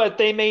 yeah. But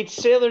they made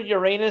Sailor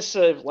Uranus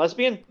a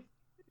lesbian.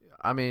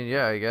 I mean,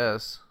 yeah, I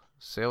guess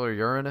Sailor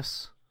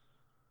Uranus.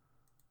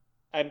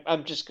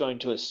 I'm just going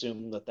to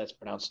assume that that's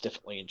pronounced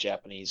differently in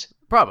Japanese.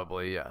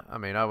 Probably, yeah. I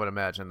mean, I would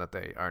imagine that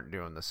they aren't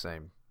doing the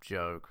same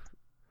joke.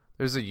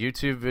 There's a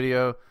YouTube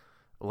video,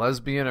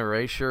 lesbian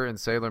erasure in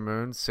Sailor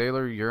Moon.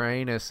 Sailor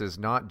Uranus is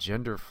not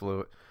gender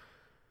fluid.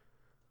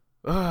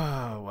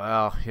 Oh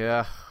wow,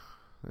 yeah.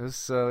 There's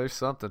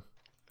something.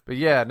 But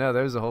yeah, no,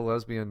 there's a whole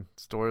lesbian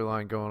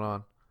storyline going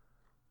on.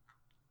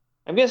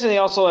 I'm guessing they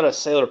also had a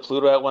Sailor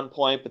Pluto at one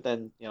point, but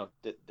then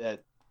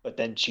but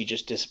then she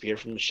just disappeared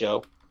from the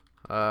show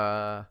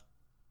Uh,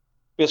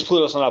 because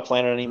Pluto's not a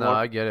planet no, anymore.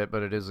 I get it,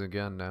 but it is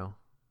again now.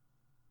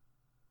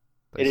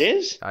 It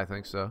is? I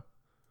think so.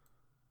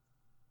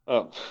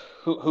 Oh,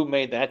 who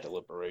made that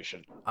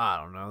deliberation? I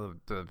don't know.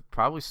 The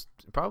probably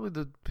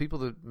the people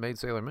that made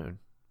Sailor Moon.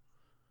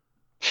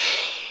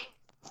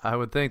 I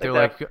would think they're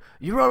like,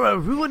 you are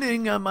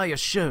ruining my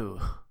show.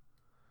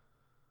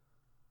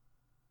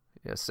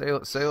 Yeah,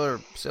 Sailor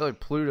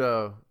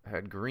Pluto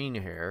had green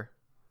hair,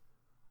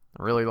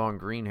 really long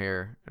green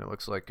hair, and it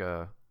looks like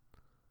a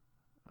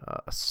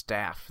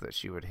staff that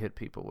she would hit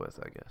people with,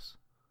 I guess.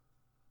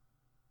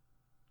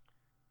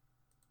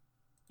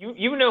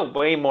 You know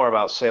way more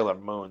about Sailor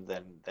Moon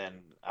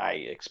than I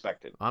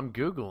expected. I'm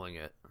Googling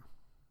it.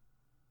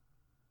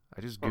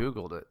 I just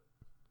Googled it.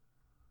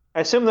 I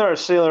assume there are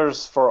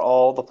sailors for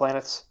all the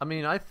planets. I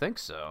mean, I think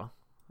so.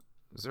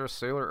 Is there a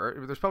Sailor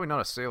Earth? There's probably not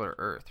a Sailor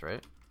Earth,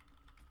 right?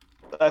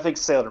 I think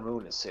Sailor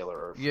Moon is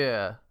Sailor Earth.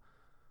 Yeah.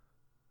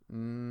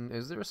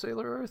 Is there a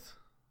Sailor Earth?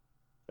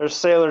 There's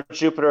Sailor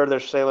Jupiter,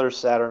 there's Sailor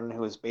Saturn,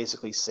 who is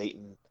basically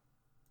Satan.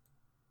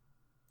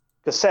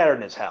 Because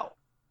Saturn is hell.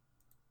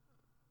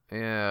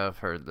 Yeah, I've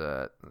heard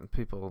that.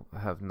 People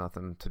have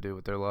nothing to do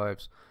with their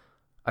lives.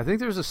 I think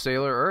there's a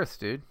Sailor Earth,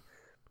 dude.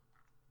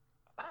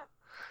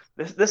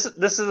 This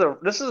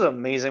is an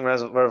amazing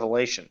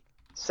revelation.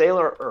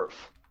 Sailor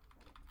Earth.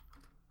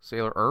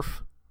 Sailor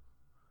Earth?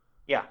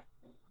 Yeah.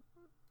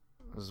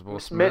 This is Will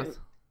Smith. Smith.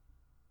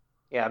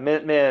 Yeah,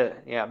 mysteries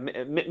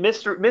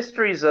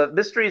of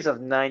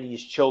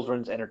 '90s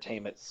children's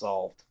entertainment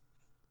solved.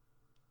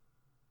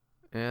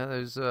 Yeah,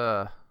 there's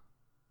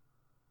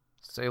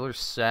Sailor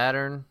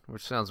Saturn,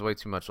 which sounds way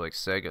too much like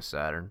Sega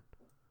Saturn.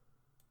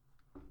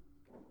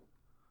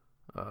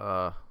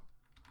 Uh,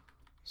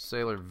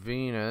 Sailor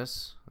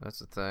Venus, that's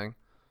the thing.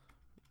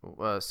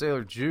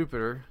 Sailor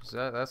Jupiter,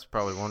 that's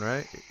probably one,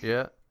 right?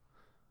 Yeah,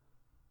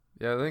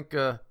 yeah.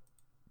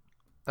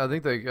 I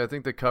think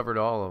they covered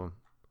all of them.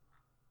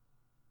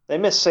 They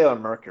missed Sailor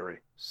Mercury.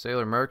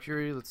 Sailor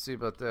Mercury, let's see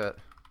about that.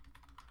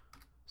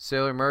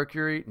 Sailor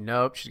Mercury,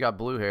 nope, she's got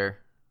blue hair.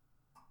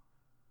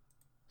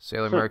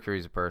 Sailor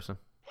Mercury's a person.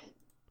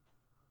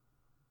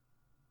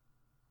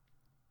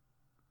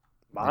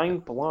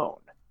 Mind blown.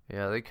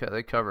 Yeah,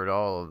 they covered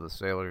all of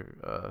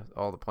the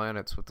all the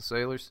planets with the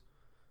sailors.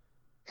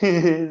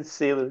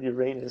 Sailor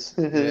Uranus.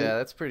 Yeah,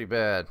 that's pretty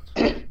bad.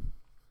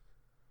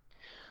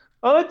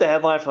 I like the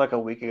headline from like a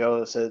week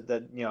ago that said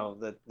that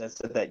that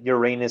said that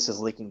Uranus is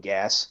leaking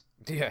gas.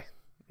 Yeah,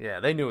 yeah,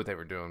 they knew what they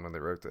were doing when they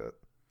wrote that.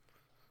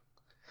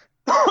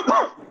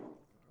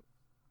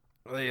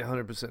 They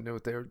 100% knew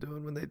what they were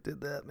doing when they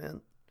did that,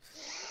 man.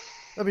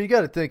 I mean, you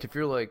got to think if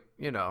you're like,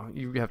 you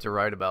have to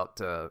write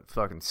about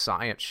fucking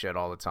science shit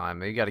all the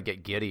time. You got to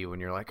get giddy when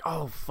you're like,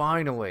 oh,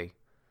 finally,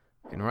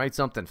 I can write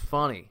something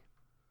funny.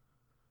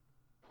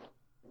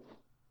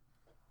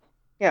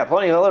 Yeah,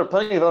 plenty of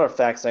other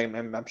facts.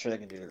 I'm sure they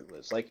can do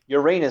this. Like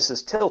Uranus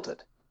is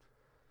tilted,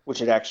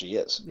 which it actually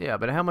is. Yeah,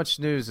 but how much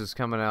news is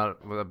coming out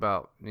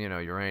about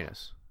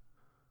Uranus?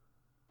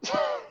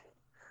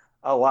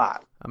 A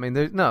lot. I mean,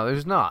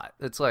 there's not.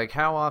 It's like,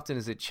 how often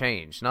is it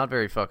changed? Not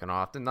very fucking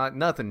often.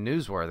 Nothing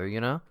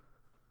newsworthy,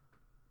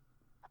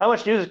 How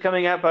much news is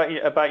coming out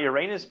about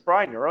Uranus,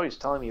 Brian? You're always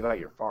telling me about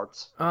your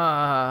farts.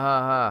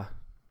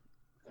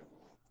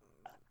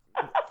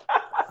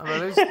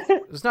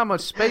 There's not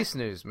much space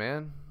news,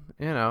 man.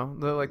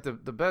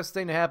 The best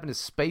thing to happen to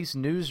space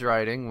news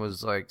writing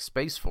was like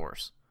Space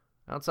Force.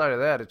 Outside of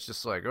that, it's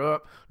just like,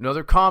 oh,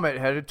 another comet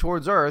headed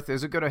towards Earth.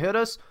 Is it going to hit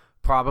us?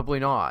 Probably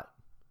not.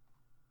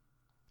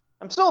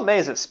 I'm still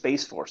amazed that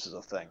Space Force is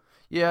a thing.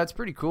 Yeah, it's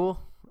pretty cool.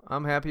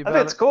 I'm happy about it. I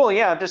mean, it's cool.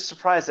 Yeah, I'm just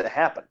surprised it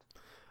happened.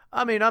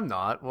 I mean, I'm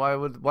not. Why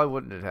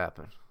wouldn't it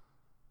happen?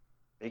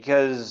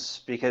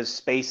 Because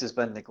space has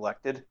been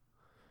neglected.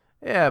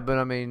 Yeah, but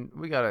I mean,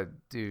 we gotta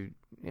do.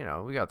 We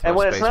gotta throw. And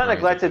when space it's not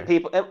marines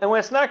neglected, when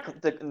it's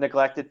not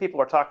neglected, people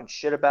are talking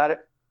shit about it.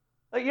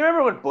 Like, you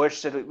remember when Bush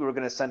said we were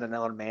going to send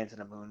another man to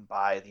the moon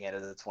by the end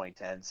of the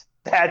 2010s?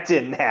 That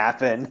didn't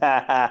happen.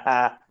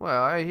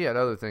 Well, he had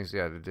other things he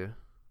had to do.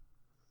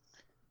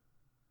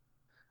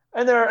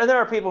 And there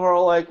are people who are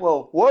like,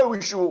 well,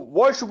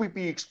 why should we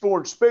be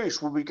exploring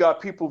space when we got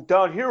people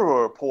down here who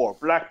are poor,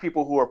 black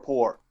people who are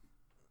poor?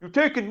 You're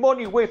taking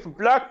money away from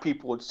black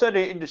people and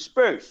sending it into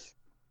space.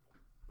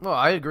 Well,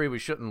 I agree we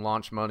shouldn't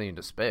launch money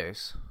into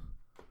space.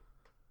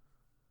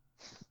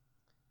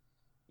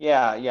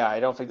 Yeah, I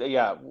don't think that.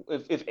 Yeah,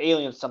 if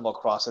aliens stumble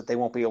across it, they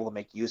won't be able to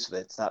make use of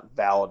it. It's not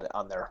valid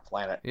on their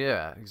planet.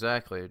 Yeah,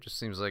 exactly. It just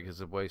seems like it's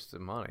a waste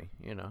of money.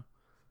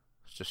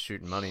 It's just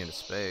shooting money into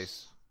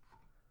space.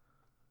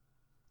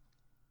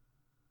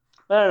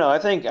 I don't know. I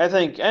think I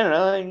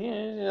don't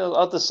know.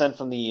 I'll dissent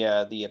from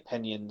the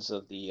opinions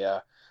of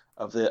the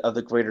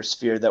greater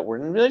sphere that we're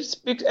in. Really,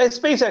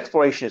 space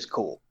exploration is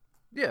cool.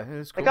 Yeah,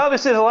 it's cool. Like,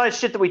 obviously, there's a lot of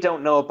shit that we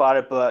don't know about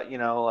it, but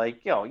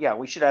yeah,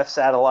 we should have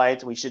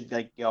satellites. We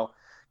should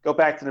go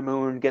back to the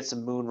moon, get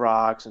some moon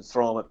rocks, and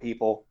throw them at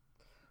people.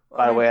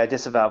 By the way, I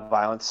disavow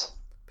violence.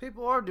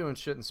 People are doing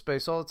shit in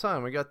space all the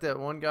time. We got that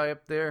one guy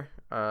up there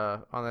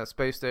on that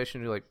space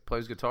station who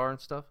plays guitar and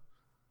stuff.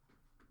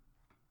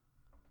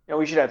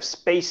 We should have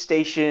space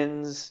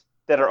stations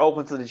that are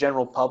open to the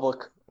general public.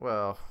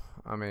 Well,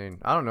 I mean,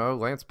 I don't know.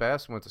 Lance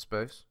Bass went to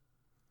space.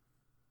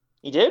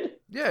 He did?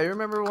 Yeah, you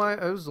remember when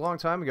it was a long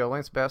time ago.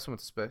 Lance Bass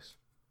went to space.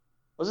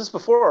 Was this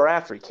before or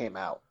after he came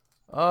out?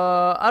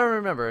 I don't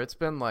remember. It's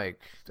been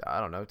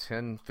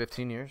 10,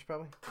 15 years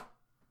probably.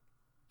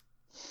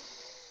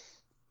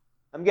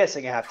 I'm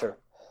guessing after.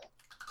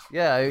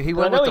 Yeah, he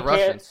went with the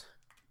Russians.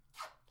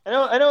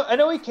 I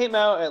know he came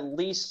out at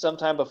least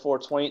sometime before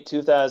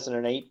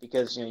 2008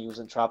 because he was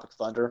in Tropic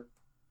Thunder.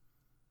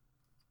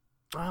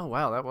 Oh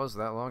wow, that was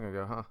that long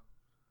ago, huh?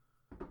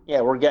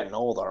 Yeah, we're getting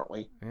old, aren't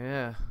we?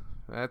 Yeah,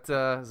 that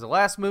is the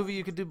last movie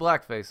you could do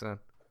blackface in.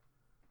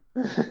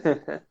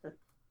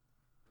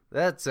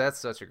 That's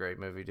such a great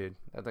movie, dude.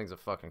 That thing's a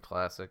fucking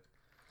classic.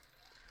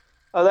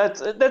 Oh,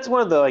 that's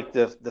one of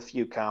the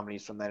few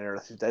comedies from that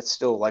era that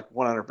still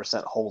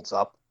 100% holds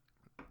up.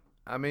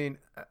 I mean,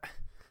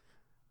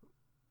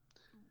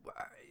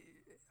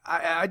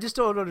 I just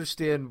don't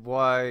understand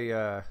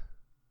why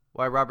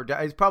Robert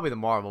Downey. It's probably the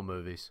Marvel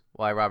movies.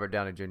 Why Robert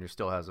Downey Jr.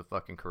 still has a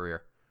fucking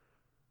career.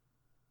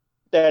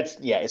 It's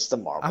the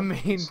Marvel. I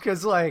mean,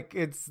 because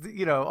it's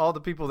all the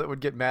people that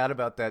would get mad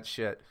about that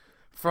shit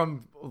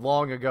from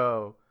long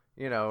ago.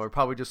 Are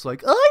probably just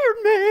like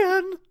Iron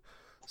Man.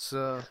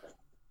 So,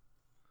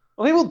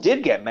 well, people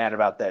did get mad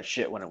about that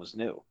shit when it was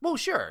new. Well,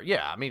 sure,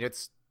 yeah. I mean,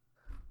 it's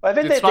I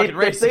think it's fucking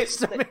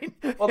racist. I mean,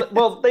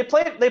 they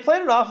played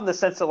it off in the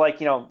sense that like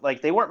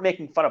like they weren't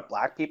making fun of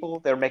black people,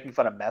 they were making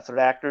fun of method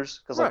actors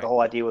because like right. the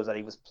whole idea was that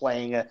he was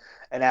playing an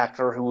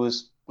actor who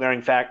was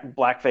wearing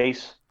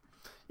blackface.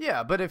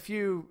 Yeah, but if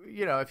you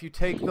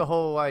take the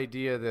whole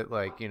idea that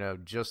like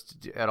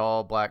just at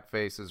all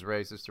blackface is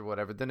racist or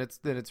whatever, then it's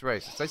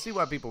racist. I see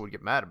why people would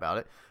get mad about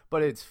it,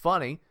 but it's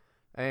funny,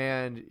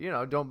 and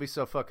don't be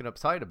so fucking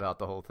uptight about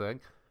the whole thing.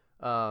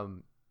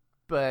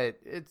 But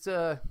it's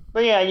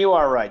But yeah, you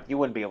are right. You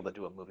wouldn't be able to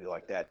do a movie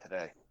like that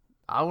today.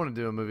 I want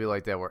to do a movie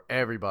like that where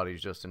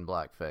everybody's just in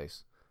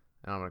blackface,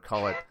 and I'm gonna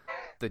call it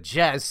The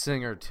Jazz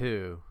Singer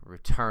 2: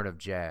 Return of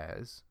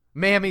Jazz,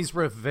 Mammy's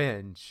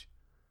Revenge.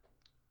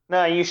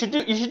 No, you should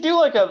do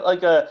like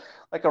a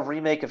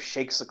remake of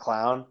Shakes the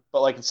Clown,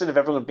 but like instead of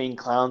everyone being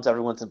clowns,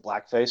 everyone's in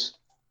blackface.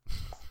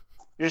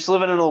 You're just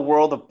living in a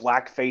world of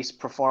blackface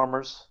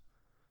performers.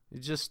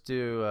 You just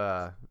do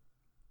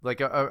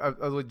like a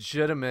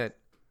legitimate,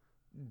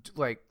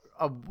 like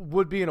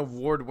would be an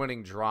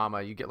award-winning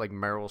drama. You get like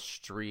Meryl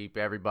Streep,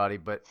 everybody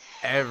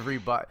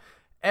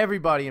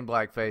in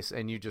blackface,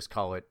 and you just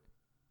call it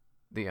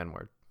the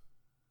N-word.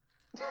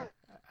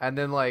 And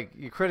then like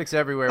your critics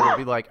everywhere would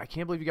be like, I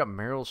can't believe you got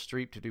Meryl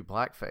Streep to do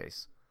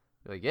blackface.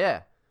 You're like,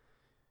 yeah,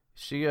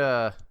 she knew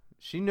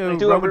Roman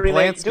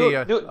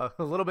Polanski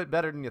a little bit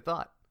better than you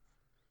thought.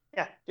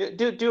 Yeah,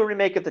 do a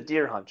remake of The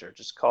Deer Hunter.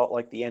 Just call it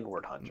like the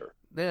N-word Hunter.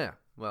 Yeah.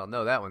 Well,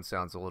 no, that one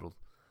sounds a little.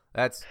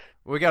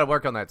 We got to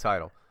work on that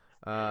title.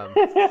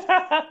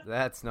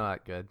 That's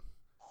not good.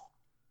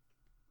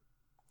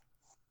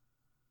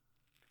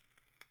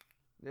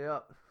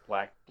 Yeah.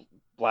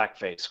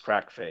 Blackface,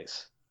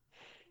 crackface.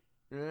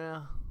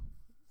 Yeah.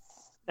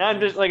 Now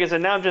I'm just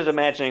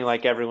imagining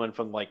like everyone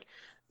from like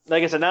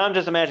I said, now I'm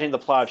just imagining the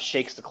plot of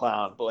Shakes the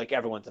Clown, but like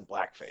everyone's in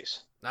blackface.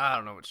 I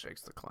don't know what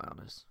Shakes the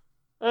Clown is.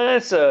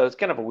 It's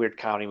kind of a weird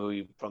comedy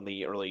movie from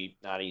the early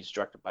 '90s,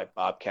 directed by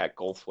Bobcat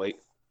Goldthwait.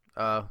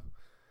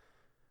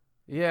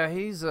 Yeah,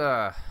 he's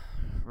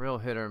real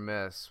hit or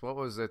miss. What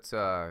was it?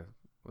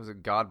 Was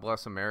it God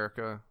Bless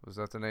America? Was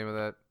that the name of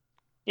that?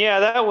 Yeah,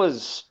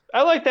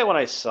 I liked that when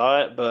I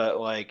saw it, but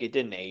like it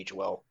didn't age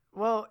well.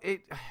 Well,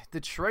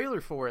 the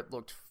trailer for it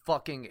looked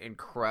fucking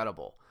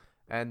incredible,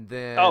 and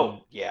then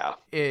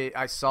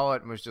I saw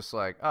it and was just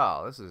like,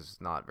 oh, this is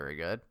not very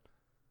good.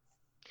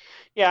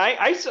 Yeah,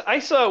 I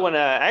saw it when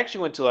I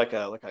actually went to like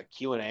a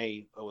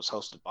Q&A that was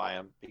hosted by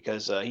him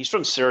because he's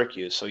from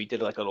Syracuse, so he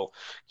did like a little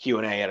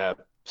Q&A at a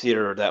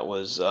theater that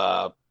was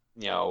not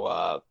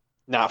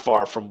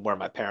far from where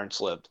my parents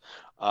lived.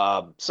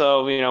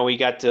 So we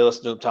got to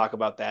listen to him talk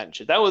about that and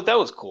shit. That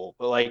was cool.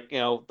 But like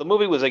the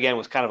movie was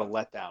kind of a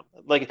letdown.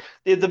 Like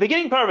the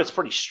beginning part of it's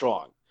pretty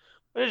strong,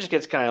 but it just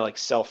gets kind of like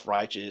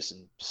self-righteous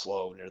and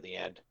slow near the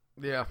end.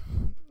 Yeah,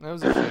 that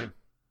was a shame.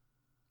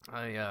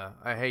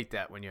 I hate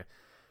that when you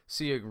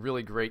see a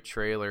really great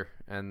trailer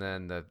and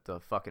then the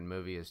fucking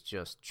movie is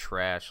just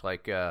trash.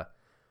 Like what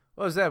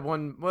was that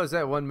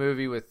one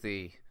movie with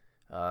the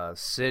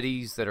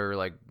cities that are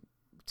like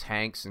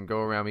tanks and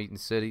go around eating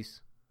cities?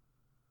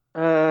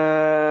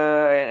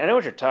 I know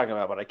what you're talking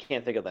about, but I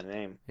can't think of the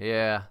name.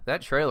 Yeah,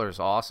 that trailer is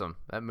awesome.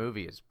 That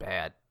movie is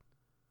bad.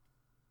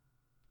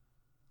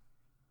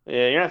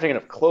 Yeah, you're not thinking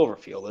of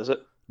Cloverfield, is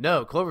it?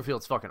 No,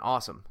 Cloverfield's fucking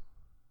awesome.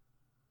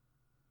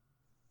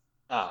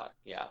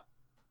 Yeah.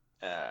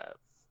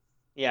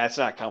 Yeah, it's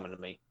not coming to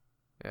me.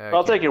 Yeah,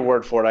 I'll take your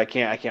word for it. I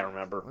can't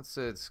remember.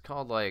 It's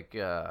called like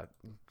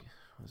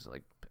what's it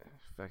like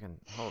fucking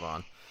hold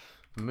on.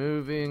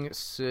 Moving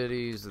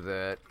cities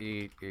that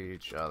eat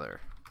each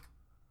other.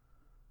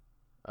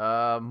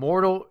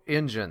 Mortal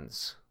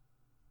Engines.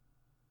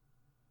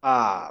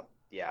 Yeah.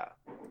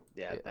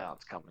 Now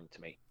it's coming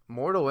to me.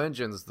 Mortal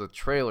Engines, the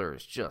trailer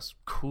is just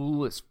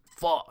cool as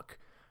fuck.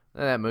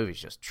 That movie's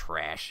just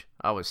trash.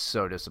 I was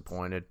so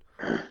disappointed.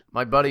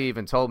 My buddy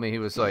even told me, he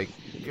was like,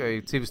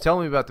 he was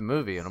telling me about the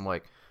movie, and I'm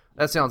like,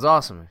 that sounds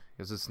awesome.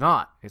 Because it's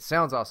not. It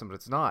sounds awesome, but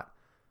it's not.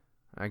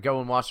 I go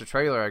and watch the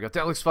trailer. I go,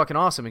 that looks fucking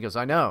awesome. He goes,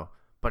 I know,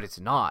 but it's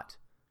not.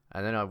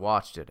 And then I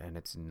watched it, and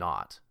it's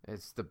not.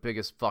 It's the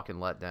biggest fucking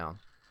letdown.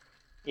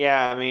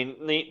 Yeah, I mean,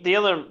 the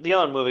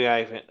other movie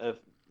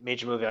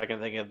major movie I can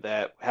think of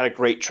that had a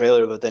great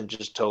trailer, but then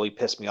just totally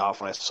pissed me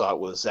off when I saw it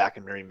was Zack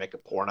and Miri Make a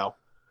Porno.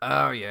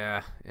 Oh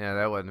yeah,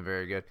 that wasn't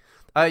very good.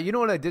 You know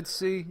what I did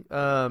see?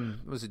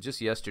 Was it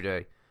just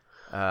yesterday?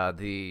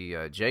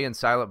 The Jay and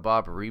Silent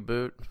Bob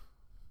reboot.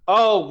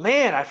 Oh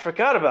man, I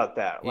forgot about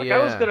that. Like yeah.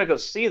 I was gonna go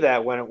see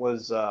that when it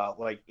was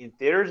like in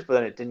theaters, but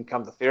then it didn't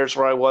come to theaters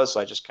where I was, so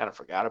I just kind of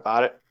forgot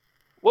about it.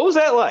 What was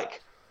that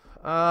like?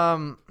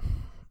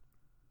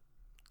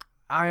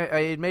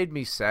 It made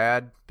me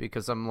sad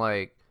because I'm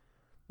like,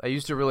 I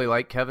used to really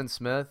like Kevin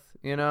Smith,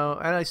 and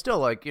I still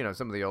like,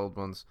 some of the old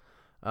ones.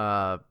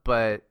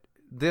 But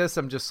this,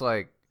 I'm just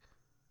like,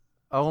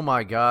 oh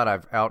my God,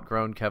 I've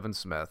outgrown Kevin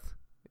Smith,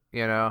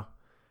 It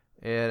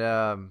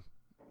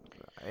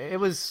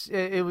was,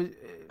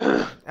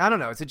 I don't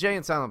know. It's a Jay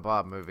and Silent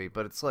Bob movie,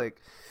 but it's like,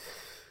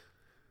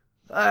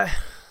 and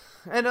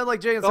then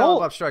like Jay and Silent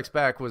Bob Strikes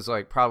Back was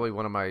like probably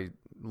one of my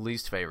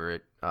least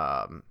favorite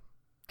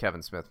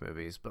Kevin Smith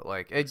movies, but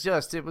like it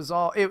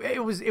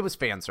was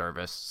fan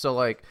service. So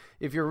like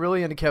if you're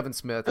really into Kevin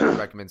Smith, I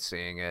recommend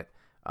seeing it.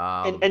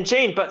 And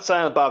Jane but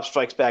Silent Bob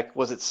Strikes Back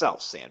was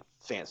itself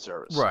fan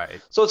service. Right.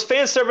 So it's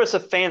fan service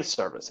of fan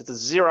service. It's a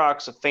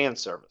Xerox of fan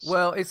service.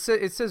 Well, it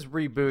says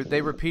reboot.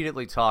 They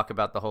repeatedly talk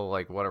about the whole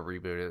like what a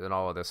reboot is and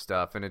all of this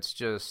stuff, and it's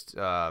just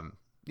and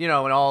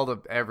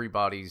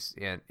everybody's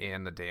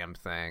in the damn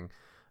thing.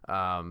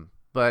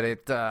 But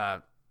it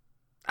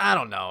I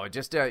don't know. It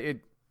just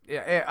it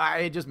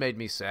just made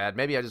me sad.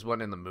 Maybe I just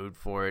wasn't in the mood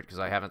for it because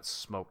I haven't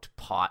smoked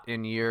pot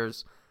in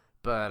years.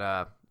 But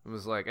it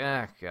was like,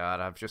 God,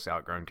 I've just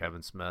outgrown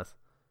Kevin Smith.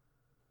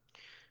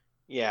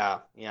 Yeah.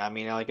 I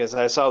mean, like as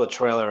I saw the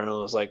trailer and it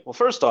was like, well,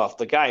 first off,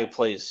 the guy who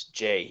plays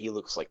Jay, he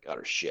looks like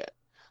utter shit.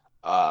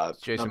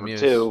 Jason Number Mewes.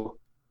 two,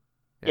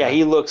 yeah,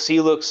 he looks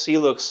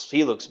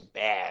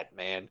bad,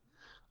 man.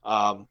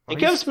 And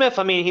Kevin Smith,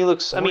 I mean, he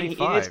looks. I mean,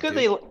 it's good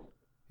dude.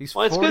 He's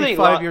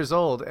 45 years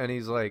old, and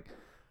he's like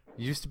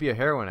used to be a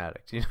heroin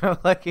addict. You know,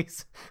 like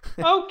he's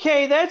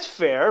okay. That's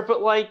fair,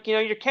 but like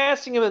you're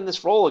casting him in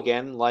this role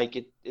again. Like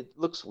it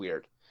looks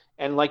weird.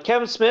 And like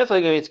Kevin Smith,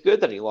 like, I mean, it's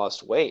good that he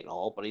lost weight and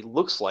all, but he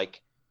looks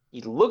like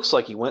he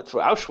went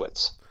through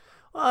Auschwitz.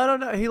 Well, I don't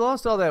know. He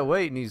lost all that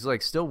weight, and he's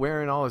like still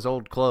wearing all his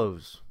old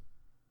clothes.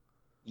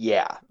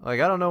 Yeah.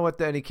 Like I don't know what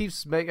that. And he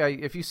keeps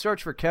if you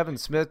search for Kevin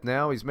Smith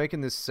now, he's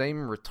making this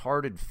same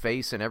retarded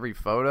face in every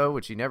photo,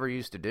 which he never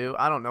used to do.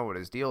 I don't know what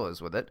his deal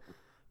is with it,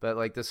 but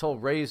like this whole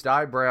raised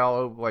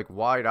eyebrow, like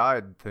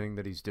wide-eyed thing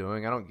that he's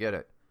doing, I don't get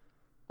it.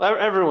 Well,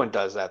 everyone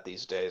does that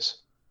these days.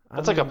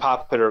 That's like a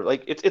popular,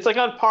 like it's like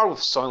on par with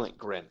Soylent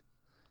Grin.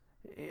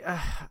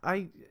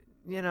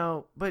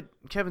 But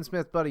Kevin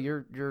Smith, buddy,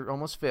 you're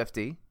almost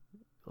 50.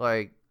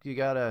 Like you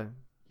gotta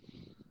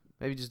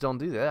maybe just don't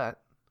do that.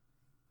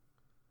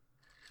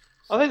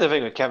 I think the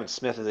thing with Kevin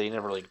Smith is that he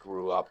never really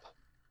grew up.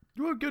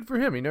 Well, good for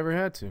him. He never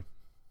had to.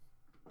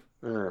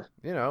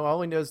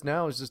 All he does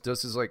now is just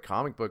does his like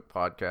comic book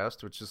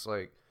podcast, which is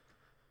like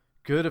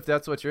good if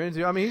that's what you're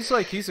into. I mean,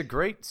 he's a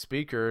great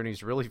speaker and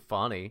he's really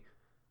funny.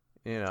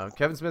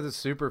 Kevin Smith is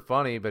super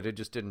funny, but it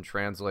just didn't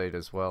translate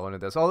as well into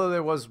this. Although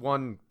there was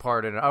one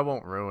part in it, I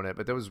won't ruin it,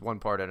 but there was one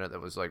part in it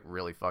that was like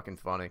really fucking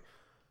funny.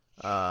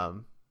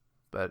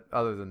 But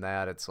other than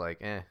that, it's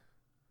like, I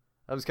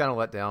was kind of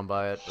let down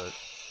by it, but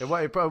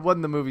it probably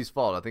wasn't the movie's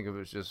fault. I think it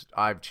was just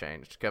I've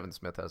changed. Kevin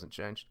Smith hasn't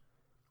changed.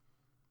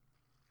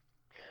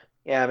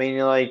 Yeah, I mean,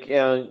 you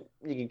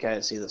can kind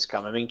of see this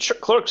coming. I mean,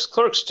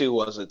 Clerks 2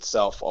 was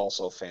itself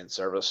also fan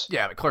service.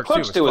 Yeah, but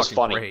Clerks 2 was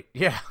funny. Great.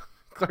 Yeah,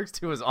 Clerks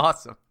 2 was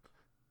awesome.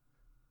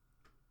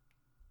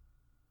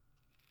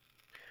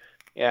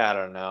 Yeah, I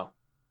don't know.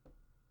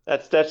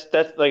 That's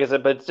like I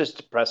said, but it's just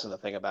depressing to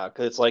think about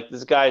because it's like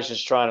this guy's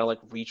just trying to like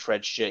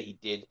retread shit he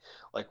did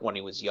like when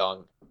he was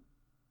young.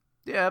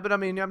 Yeah, but I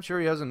mean, I'm sure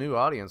he has a new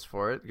audience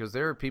for it because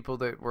there are people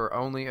that were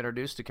only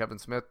introduced to Kevin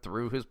Smith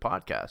through his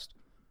podcast.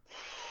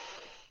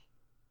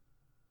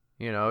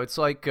 It's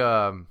like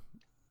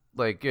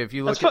if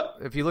you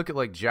look at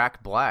like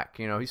Jack Black,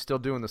 he's still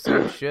doing the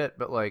same shit,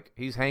 but like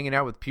he's hanging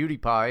out with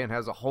PewDiePie and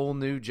has a whole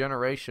new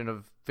generation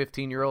of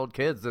 15-year-old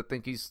kids that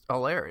think he's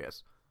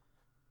hilarious.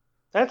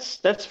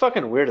 That's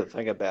fucking weird to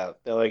think about.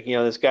 Like,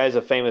 this guy's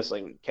a famous,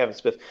 like Kevin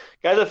Smith,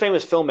 guy's a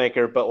famous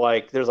filmmaker, but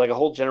like there's like a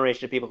whole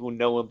generation of people who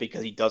know him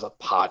because he does a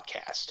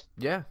podcast.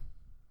 Yeah,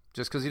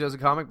 just because he does a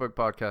comic book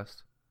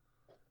podcast.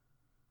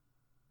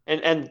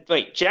 And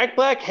wait, Jack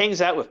Black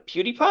hangs out with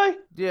PewDiePie?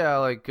 Yeah,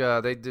 like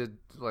they did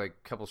like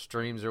a couple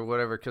streams or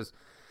whatever. Because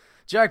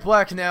Jack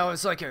Black now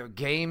is like a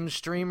game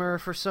streamer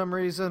for some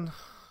reason.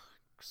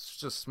 It's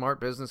just a smart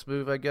business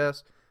move, I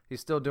guess.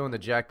 He's still doing the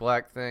Jack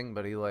Black thing,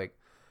 but he like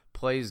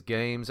plays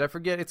games. I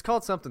forget. It's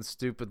called something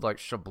stupid like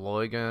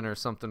Sheboygan or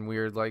something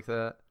weird like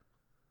that.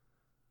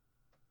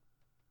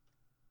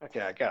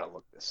 Okay, I gotta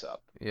look this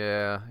up.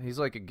 Yeah, he's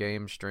like a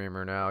game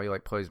streamer now. He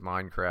like plays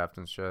Minecraft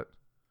and shit.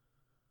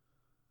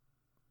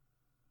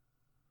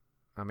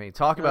 I mean,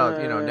 talk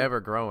about, never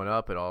growing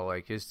up at all.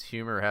 Like, his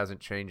humor hasn't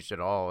changed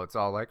at all. It's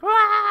all like,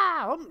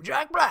 I'm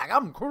Jack Black.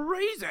 I'm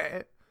crazy.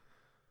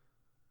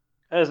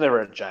 I was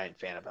never a giant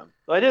fan of him.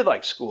 But I did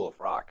like School of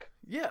Rock.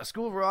 Yeah,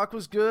 School of Rock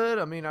was good.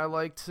 I mean, I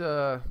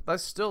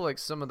still like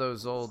some of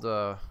those old,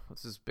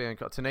 what's this band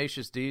called?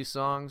 Tenacious D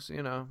songs,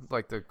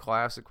 like the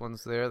classic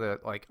ones there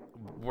that, like,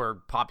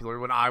 were popular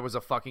when I was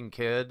a fucking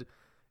kid.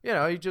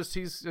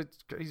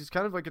 He's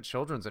kind of like a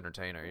children's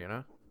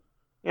entertainer,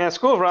 Yeah,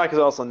 School of Rock is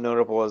also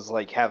notable as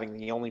like having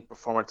the only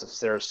performance of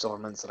Sarah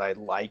Silverman's that I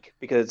like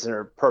because it's in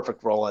her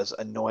perfect role as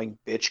annoying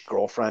bitch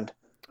girlfriend.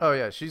 Oh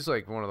yeah, she's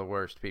like one of the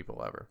worst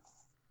people ever.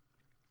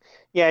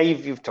 Yeah,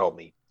 you've told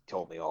me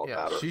all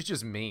about her. She's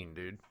just mean,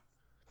 dude.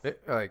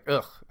 I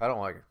don't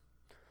like her.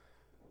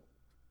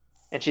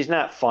 And she's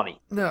not funny.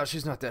 No,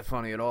 she's not that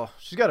funny at all.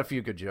 She's got a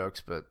few good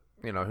jokes, but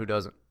who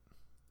doesn't?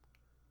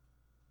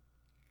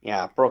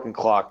 Yeah, broken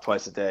clock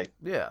twice a day.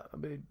 Yeah, I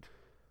mean.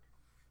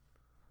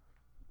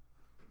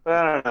 But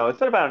I don't know. It's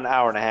been about an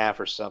hour and a half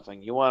or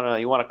something. You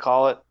wanna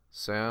call it?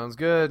 Sounds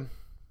good.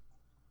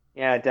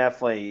 Yeah,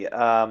 definitely.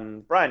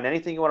 Brian,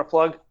 anything you want to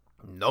plug?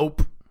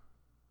 Nope.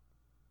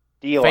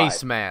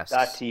 Face masks.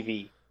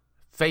 DLive.tv.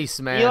 Face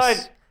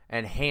masks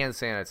and hand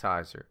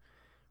sanitizer.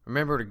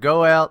 Remember to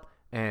go out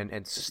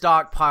and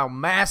stockpile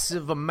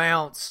massive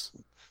amounts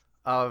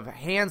of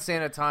hand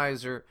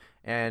sanitizer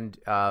and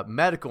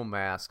medical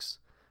masks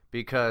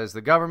because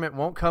the government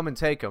won't come and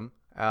take them.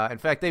 In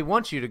fact, they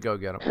want you to go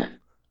get them.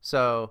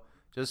 So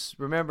just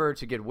remember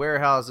to get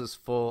warehouses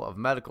full of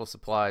medical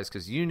supplies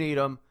because you need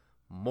them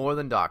more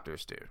than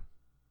doctors do.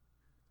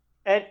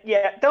 And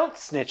yeah, don't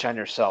snitch on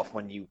yourself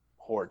when you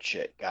hoard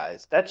shit,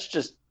 guys. That's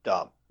just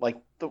dumb. Like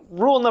the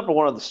rule number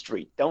one of the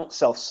street: don't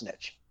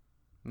self-snitch.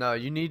 No,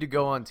 you need to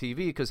go on TV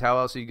because how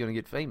else are you going to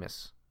get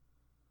famous?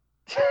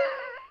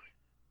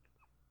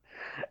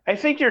 I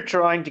think you're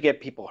trying to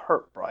get people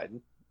hurt,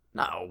 Bryden.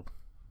 No.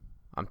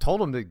 I'm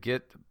told them to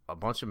get a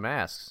bunch of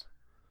masks.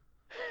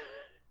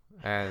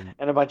 And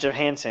a bunch of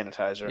hand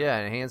sanitizer. Yeah,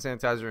 and hand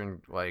sanitizer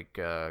and like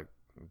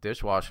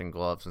dishwashing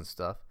gloves and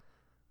stuff.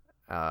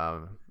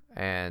 Are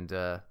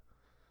people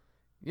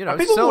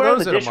sell wearing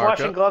those the at a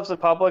dishwashing markup. gloves in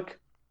public?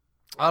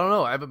 I don't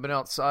know. I haven't been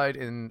outside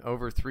in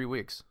over 3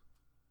 weeks.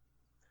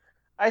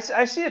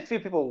 I see a few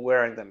people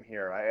wearing them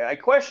here. I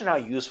question how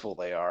useful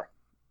they are.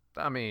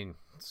 I mean,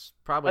 it's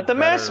probably. But the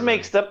mask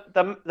makes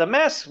the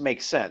mask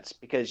makes sense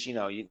because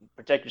you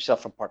protect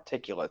yourself from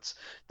particulates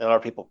that other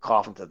people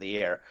cough into the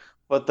air.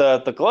 But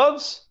the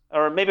gloves,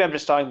 or maybe I'm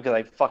just talking because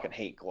I fucking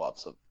hate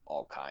gloves of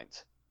all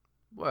kinds.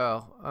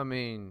 Well, I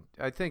mean,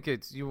 I think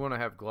you want to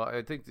have gloves.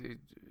 I think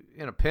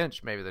in a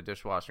pinch, maybe the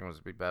dishwashing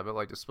would be bad, but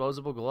like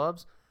disposable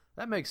gloves,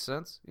 that makes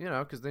sense,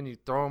 because then you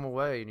throw them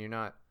away and you're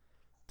not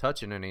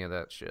touching any of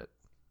that shit.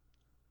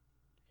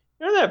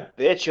 You know that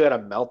bitch who had a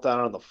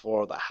meltdown on the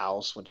floor of the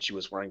house when she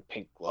was wearing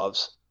pink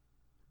gloves?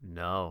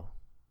 No.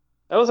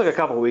 That was like a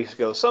couple of weeks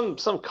ago. Some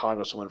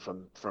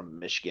congresswoman from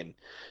Michigan.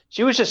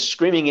 She was just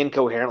screaming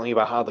incoherently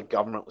about how the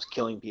government was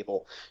killing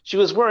people. She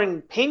was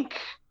wearing pink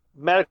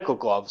medical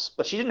gloves,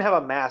 but she didn't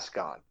have a mask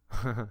on,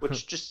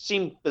 which just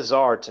seemed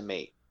bizarre to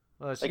me.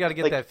 Well, she got to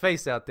get that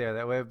face out there.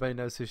 That way everybody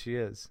knows who she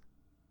is.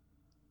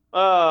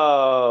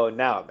 Oh,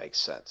 now it makes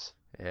sense.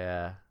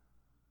 Yeah.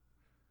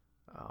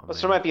 Oh, but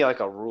there might be like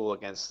a rule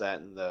against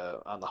that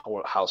on the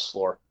House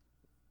floor.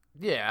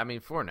 Yeah, I mean,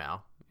 for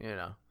now, we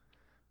can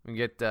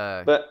get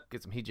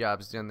some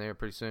hijabs in there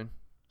pretty soon.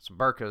 Some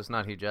burqas,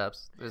 not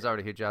hijabs. There's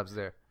already hijabs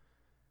there.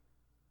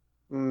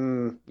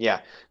 Yeah.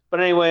 But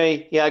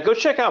anyway, yeah, go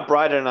check out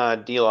Bryden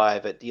on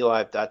DLive at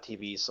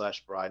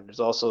dlive.tv/Bryden. There's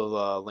also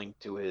a link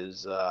to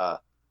his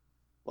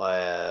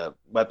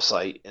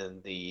website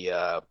in the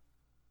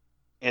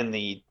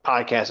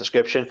podcast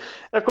description.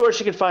 And of course,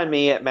 you can find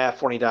me at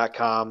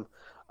mattforney.com,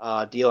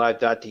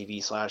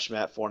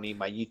 dlive.tv/mattforney.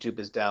 My YouTube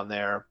is down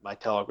there. My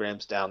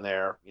Telegram's down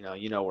there.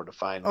 You know where to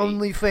find me.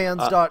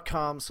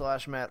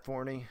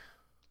 Onlyfans.com/mattforney.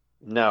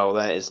 No,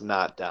 that is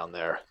not down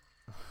there.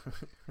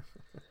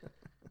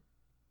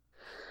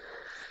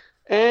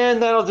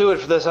 And that'll do it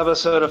for this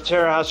episode of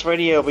Terror House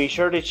Radio. Be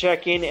sure to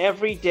check in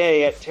every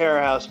day at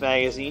Terror House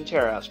Magazine,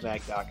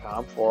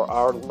 terrorhousemag.com, for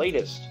our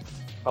latest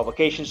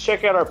publications.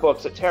 Check out our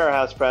books at Terror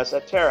House Press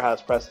at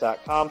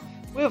terrorhousepress.com.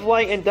 We have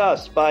Light and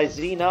Dust by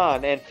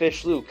Xenon and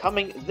Fish Lou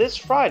coming this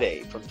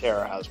Friday from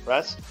Terror House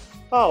Press.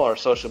 Follow our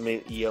social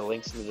media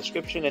links in the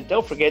description, and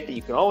don't forget that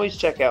you can always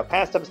check out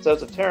past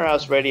episodes of Terror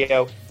House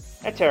Radio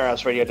at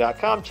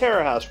terrorhouseradio.com.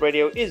 Terror House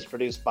Radio is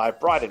produced by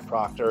Bryden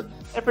Proctor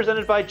and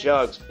presented by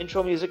Jugs.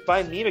 Intro music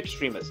by Meme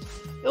Extremist.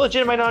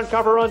 Illegitimate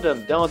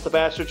non-carborundum. Don't let the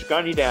bastards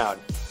grind you down.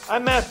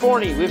 I'm Matt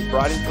Forney with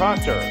Bryden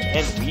Proctor,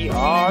 and we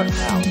are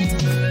out.